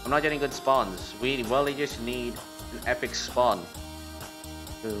 We really just need an epic spawn.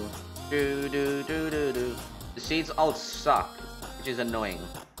 The seeds all suck, which is annoying.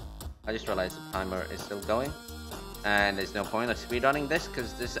 I just realized the timer is still going, and there's no point of speedrunning this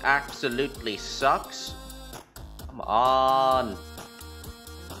because this absolutely sucks. Come on.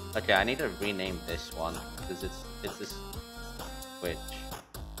 Okay, I need to rename this one because it's this Twitch.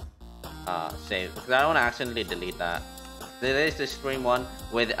 Save, because I don't want to accidentally delete that. There is the stream one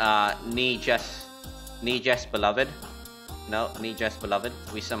with Nijess Beloved. No, Nijess Beloved.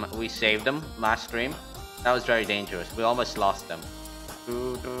 We saved them last stream. That was very dangerous. We almost lost them.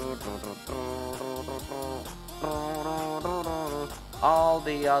 All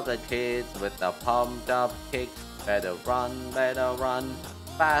the other kids with the pumped up kicks. Better run,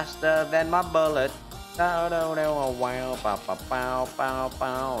 faster than my bullet.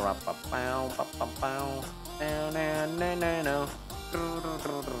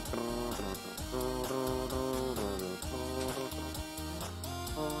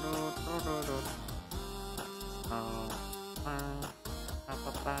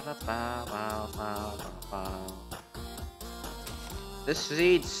 This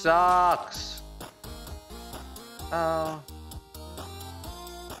seed sucks.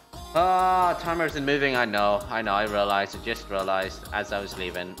 Timer isn't moving. I know. I realized. I just realized as I was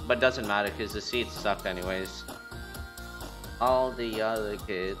leaving. But doesn't matter because the seeds sucked anyways. All the other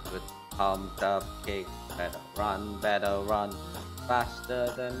kids with pumped up kicks. Better run,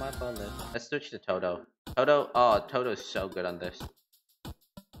 faster than my bullet. Let's switch to Toto. Toto's so good on this.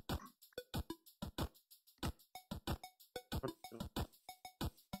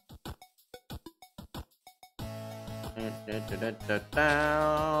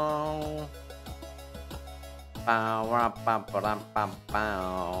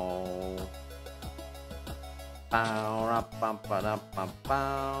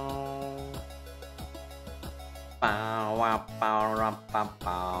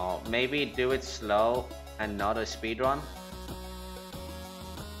 Maybe do it slow and not a speedrun.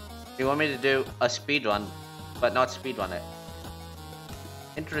 You want me to do a speedrun but not speedrun it?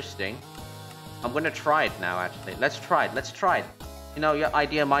 Interesting. I'm gonna try it now actually. Let's try it. You know, your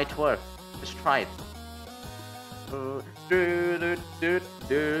idea might work. Let's try it.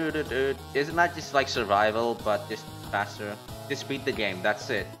 Isn't that just like survival but just faster? Just beat the game,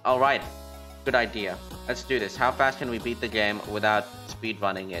 that's it. Alright. Good idea. Let's do this. How fast can we beat the game without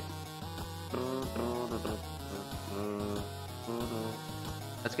speedrunning it?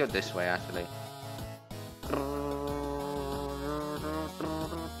 Let's go this way actually.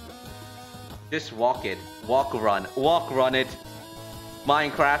 Just walk it. Walk run it.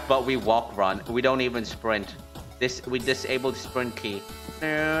 Minecraft, but we walk run. We don't even sprint. We disabled sprint key.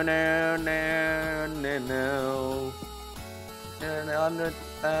 No.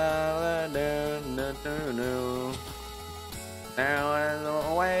 Now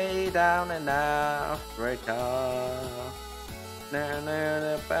I'm way down in Africa.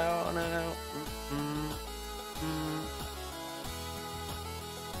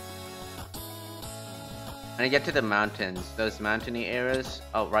 And I get to the mountains, those mountainy areas.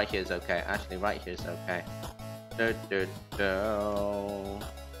 Oh, right here is okay. Actually, right here is okay.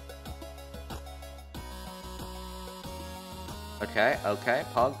 Okay.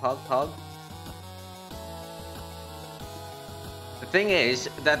 Pog. The thing is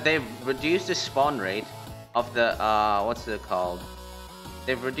that they've reduced the spawn rate of the what's it called?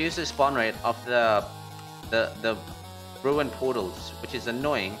 They've reduced the spawn rate of the ruined portals, which is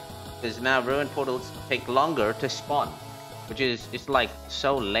annoying because now ruined portals take longer to spawn, which is it's like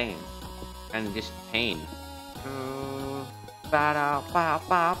so lame and just pain.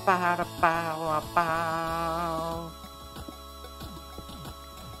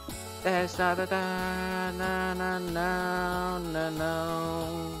 There's no.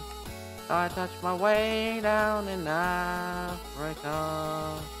 I touch my way down in Africa.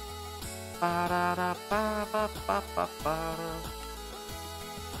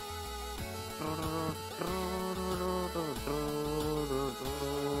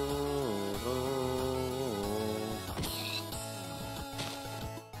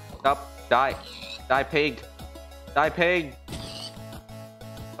 Stop! Die! Die, pig! Die, pig!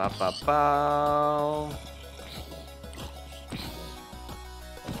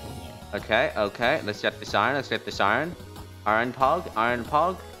 Okay, okay. Let's get this iron. Let's get this iron. Iron pog. Iron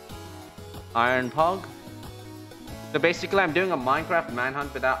pog. Iron pog. So basically, I'm doing a Minecraft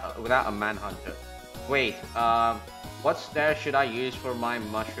manhunt without a manhunter. Wait. What stairs should I use for my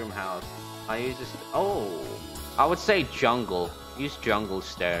mushroom house? I use this. Oh, I would say jungle. Use jungle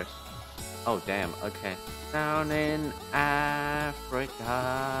stairs. Oh damn. Okay. Down in Africa.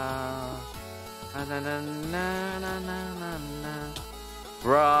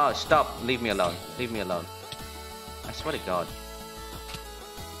 Bruh, stop. Leave me alone. Leave me alone. I swear to God.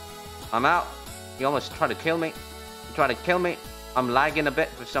 I'm out. He almost tried to kill me. He tried to kill me. I'm lagging a bit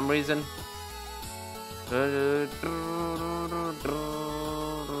for some reason.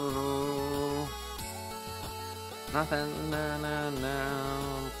 Nothing.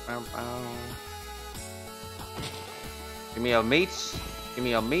 Give me your meats. Give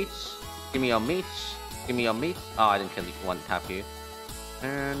me your meats. Give me your meats. Give me your meats. Oh, I didn't kill you. One tap you.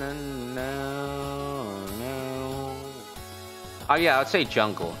 No. Oh yeah, I'd say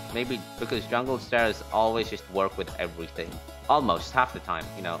jungle. Maybe because jungle stairs always just work with everything. Almost half the time,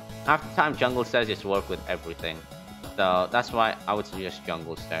 you know. Half the time jungle stairs just work with everything. So that's why I would suggest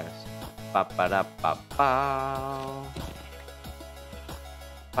jungle stairs. Ba ba da ba ba.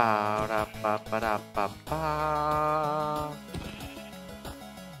 Ba da ba ba da ba ba.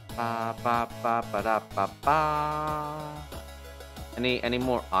 Ba ba ba ba da ba ba. Any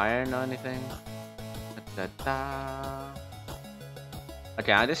more iron or anything? Da, da, da.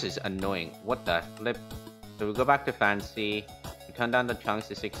 Okay, this is annoying. What the flip? So we go back to fancy. We turn down the chunks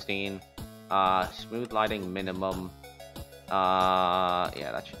to 16. Smooth lighting minimum.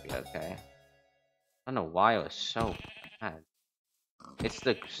 Yeah, that should be okay. I don't know why it was so bad. It's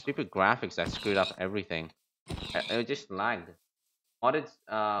the stupid graphics that screwed up everything. It just lagged.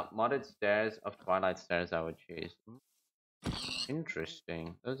 Modded stairs of Twilight Stairs I would choose.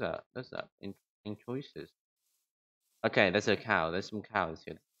 Interesting. Those are interesting choices. Okay, there's a cow. There's some cows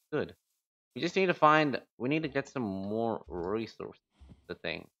here. Good. We just need to find. We need to get some more resources. The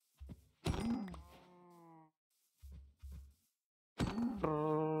thing.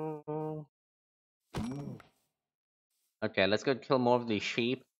 Okay, let's go kill more of these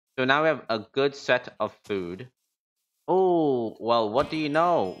sheep. So now we have a good set of food. Oh, well, what do you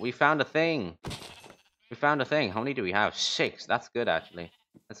know? We found a thing. We found a thing. How many do we have? 6. That's good, actually.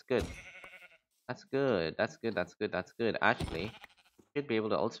 That's good. That's good. That's good. That's good. That's good. Actually, should be able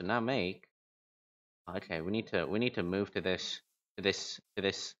to also now make. Okay, we need to move to this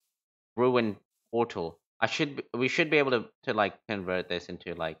ruined portal. We should be able to like convert this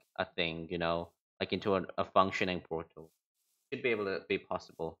into like a thing, you know, like into a functioning portal. Should be able to be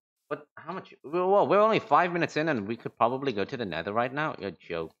possible. But how much? Well, we're only 5 minutes in, and we could probably go to the Nether right now. You're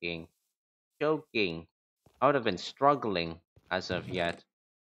joking, joking. I would have been struggling as of yet.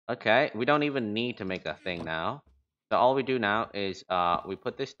 Okay, we don't even need to make a thing now. So all we do now is we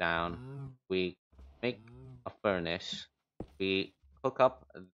put this down. We make a furnace. We cook up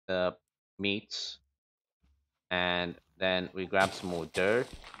the meats, and then we grab some more dirt.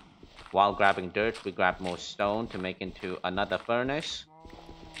 While grabbing dirt, we grab more stone to make into another furnace.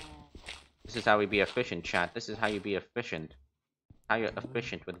 This is how we be efficient, chat. This is how you be efficient. How you're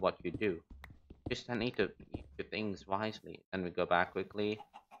efficient with what you do. Just need to do things wisely. And we go back quickly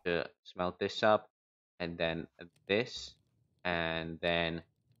to smelt this up, and then this, and then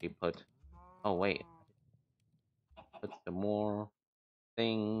we put. Oh wait, put some more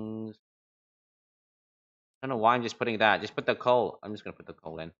things. I don't know why I'm just putting that. Just put the coal. I'm just gonna put the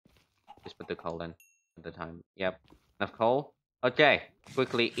coal in. Just put the coal in at the time. Yep. Enough coal. Okay.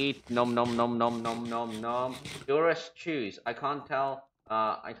 Quickly eat. Nom nom nom nom nom nom nom. Eoris, choose. I can't tell.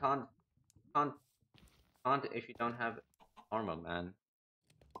 I can't if you don't have armor, man.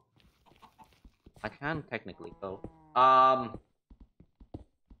 I can technically go.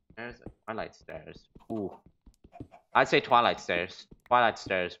 There's a Twilight Stairs. Ooh. I'd say Twilight Stairs. Twilight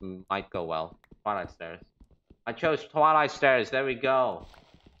Stairs might go well. Twilight Stairs. I chose Twilight Stairs. There we go.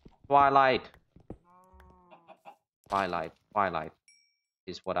 Twilight. Twilight. Twilight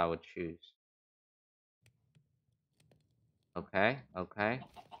is what I would choose. Okay. Okay.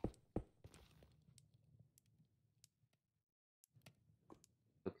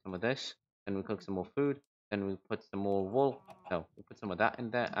 Cook some of this. Then we cook some more food. Then we put some more wool. No, we put some of that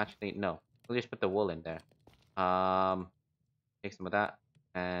in there. Actually, no. We'll just put the wool in there. Take some of that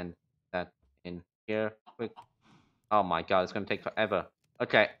and that in here. Quick. Oh my god, it's gonna take forever.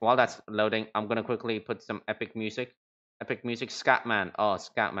 Okay, while that's loading, I'm gonna quickly put some epic music. Epic music, Scatman. Oh,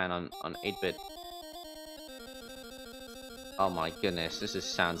 Scatman on 8-bit. Oh my goodness, this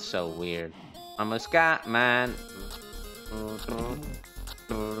sounds so weird. I'm a Scatman.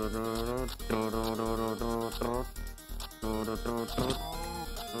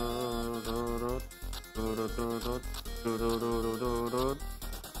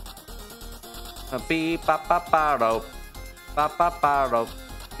 Beep ba ba ba ro, ba ba ba ro,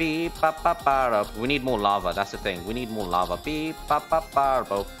 beep ba ba ba ro. We need more lava. That's the thing. We need more lava. Beep ba ba ba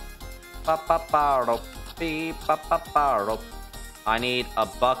ro, ba ba ba ro, beep ba ba ba ro. I need a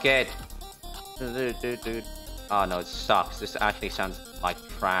bucket. Oh no, it sucks. This actually sounds like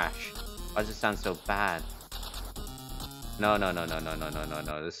trash. Why does it sound so bad? No.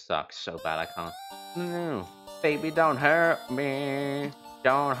 This sucks so bad. I can't. No, baby, don't hurt me.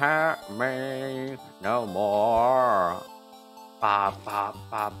 Don't hurt me no more. Pop, pop,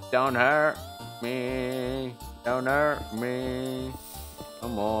 pop. Don't hurt me. Don't hurt me no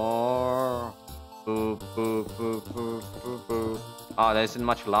more. Boop, boop, boop, boop, boop, boop. Oh, there isn't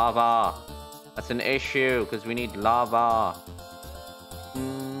much lava. That's an issue because we need lava.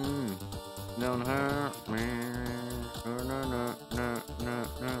 Don't hurt me. No.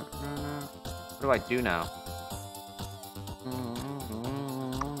 What do I do now?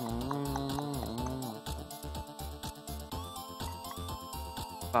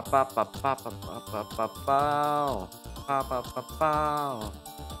 Pa pa pa pa pa pa pa pa pa pa pa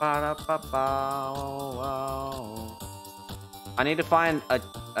pa pa pa pa. I need to find a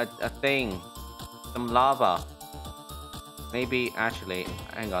thing, some lava. Maybe actually,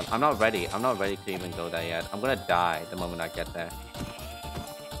 hang on. I'm not ready. I'm not ready to even go there yet. I'm gonna die the moment I get there.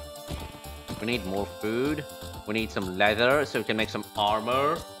 We need more food. We need some leather so we can make some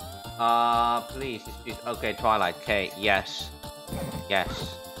armor. Please. Okay, Twilight. Okay, yes.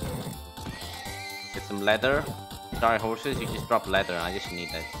 Yes. Get some leather. Sorry, horses, you just drop leather. I just need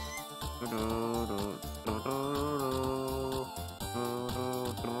it.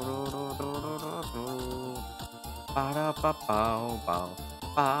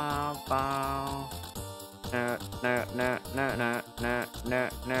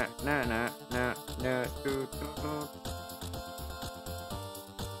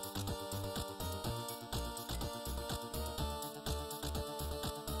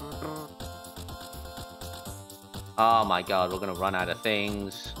 Oh my god, we're gonna run out of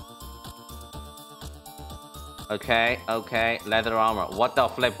things. Okay, leather armor. What the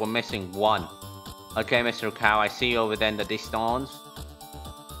flip? We're missing one. Okay, Mr. Cow, I see you over there in the distance.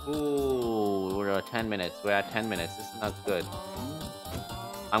 Ooh, we're at 10 minutes. We're at 10 minutes. This is not good.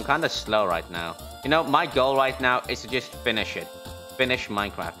 I'm kind of slow right now. You know, my goal right now is to just finish it. Finish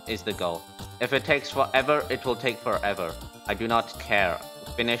Minecraft is the goal. If it takes forever, it will take forever. I do not care.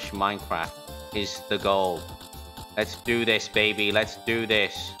 Finish Minecraft is the goal. Let's do this, baby. Let's do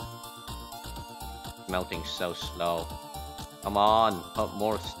this. Melting so slow. Come on, put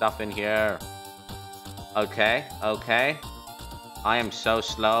more stuff in here. Okay. I am so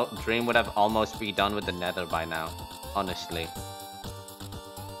slow. Dream would have almost be done with the nether by now. Honestly.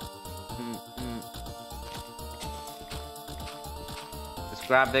 Let's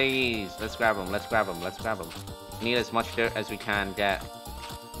grab these. Let's grab them. We need as much dirt as we can get.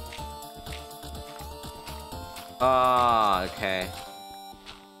 Oh, okay.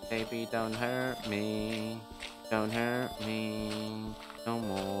 Baby, don't hurt me. Don't hurt me no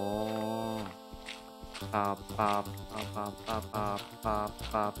more. Pop, pop, pop, pop, pop, pop, pop,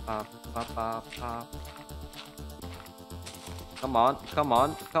 pop, pop, pop, pop, pop. Come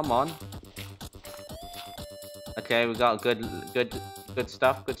on. Okay, we got good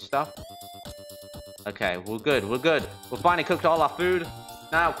stuff. Okay, we're good. We finally cooked all our food.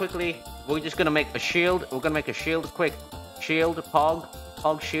 Now, quickly, we're just gonna make a shield. We're gonna make a shield, quick. Shield, pog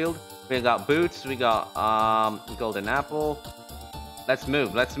shield. We got boots. We got golden apple. Let's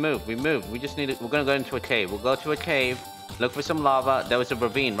move. We move. We just need it. We're gonna go into a cave. We'll go to a cave. Look for some lava. There was a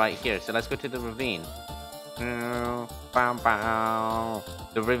ravine right here, so let's go to the ravine. The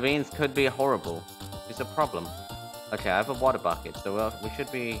ravines could be horrible. It's a problem. Okay, I have a water bucket, so we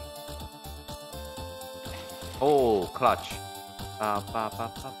should be... Oh, clutch.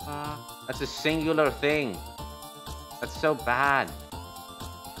 That's a singular thing. That's so bad.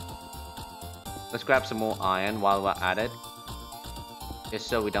 Let's grab some more iron while we're at it. Just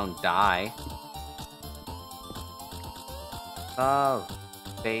so we don't die. Oh,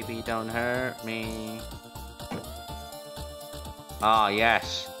 baby, don't hurt me. Ah,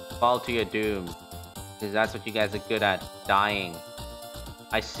 yes. Fall to your doom. Because that's what you guys are good at. Dying.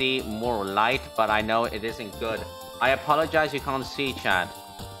 I see more light, but I know it isn't good. I apologize you can't see, chat.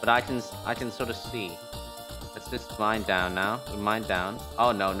 But I can sort of see. Let's just mine down now. We mine down.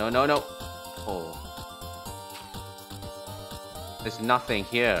 Oh, no, no, no, no. Oh. There's nothing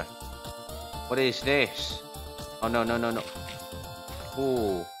here. What is this? Oh, no, no, no, no.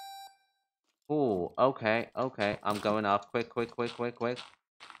 Ooh. Ooh, okay, okay. I'm going up. Quick, quick, quick, quick, quick.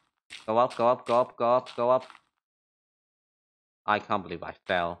 Go up, go up, go up, go up, go up. I can't believe I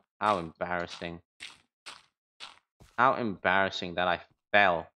fell. How embarrassing. How embarrassing that I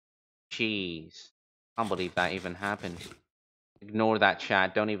fell. Jeez. Can't believe that even happened. Ignore that,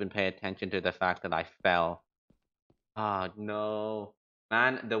 chat. Don't even pay attention to the fact that I fell. Ah, no.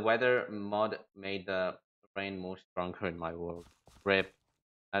 Man, the weather mod made the rain more stronger in my world. RIP.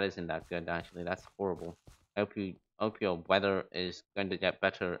 That isn't that good, actually. That's horrible. I hope your weather is going to get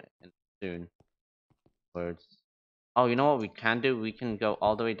better soon. Words. Oh, you know what we can do? We can go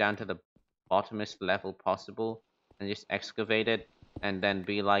all the way down to the bottomest level possible and just excavate it and then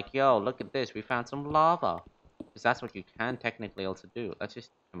be like, yo, look at this. We found some lava. Because that's what you can technically also do. Let's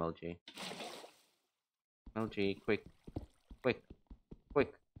just MLG. MLG, quick, quick,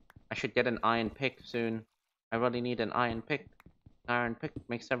 quick. I should get an iron pick soon. I really need an iron pick. Iron pick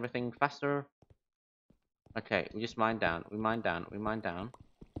makes everything faster. Okay, we just mine down. We mine down. We mine down.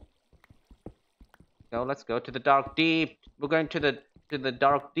 Go, let's go to the dark deep. We're going to the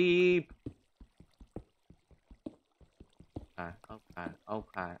dark deep. Okay, okay,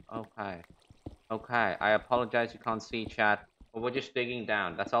 okay, okay. Okay, I apologize you can't see, chat. But we're just digging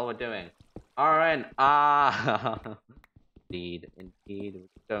down. That's all we're doing. Alright, Indeed, indeed. We're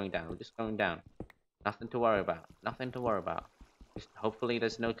just going down. We're just going down. Nothing to worry about. Nothing to worry about. Just hopefully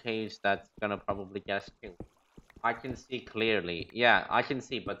there's no caves that's gonna probably get us killed. I can see clearly. Yeah, I can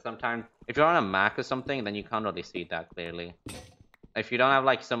see, but sometimes if you're on a Mac or something, then you can't really see that clearly. If you don't have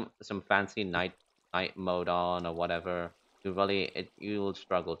like some fancy night mode on or whatever, you will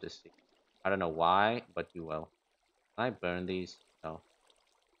struggle to see. I don't know why, but you will. Can I burn these? No.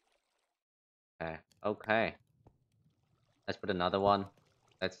 Okay. Okay. Let's put another one.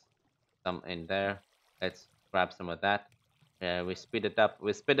 Let's some in there. Let's grab some of that. Yeah, we speed it up.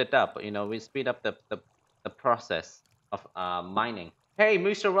 We speed it up. You know, we speed up the process of mining. Hey,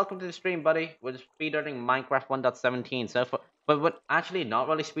 Mooser, welcome to the stream, buddy. We're speedrunning Minecraft 1.17. But we're actually not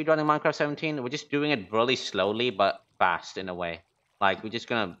really speedrunning Minecraft 17. We're just doing it really slowly, but fast in a way. Like, we're just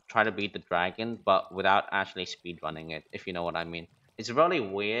gonna try to beat the dragon, but without actually speedrunning it, if you know what I mean. It's really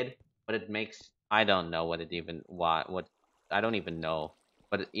weird, but it makes... I don't know what it even... What... I don't even know.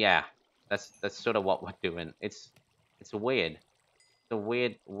 But yeah, that's sort of what we're doing. It's weird. It's a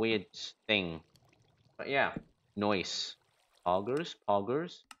weird thing. But yeah, noise. Poggers,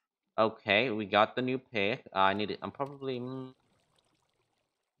 poggers. Okay, we got the new pick. I need it. I'm probably. What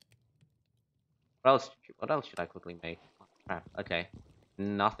else? What else should I quickly make? Oh, crap. Okay,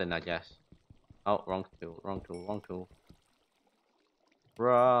 nothing. I guess. Oh, wrong tool. Wrong tool. Wrong tool.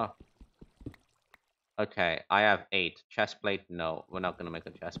 Bruh. Okay, I have 8. Chestplate? No, we're not gonna make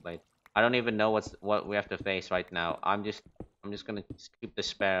a chestplate. I don't even know what we have to face right now. I'm just gonna keep the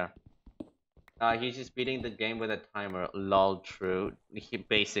spare. He's just beating the game with a timer. Lol, true.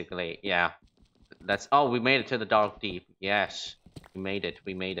 Basically, yeah. That's... Oh, we made it to the dark deep. Yes, we made it.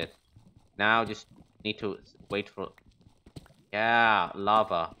 We made it. Now just need to wait for... Yeah,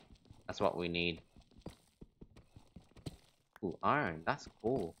 lava. That's what we need. Ooh, iron. That's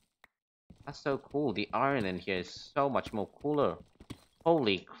cool. That's so cool. The iron in here is so much more cooler.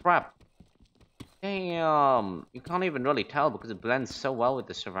 Holy crap. Damn. You can't even really tell because it blends so well with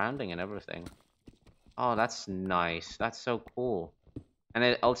the surrounding and everything. Oh, that's nice. That's so cool. And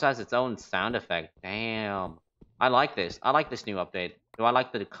it also has its own sound effect. Damn. I like this. I like this new update. Do I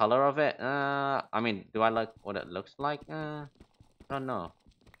like the color of it? I mean, do I like what it looks like? I don't know.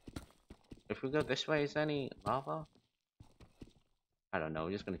 If we go this way, is there any lava? I don't know.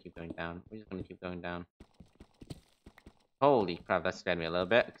 We're just gonna keep going down. We're just gonna keep going down. Holy crap, that scared me a little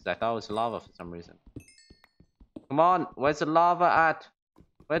bit because I thought it was lava for some reason.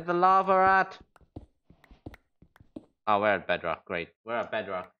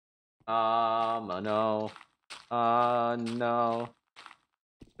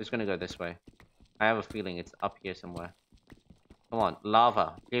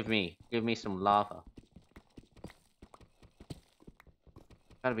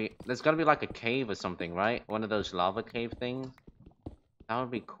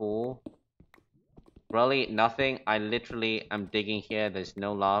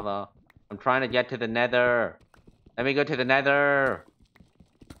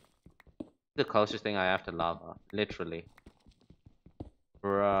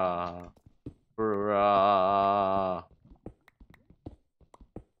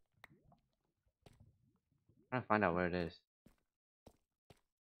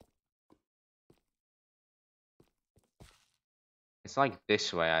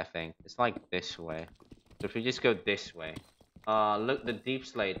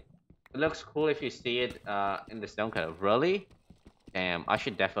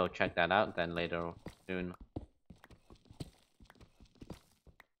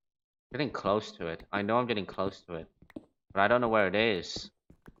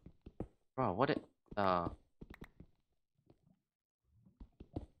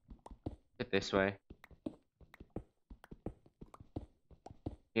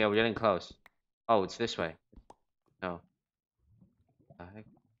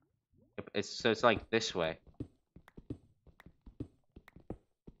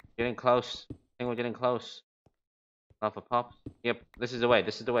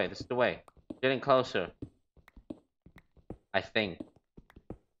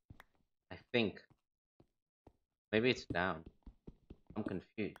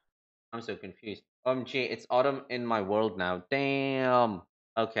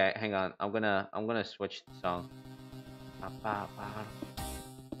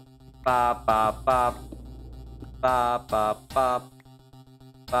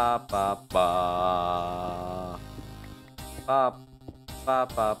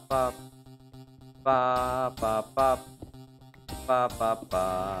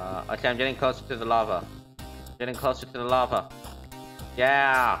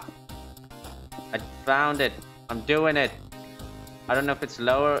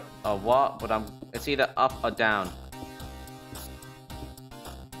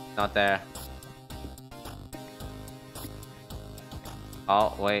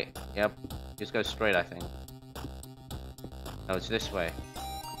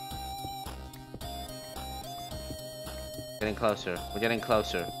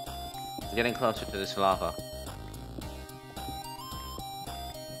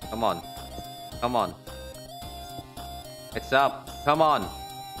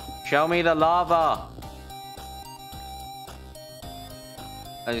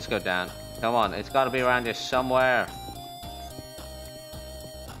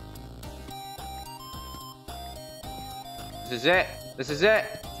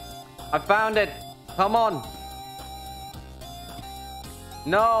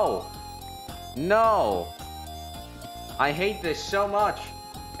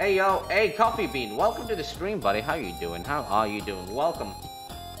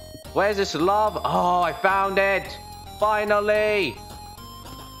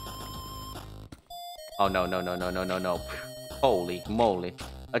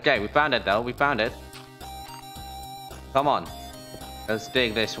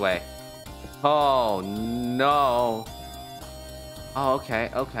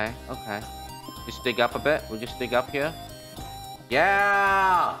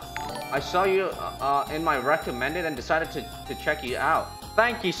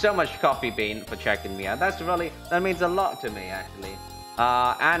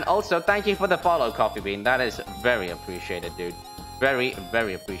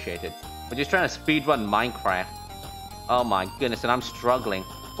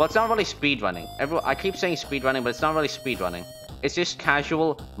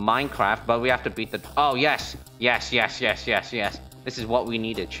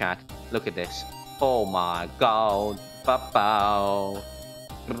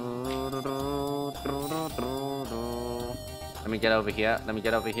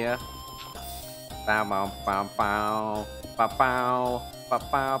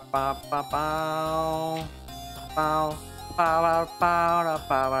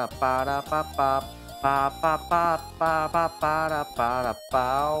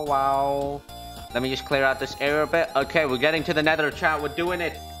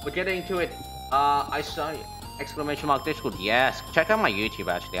 Exclamation mark Discord. Yes. Check out my YouTube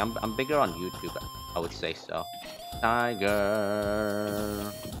actually. I'm bigger on YouTube. I would say so.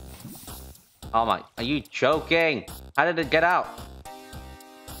 Tiger. Oh my. Are you joking? How did it get out?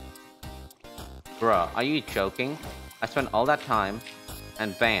 Bruh, are you joking? I spent all that time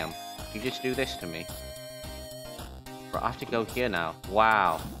and bam. You just do this to me. Bro, I have to go here now.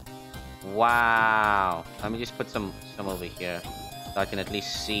 Wow. Wow. Let me just put some over here so I can at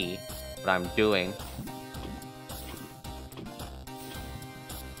least see what I'm doing.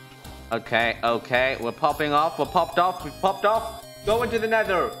 Okay, okay. We're popping off. We're popped off. We popped off. Go into the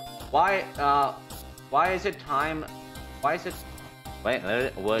nether. Why is it time? Why is it... Wait,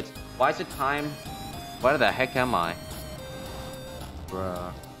 words. Why is it time? Where the heck am I?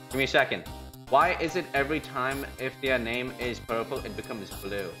 Bruh. Give me a second. Why is it every time if their name is purple, it becomes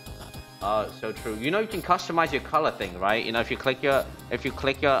blue? So true. You know you can customize your color thing, right? You know if you click your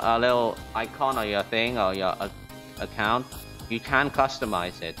little icon or your thing or your account, you can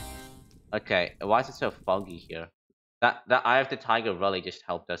customize it. Okay, why is it so foggy here? That Eye of the Tiger really just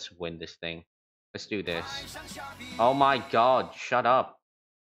helped us win this thing. Let's do this. Oh my god! Shut up!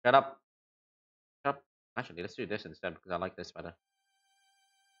 Shut up! Shut up! Actually, let's do this instead because I like this better.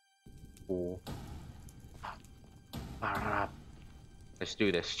 Ooh. Let's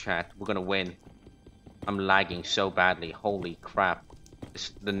do this, chat. We're gonna win. I'm lagging so badly. Holy crap.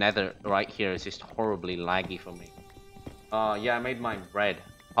 The nether right here is just horribly laggy for me. Yeah, I made mine red.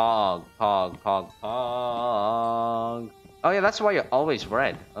 Pog, pog, pog, pog. Oh yeah, that's why you're always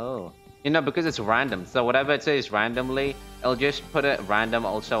red. Oh. You know, because it's random. So whatever it says randomly, it'll just put it random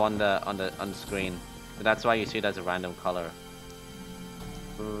also on the screen. So that's why you see it as a random color.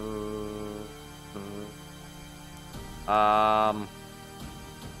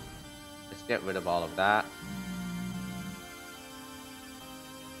 Let's get rid of all of that.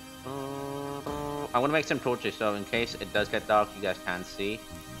 I'm gonna make some torches so in case it does get dark, you guys can't see.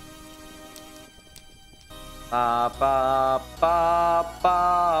 Ba ba ba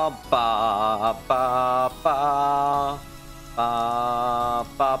ba ba ba ba ba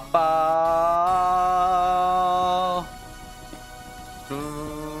ba ba.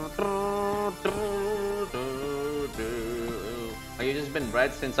 Have you just been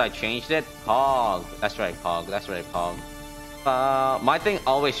red since I changed it? Pog. That's right, Pog. That's right, Pog. My thing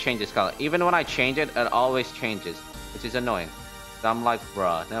always changes color. Even when I change it, it always changes, which is annoying. So I'm like,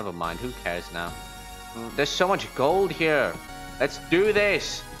 bruh, never mind. Who cares now? There's so much gold here. Let's do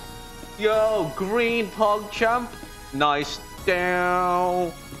this. Yo, green Pog Chump. Nice.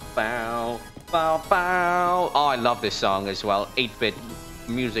 Down. Bow. Bow. Bow. Oh, I love this song as well. 8-bit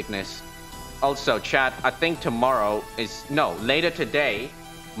musicness. Also, chat, I think tomorrow is... No, later today,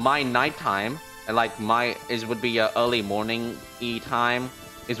 my nighttime... like would be your early morning time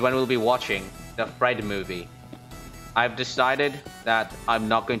is when we'll be watching the Fred movie. I've decided that I'm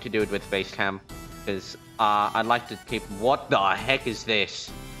not going to do it with Facecam because I'd like to keep. What the heck is this?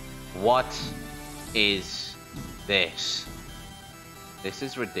 What is this? This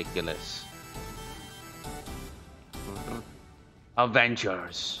is ridiculous.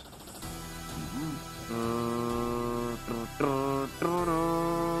 Avengers.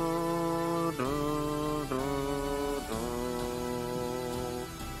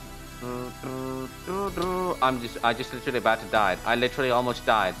 I just literally about to die. I literally almost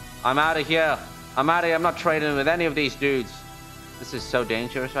died. I'm out of here. I'm out of here. I'm not trading with any of these dudes. This is so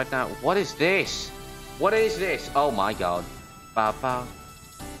dangerous right now. What is this? What is this? Oh my god. Bow bow.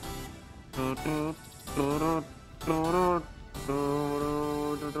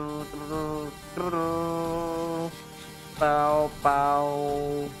 Bow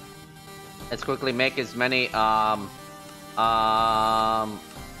bow. Let's quickly make as many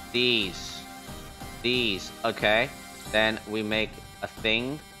these, okay. Then we make a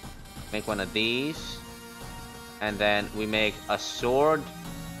thing. Make one of these. And then we make a sword.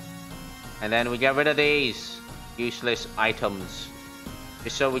 And then we get rid of these useless items.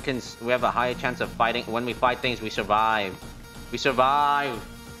 Just so we have a higher chance of fighting. When we fight things, we survive. We survive.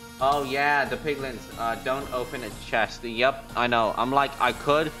 Oh yeah, the piglins. Don't open its chest. Yep, I know. I'm like, I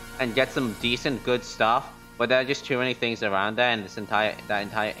could and get some decent good stuff. But there are just too many things around there, and that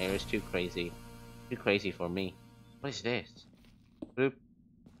entire area is too crazy. Too crazy for me. What is this? Boop.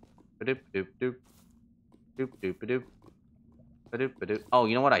 Ba-doop, doop, doop. Doop, doop, doop. Ba-doop, ba-doop. Oh,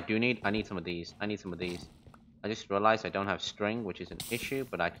 you know what I do need? I need some of these. I need some of these. I just realized I don't have string, which is an issue,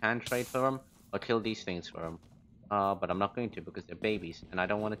 but I can trade for them or kill these things for them. But I'm not going to because they're babies, and I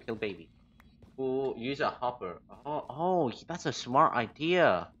don't want to kill babies. Ooh, use a hopper. Oh, that's a smart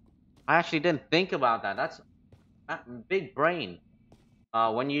idea. I actually didn't think about that. That's big brain.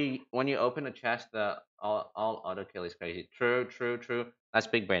 When you open a chest, the all auto kill is crazy. True, true, true. That's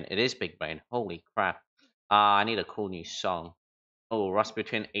big brain. It is big brain. Holy crap. I need a cool new song. Oh,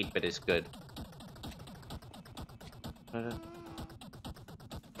 Rasputin 8-bit is good.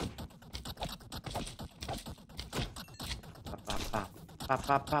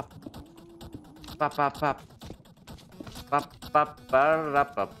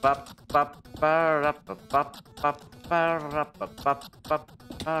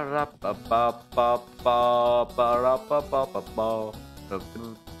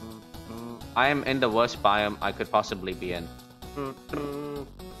 I am in the worst biome I could possibly be in.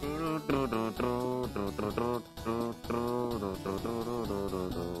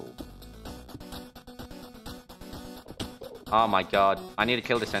 Oh my god. I need to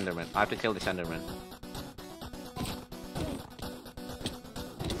kill this Enderman. I have to kill this Enderman.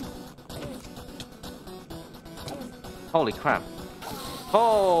 Holy crap.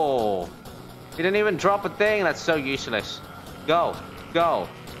 Oh! He didn't even drop a thing. That's so useless. Go. Go.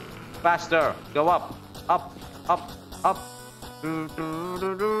 Faster. Go up. Up. Up. Up.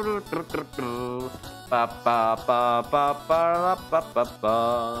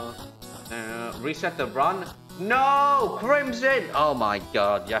 Reset the run. No! Crimson! Oh my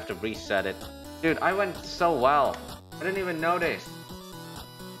god. You have to reset it. Dude, I went so well. I didn't even notice.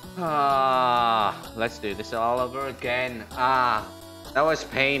 Let's do this all over again. That was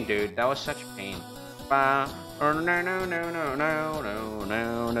pain, dude. That was such pain.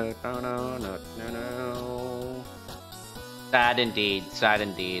 Sad indeed. Sad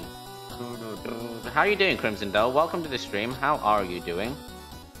indeed. How are you doing, Crimson though? Welcome to the stream. How are you doing?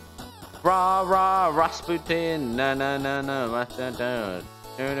 Rah rah Rasputin. No no no no.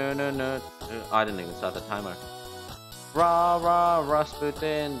 No no no. I didn't even start the timer. Rah rah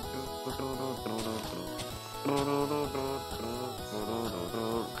Rasputin.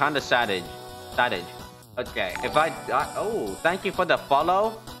 Kinda savage. Savage. Okay, if oh, thank you for the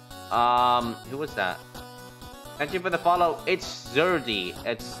follow. Who was that? Thank you for the follow. It's Zerdy.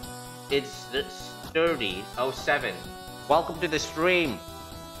 It's Sturdy07. Welcome to the stream.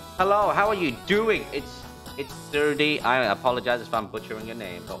 Hello, how are you doing? It's Zerdy. I apologize if I'm butchering your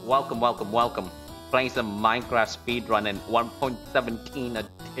name, but welcome, welcome, welcome. Playing some Minecraft speedrun in 1.17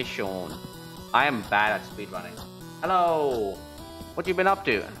 edition. I am bad at speedrunning. Hello. What you been up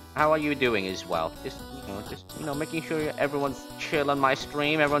to? How are you doing as well? Just making sure everyone's chill on my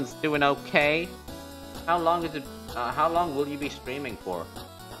stream. Everyone's doing okay. How long is it? How long will you be streaming for?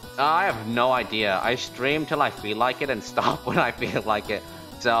 I have no idea. I stream till I feel like it and stop when I feel like it.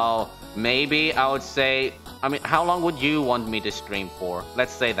 So maybe I would say. I mean, how long would you want me to stream for?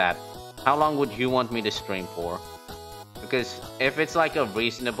 Let's say that. How long would you want me to stream for? Because if it's like a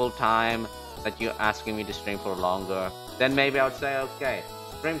reasonable time that you're asking me to stream for longer, then maybe I would say, okay,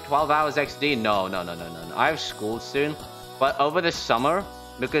 stream 12 hours XD. No. I have school soon. But over the summer,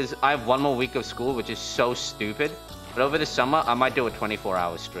 because I have one more week of school, which is so stupid. But over the summer, I might do a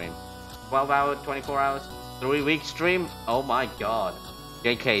 24-hour stream. 12 hours, 24 hours, 3-week stream? Oh my god.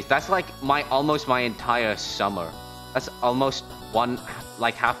 JK, that's like almost my entire summer. That's almost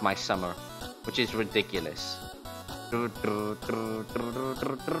half my summer, which is ridiculous. You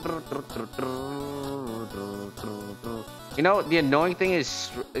know, the annoying thing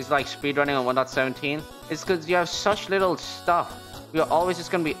is like speedrunning on 1.17 is because you have such little stuff. You're always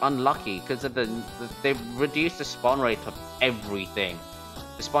just gonna be unlucky because of they've reduced the spawn rate of everything.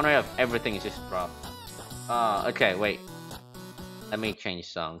 The spawn rate of everything is just dropped. Okay, wait. Let me change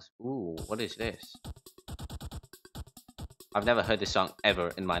songs. Ooh, what is this? I've never heard this song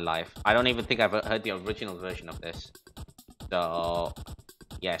ever in my life. I don't even think I've heard the original version of this. So,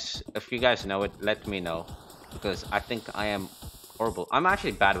 yes, if you guys know it, let me know. Because I think I am horrible. I'm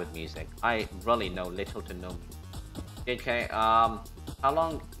actually bad with music. I really know little to no music. JK, how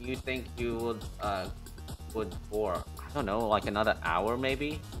long you think you would for? I don't know, like another hour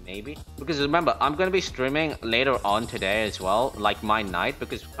maybe? Because remember, I'm gonna be streaming later on today as well, like my night,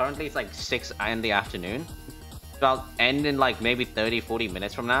 because currently it's like 6 in the afternoon. So I'll end in like maybe 30-40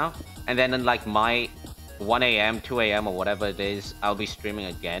 minutes from now, and then in like my 1 a.m., 2 a.m. or whatever it is, I'll be streaming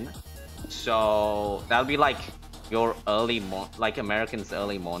again. So that'll be like your like Americans'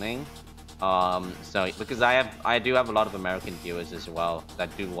 early morning. So because I do have a lot of American viewers as well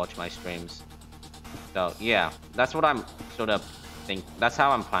that do watch my streams. So yeah, that's what I'm sort of that's how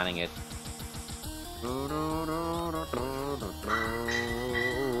I'm planning it.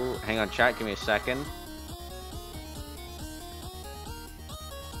 Hang on, chat, give me a second.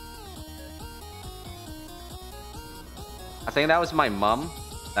 I think that was my mom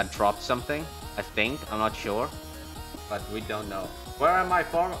that dropped something. I think, I'm not sure, but we don't know. Where am I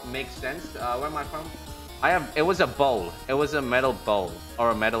from? Makes sense. Where am I from? It was a bowl. It was a metal bowl.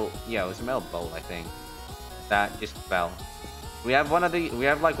 Or a metal, yeah, it was a metal bowl, I think. That just fell. We have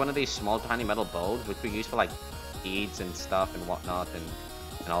like one of these small tiny metal bowls, which we use for like beads and stuff and whatnot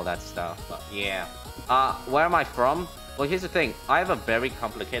and all that stuff. But yeah. Where am I from? Well, here's the thing. I have a very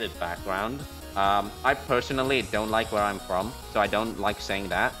complicated background. I personally don't like where I'm from, so I don't like saying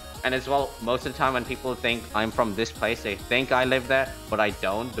that. And as well, most of the time when people think I'm from this place, they think I live there, but I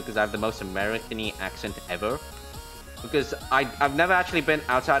don't, because I have the most American-y accent ever. Because I've never actually been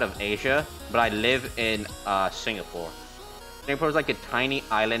outside of Asia, but I live in Singapore. Singapore is like a tiny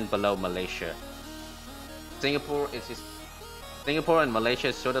island below Malaysia. Singapore and Malaysia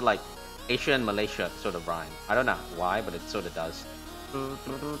is sort of like Asia and Malaysia sort of rhyme. I don't know why, but it sort of does.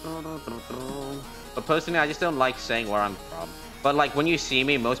 But personally, I just don't like saying where I'm from. But like when you see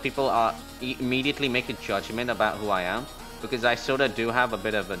me, most people immediately make a judgment about who I am, because I sort of do have a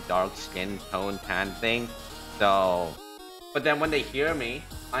bit of a dark skin tone tan thing. So, but then when they hear me,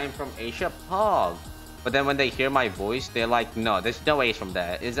 I am from Asia, Pog. But then when they hear my voice, they're like, no, there's no A's from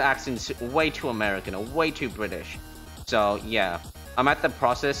there. His accent's way too American or way too British. So yeah, I'm at the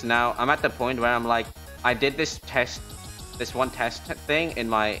process now. I'm at the point where I'm like, I did this one test thing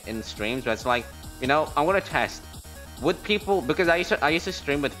in streams where it's like, you know, I'm gonna test. Would people, because I used to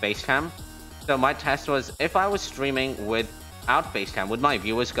stream with Facecam, so my test was, if I was streaming without Facecam, would my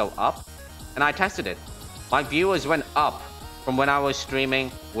viewers go up? And I tested it. My viewers went up from when I was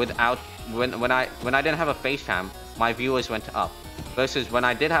streaming without, when I didn't have a Facecam, my viewers went up. Versus when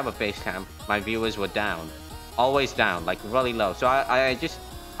I did have a Facecam, my viewers were down. Always down, like really low. So I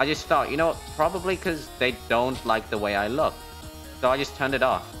just thought, you know, probably because they don't like the way I look. So I just turned it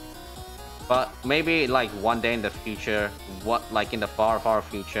off. But maybe like one day in the future, like in the far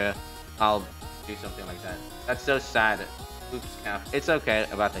future, I'll do something like that. That's so sad. Oops, calf. It's okay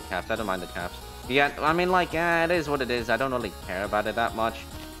about the calves. I don't mind the calves. Yeah, I mean, like, yeah, it is what it is. I don't really care about it that much.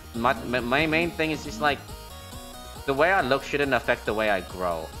 My main thing is just like, the way I look shouldn't affect the way I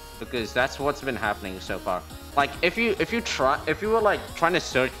grow, because that's what's been happening so far. Like, if you were like trying to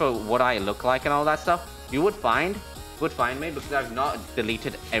search for what I look like and all that stuff, you would find me, because I've not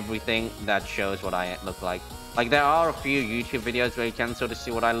deleted everything that shows what I look like. Like, there are a few YouTube videos where you can sort of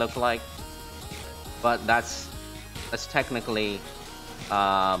see what I look like, but that's technically,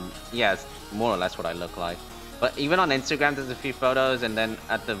 yeah, it's more or less what I look like. But even on Instagram, there's a few photos, and then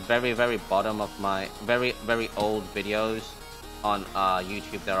at the very bottom of my very old videos on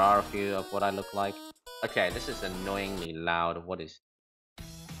YouTube, there are a few of what I look like. Okay, this is annoyingly loud. What is?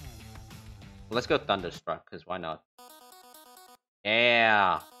 Let's go Thunderstruck, because why not?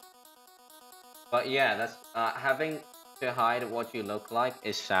 Yeah. But yeah, that's having to hide what you look like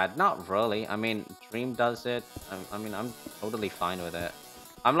is sad. Not really. I mean, Dream does it. I mean, I'm totally fine with it.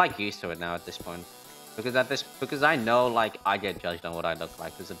 I'm like used to it now at this point, because I know like I get judged on what I look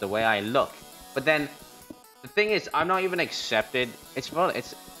like because of the way I look. But then the thing is, I'm not even accepted.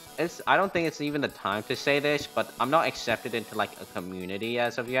 I don't think it's even the time to say this, but I'm not accepted into like a community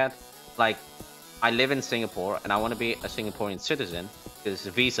as of yet. Like, I live in Singapore and I want to be a Singaporean citizen because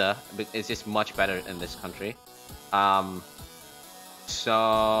visa is just much better in this country.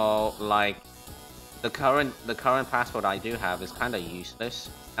 So like the current passport I do have is kind of useless,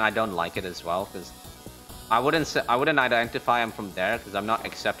 and I don't like it as well, because I wouldn't identify I'm from there because I'm not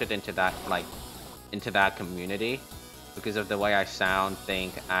accepted into that community because of the way I sound,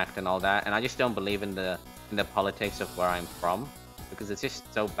 think, act, and all that. And I just don't believe in the politics of where I'm from, because it's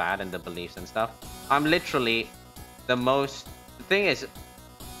just so bad in the beliefs and stuff. I'm literally the thing is,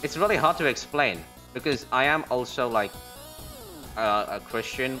 it's really hard to explain, because I am also like a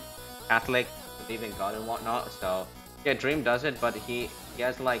Christian, Catholic, believe in God and whatnot. So yeah, Dream does it, but he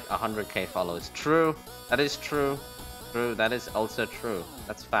has like 100k followers. True, that is true. True, that is also true.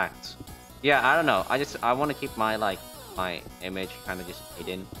 That's facts. Yeah, I don't know. I want to keep my image kind of just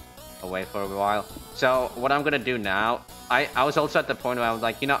hidden away for a while. So what I'm gonna do now, I was also at the point where I was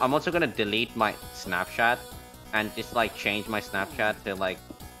like, you know, I'm also gonna delete my Snapchat and just like change my Snapchat to like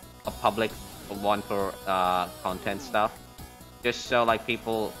a public one for content stuff, just so like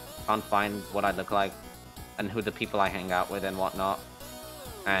people can't find what I look like and who the people I hang out with and whatnot,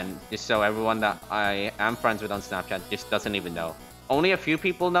 and just so everyone that I am friends with on Snapchat just doesn't even know. Only a few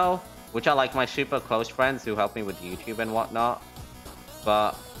people know, which are like my super close friends who help me with YouTube and whatnot,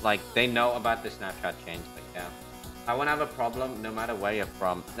 but like they know about the Snapchat change. But yeah, I won't have a problem no matter where you're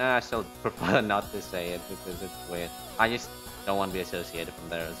from. Nah, I still prefer not to say it because it's weird. I just don't want to be associated from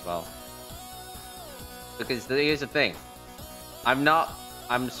there as well. Because here's the thing, I'm not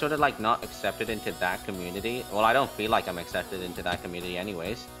I'm sort of like not accepted into that community. Well, I don't feel like I'm accepted into that community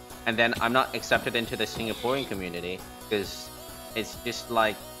anyways. And then I'm not accepted into the Singaporean community because it's just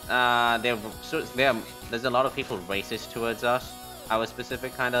like there's a lot of people racist towards us, our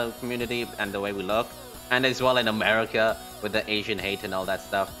specific kind of community and the way we look, and as well in America with the Asian hate and all that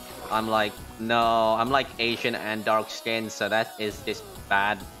stuff. I'm like, no, I'm like Asian and dark skin, so that is just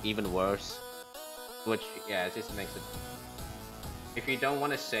bad, even worse. Which, yeah, it just makes it. If you don't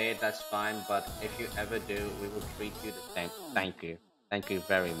want to say it, that's fine, but if you ever do, we will treat you the same. Thank you. Thank you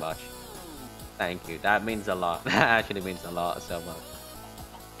very much. Thank you. That means a lot. That actually means a lot, so much.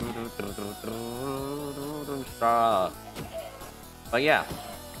 But yeah.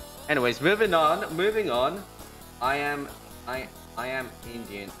 Anyways, moving on. I am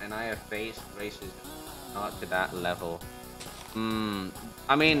Indian and I have faced racism, not to that level.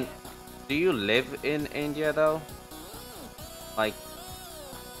 I mean, do you live in India though? Like,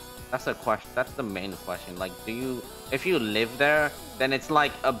 that's a question. That's the main question. Like, if you live there, then it's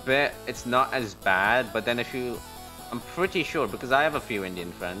like a bit, it's not as bad. But then I'm pretty sure, because I have a few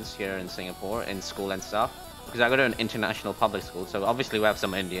Indian friends here in Singapore in school and stuff, because I go to an international public school, so obviously we have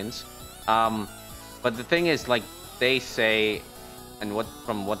some Indians. But the thing is, like, they say, and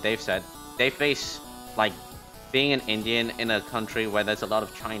from what they've said, they face, like, being an Indian in a country where there's a lot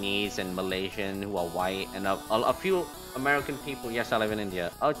of Chinese and Malaysian who are white, and a few American people. Yes, I live in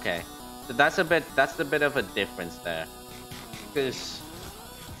India. Okay, so that's a bit of a difference there, because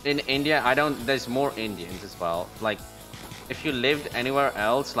in India, there's more Indians as well. Like, if you lived anywhere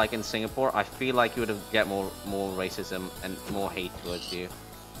else, like in Singapore, I feel like you would get more racism and more hate towards you.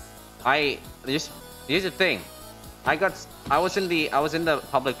 Here's the thing, I was in the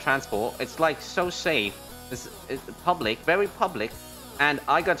public transport. It's like so safe. It's public, very public, and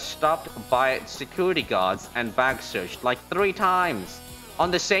I got stopped by security guards and bag searched like 3 times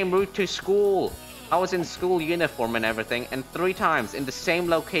on the same route to school. I was in school uniform and everything, and 3 times in the same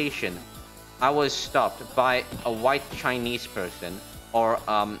location, I was stopped by a white Chinese person or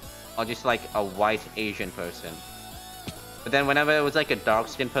just like a white Asian person. But then whenever it was like a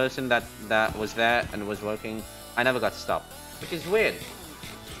dark-skinned person that was there and was working, I never got stopped, which is weird.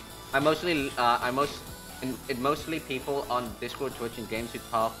 Mostly people on Discord, Twitch, and games who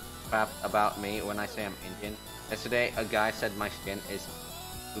talk crap about me when I say I'm Indian. Yesterday, a guy said my skin is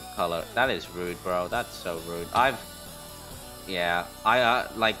food color. That is rude, bro. That's so rude.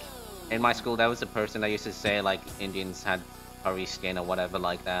 Like, in my school, there was a person that used to say, like, Indians had furry skin or whatever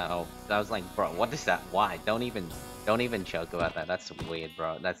like that. Oh, I was like, bro, what is that? Why? Don't even joke about that. That's weird,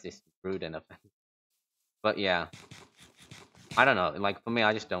 bro. That's just rude and offensive. But yeah. I don't know, like, for me,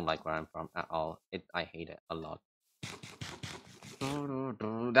 I just don't like where I'm from at all. I hate it a lot.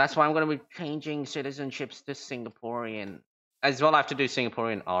 That's why I'm gonna be changing citizenships to Singaporean. As well, I have to do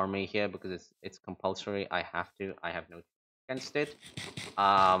Singaporean army here because it's compulsory. I have no choice against it.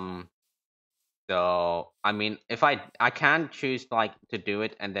 So I mean, if I can choose like to do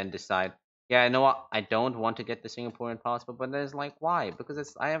it and then decide, yeah, you know what, I don't want to get the Singaporean passport, but there's like, why?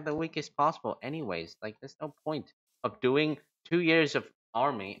 Because I have the weakest passport anyways. Like, there's no point of doing 2 years of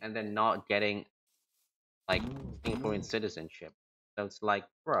army and then not getting like Singaporean citizenship. So it's like,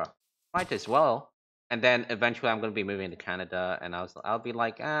 bruh, might as well. And then eventually I'm gonna be moving to Canada, and I'll be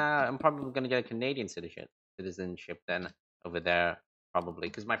like, I'm probably gonna get a Canadian citizenship then over there, probably,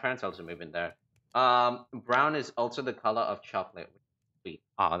 because my parents also move in there. Brown is also the color of chocolate. Sweet.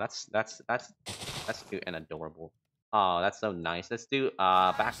 Oh, that's cute and adorable. Oh, that's so nice. Let's do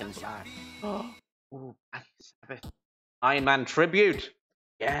Back in Black. Ooh, Black Sabbath. Iron Man tribute.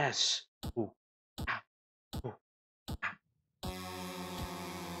 Yes. Ooh. Ah. Ooh. Ah.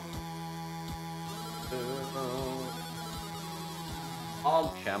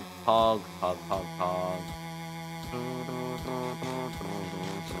 Hog champ. Hog.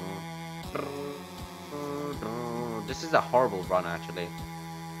 This is a horrible run, actually.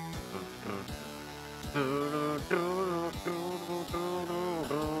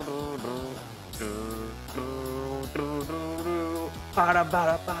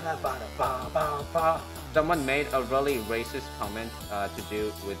 Someone made a really racist comment to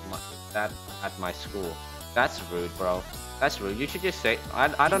do with that at my school. That's rude, bro. That's rude. You should just say,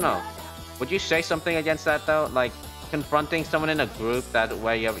 I don't know. Would you say something against that though? Like, confronting someone in a group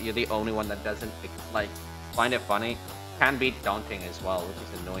where you're the only one that doesn't like find it funny can be daunting as well, which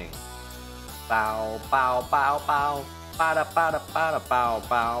is annoying. Bow bow bow bow. Bada bada bada bow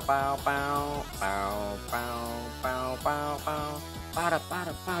bow bow bow bow bow bow bow bow. Bada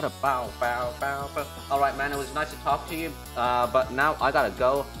bada bada bow bow bow bow. Alright, man, it was nice to talk to you, but now I gotta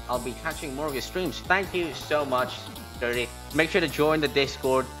go. I'll be catching more of your streams. Thank you so much. sturdy. Make sure to join the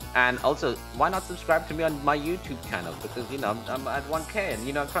Discord, and also why not subscribe to me on my YouTube channel, because you know I'm at 1K and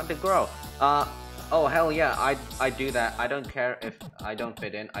you know I'm trying to grow. Oh hell yeah, I do that. I don't care if I don't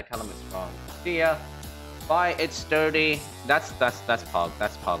fit in. I tell them it's wrong. See ya. Bye. It's sturdy. That's Pog.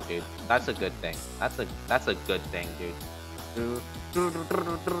 That's Pog, dude. That's a good thing. That's a good thing, dude.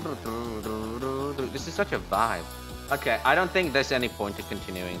 This is such a vibe. Okay, I don't think there's any point to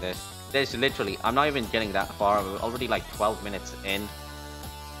continuing this. There's literally, I'm not even getting that far. We're already like 12 minutes in.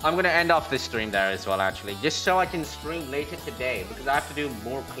 I'm gonna end off this stream there as well, actually, just so I can stream later today, because I have to do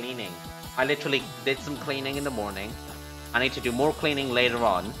more cleaning. I literally did some cleaning in the morning. I need to do more cleaning later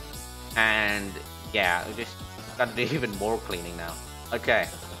on, and yeah, we just gotta do even more cleaning now. Okay,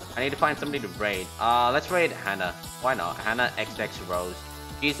 I need to find somebody to raid. Let's raid Hannah. Why not? Hannah XX Rose.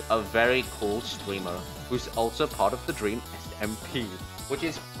 She's a very cool streamer who's also part of the Dream SMP, which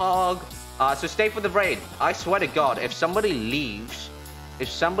is Pog. So stay for the raid. I swear to God, if somebody leaves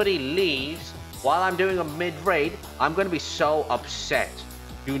while I'm doing a mid raid, I'm gonna be so upset.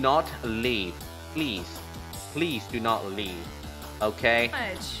 Do not leave, please. Please do not leave. Okay.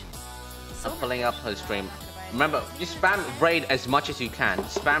 I'm pulling up her stream. Remember, just spam raid as much as you can.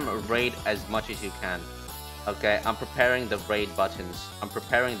 Spam raid as much as you can. Okay, I'm preparing the raid buttons.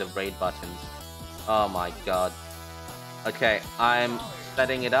 Oh my god. Okay, I'm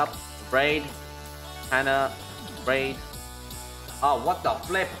setting it up. Raid. Hannah. Raid. Oh, what the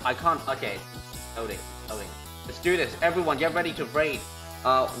flip? I can't. Okay. Loading. Let's do this. Everyone, get ready to raid.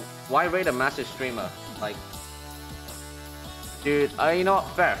 Why raid a massive streamer? Like, dude, you know what?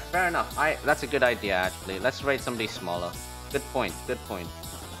 Fair enough. That's a good idea, actually. Let's raid somebody smaller. Good point.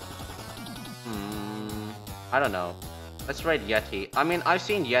 I don't know. Let's raid Yeti. I mean, I've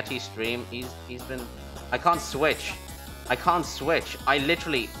seen Yeti stream. He's been. I can't switch. I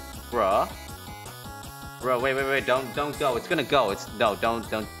literally, bruh. Wait. Don't go. It's gonna go. No.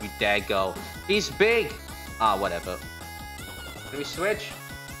 Don't you dare go. He's big. Whatever. Can we switch?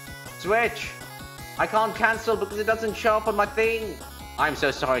 I can't cancel because it doesn't show up on my thing. I'm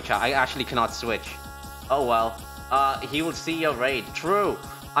so sorry, chat. I actually cannot switch. Oh well. He will see your raid. True.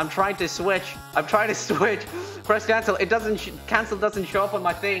 I'm trying to switch. Press cancel. It doesn't. Cancel doesn't show up on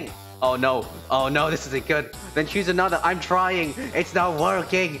my thing. Oh no. This isn't good. Then choose another. I'm trying. It's not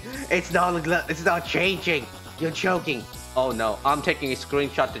working. It's not changing. You're joking. Oh no. I'm taking a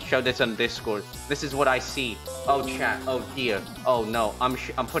screenshot to show this on Discord. This is what I see. Oh chat. Oh dear. Oh no. I'm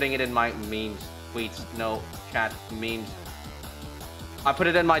putting it in my memes. Tweets. No. Chat. Memes. I put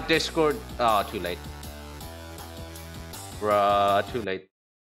it in my Discord. Oh, too late. Bruh. Too late.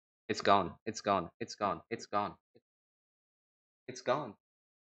 It's gone.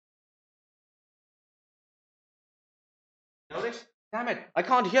 Notice? Damn it. I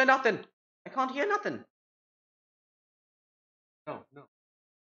can't hear nothing. No.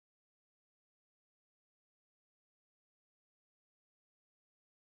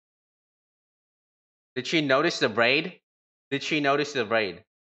 Did she notice the raid?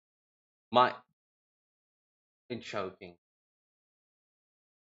 My... been choking.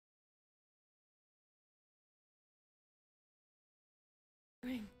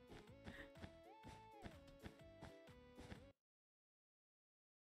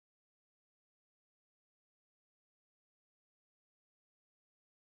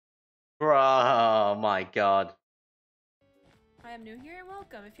 Bro, oh my god. I am new here.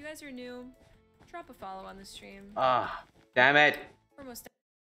 Welcome. If you guys are new, drop a follow on the stream. Damn it. Almost.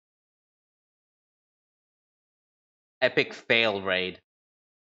 Epic fail raid.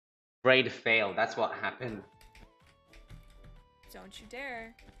 Raid fail. That's what happened. Don't you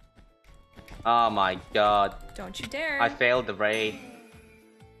dare. Oh my god. Don't you dare. I failed the raid.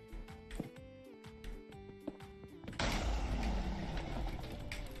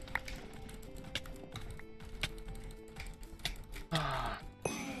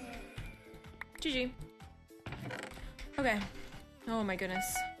 GG. Okay. Oh my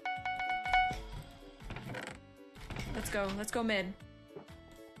goodness. Let's go mid.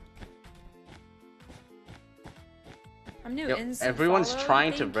 I'm new. Yo, everyone's follow.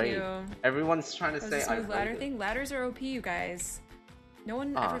 trying Thank to raid. You. Everyone's trying to say I ladder thing. Ladders are OP, you guys. No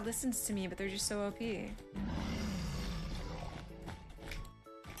one ever listens to me, but they're just so OP.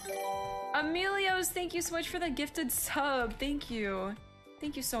 Emilios, thank you so much for the gifted sub. Thank you.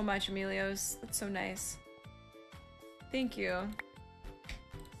 Thank you so much, Emilios. That's so nice. Thank you.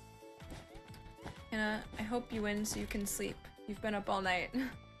 Anna, I hope you win so you can sleep. You've been up all night.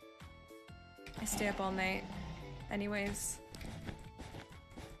 I stay up all night. Anyways.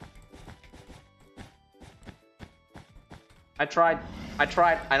 I tried,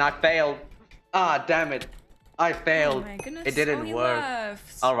 and I failed. Ah, damn it. I Oh failed. my goodness. It didn't he work.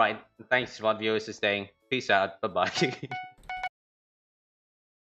 left. Alright, thanks for viewers for staying. Peace out. Bye-bye.